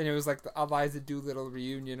 And it was like the Eliza Doolittle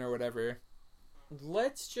reunion or whatever.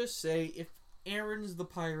 Let's just say, if Aaron's the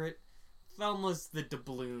pirate, Thelma's the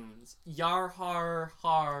doubloons. Yar har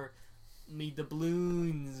har, me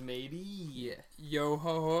doubloons, matey. Yeah. Yo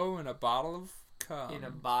ho ho in a bottle of cum. In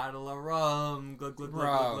a bottle of rum. Glug glug glug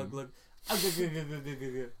glug glug glug.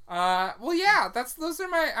 Well, yeah, those are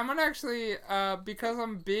my, I'm gonna actually, because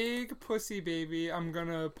I'm big pussy baby, I'm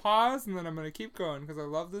gonna pause and then I'm gonna keep going because I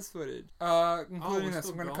love this footage. Including this,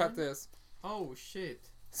 I'm gonna cut this. Oh,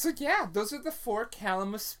 shit. So, yeah, those are the 4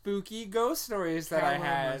 Calamus spooky ghost stories that I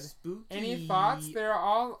had. Any thoughts? They're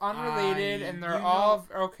all unrelated and they're all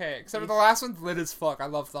okay, except for the last one's lit as fuck. I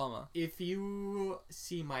love Thelma. If you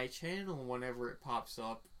see my channel whenever it pops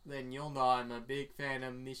up, then you'll know I'm a big fan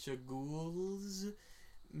of Misha Ghouls,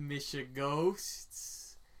 Misha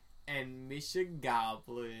Ghosts, and Misha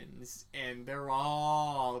Goblins. And they're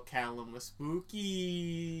all Calamus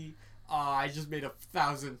spooky. I just made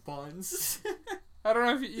 1,000 puns. I don't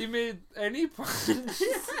know if you made any puns.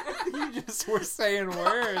 You just were saying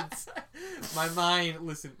words. My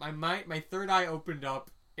third eye opened up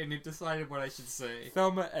and it decided what I should say.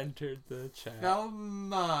 Thelma entered the chat.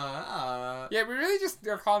 Thelma. Yeah, we really just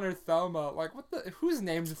are calling her Thelma. Like, what the? Who's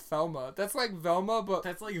named Thelma? That's like Velma, but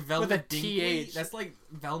that's like Velma with a Dinkley. TH. That's like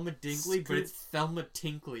Velma Dinkley, but it's Thelma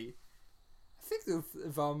Tinkley. I think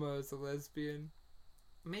Velma is a lesbian.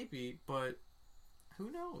 Maybe, but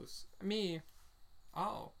who knows? Me.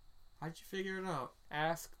 Oh, how'd you figure it out?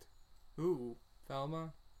 Asked. Who?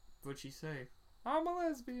 Thelma. What'd she say? I'm a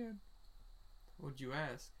lesbian. What'd you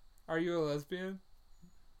ask? Are you a lesbian?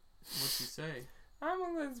 What'd she say? I'm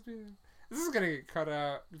a lesbian. This is gonna get cut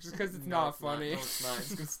out just because it's No, not funny. No, it's not.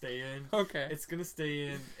 It's gonna stay in. Okay. It's gonna stay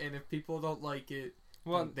in, and if people don't like it,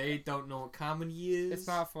 Well, then they don't know what comedy is. it's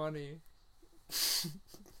not funny.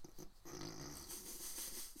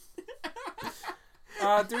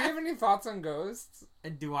 Do we have any thoughts on ghosts?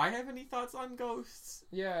 And do I have any thoughts on ghosts?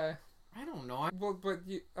 Yeah. I don't know. Well, but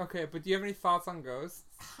do you have any thoughts on ghosts?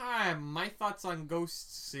 My thoughts on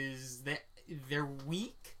ghosts is that they're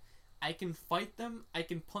weak. I can fight them. I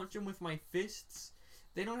can punch them with my fists.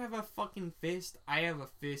 They don't have a fucking fist. I have a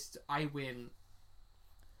fist. I win.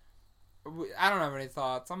 I don't have any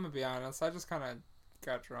thoughts. I'm gonna be honest. I just kind of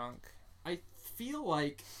got drunk. I feel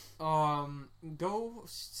like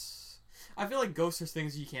ghosts. I feel like ghosts are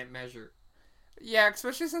things you can't measure. Yeah,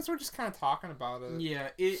 especially since we're just kind of talking about it. Yeah,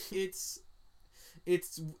 it's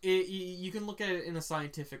you can look at it in a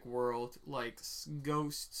scientific world. Like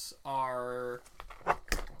ghosts are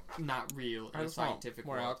not real in I a just want scientific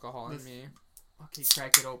more world. alcohol in me. Okay,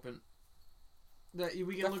 crack it open. We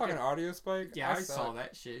can That look fucking at. audio spike? Yeah, I suck. saw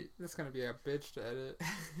that shit. That's gonna be a bitch to edit.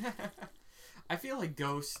 I feel like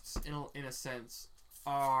ghosts, in a sense,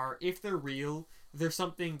 are, if they're real, they're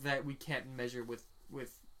something that we can't measure with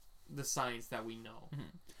the science that we know.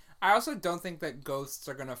 I also don't think that ghosts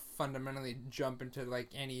are gonna fundamentally jump into like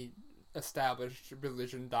any established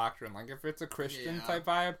religion doctrine. Like if it's a Christian Yeah. type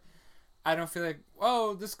vibe, I don't feel like,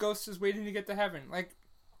 oh, this ghost is waiting to get to heaven. Like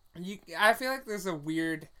I feel like there's a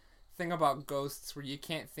weird thing about ghosts where you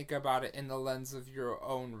can't think about it in the lens of your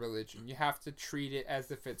own religion. You have to treat it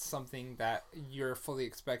as if it's something that you're fully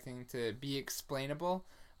expecting to be explainable,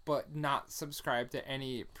 but not subscribe to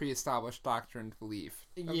any pre-established doctrined belief.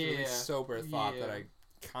 That was a really sober thought that I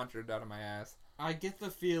conjured out of my ass. I get the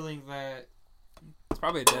feeling that It's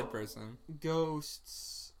probably a dead person.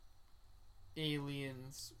 ghosts,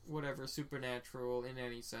 aliens, whatever, supernatural in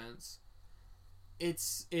any sense,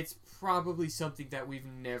 it's probably something that we've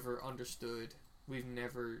never understood. We've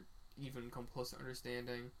never even come close to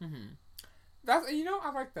understanding. Mm-hmm. That's,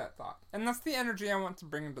 I like that thought. And that's the energy I want to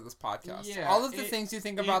bring into this podcast. Yeah, All of the things you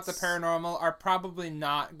think about the paranormal are probably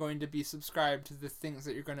not going to be subscribed to the things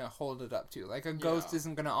that you're going to hold it up to. Like a ghost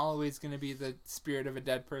isn't going to always going to be the spirit of a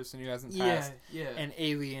dead person who hasn't passed. Yeah. An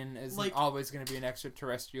alien isn't always going to be an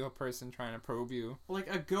extraterrestrial person trying to probe you.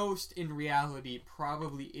 Like a ghost in reality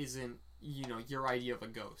probably isn't, your idea of a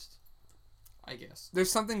ghost. I guess.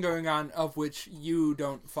 There's something going on of which you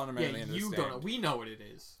don't fundamentally understand. You don't know. We know what it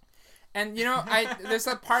is. And there's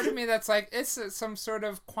a part of me that's like, it's some sort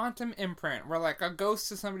of quantum imprint where like a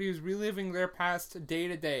ghost is somebody who's reliving their past day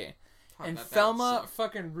to day. And Thelma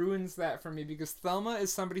fucking ruins that for me because Thelma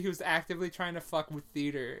is somebody who's actively trying to fuck with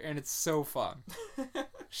theater, and it's so fun.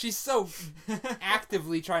 She's so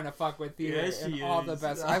actively trying to fuck with theater, Yeah, she all the is.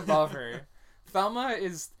 best. I love her. Thelma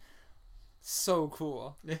is so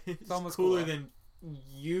cool. Thelma's cooler than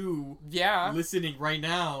you. Yeah. Listening right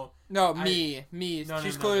now. No, me. No,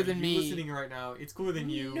 She's cooler than you me. Listening right now. It's cooler than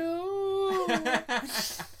you. No.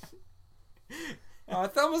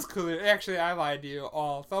 Thelma's cooler. Actually, I lied to you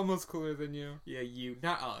all. Thelma's cooler than you. Yeah, you.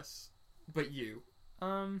 Not us. But you.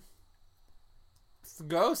 It's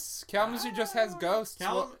ghosts. Kalamazoo just has ghosts.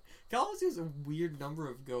 Kalamazoo has a weird number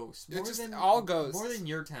of ghosts. It's just all ghosts. More than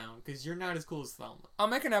your town, because you're not as cool as Thelma. I'll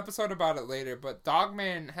make an episode about it later, but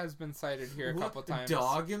Dogman has been cited here a couple times.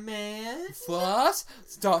 Dogman? Plus?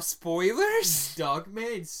 Spoilers?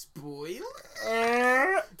 Dogman spoiler?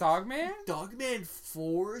 Dogman? Dogman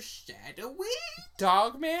foreshadowing?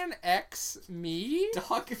 Dogman X me?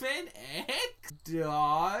 Dogman X?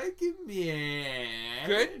 Dogman.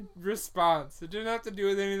 Good response. It didn't have to do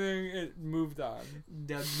with anything. It moved on.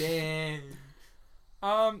 Dogman.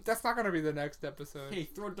 That's not gonna be the next episode. Hey,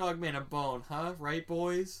 throw Dogman a bone, huh? Right,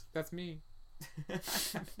 boys? That's me.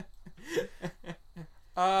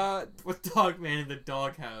 Put Dogman in the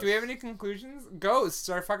doghouse. Do we have any conclusions? Ghosts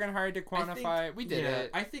are fucking hard to quantify. We did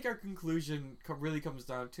it. I think our conclusion really comes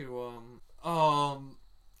down to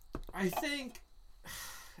I think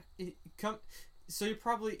so you're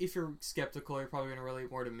probably, if you're skeptical, you're probably gonna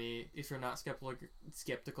relate more to me. If you're not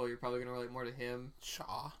skeptical, you're probably gonna relate more to him.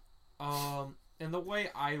 Shaw. And the way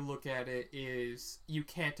I look at it is you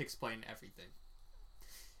can't explain everything.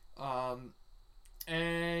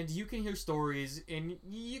 And you can hear stories and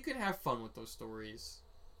you can have fun with those stories,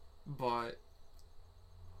 but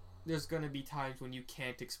there's gonna be times when you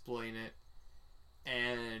can't explain it,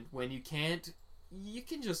 and when you can't, you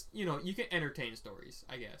can just, you can entertain stories,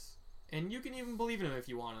 I guess. And you can even believe in them if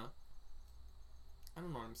you wanna. I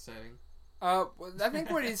don't know what I'm saying. I think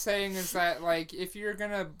what he's saying is that, like, if you're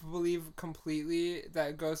gonna believe completely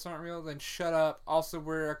that ghosts aren't real, then shut up. Also,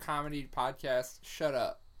 we're a comedy podcast. Shut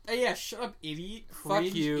up. Yeah, shut up, idiot. Fuck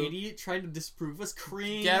Cringe, you. idiot, trying to disprove us.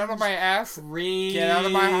 Cringe. Get out of my ass. Cringe. Get out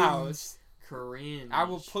of my house. Cringe. I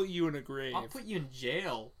will put you in a grave. I'll put you in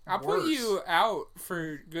jail. I'll put you out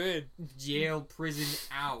for good. Jail, prison,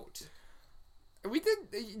 out. We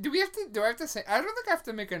did. Do I have to say? I don't think I have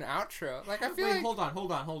to make an outro. Like I feel Wait, like.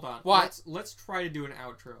 hold on. What? Let's try to do an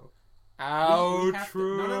outro. Outro. We have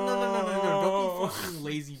to, no. Don't be fucking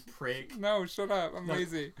lazy prick. No, shut up. I'm No.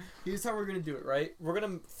 lazy. Here's how we're gonna do it, right? We're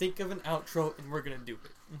gonna think of an outro and we're gonna do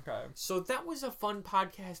it. Okay. So that was a fun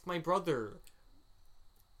podcast, my brother.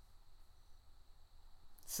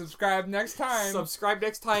 Subscribe next time. Subscribe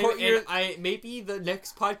next time, Put your- and maybe the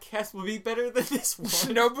next podcast will be better than this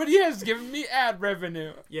one. Nobody has given me ad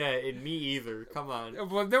revenue. Yeah, and me either. Come on.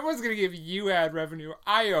 Well, no one's gonna give you ad revenue.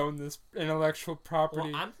 I own this intellectual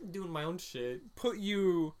property. Well, I'm doing my own shit. Put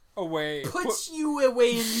you away. Put you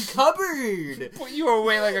away in the cupboard. Put you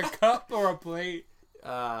away like a cup or a plate.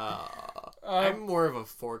 I'm more of a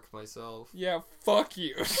fork myself. Yeah, fuck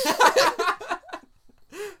you.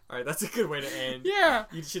 Alright, that's a good way to end. Yeah.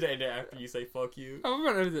 You should end it after you say fuck you. I'm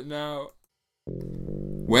gonna end it now.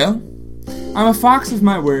 Well, I'm a fox of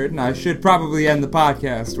my word, and I should probably end the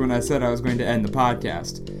podcast when I said I was going to end the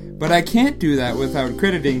podcast. But I can't do that without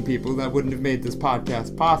crediting people that wouldn't have made this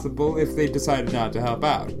podcast possible if they decided not to help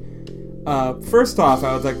out. First off,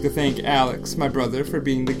 I would like to thank Alex, my brother, for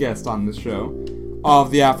being the guest on this show. All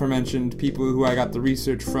of the aforementioned people who I got the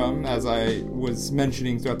research from, as I was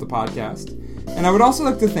mentioning throughout the podcast. And I would also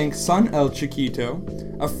like to thank Sun El Chiquito,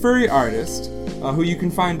 a furry artist, who you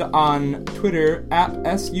can find on Twitter at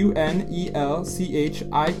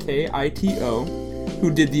SUNELCHIKITO,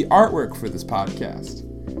 who did the artwork for this podcast.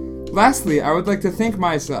 Lastly, I would like to thank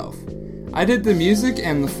myself. I did the music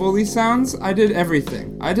and the Foley sounds. I did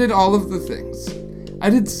everything. I did all of the things. I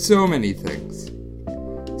did so many things.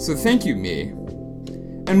 So thank you, me.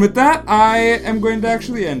 And with that, I am going to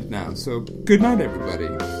actually end now. So good night, everybody.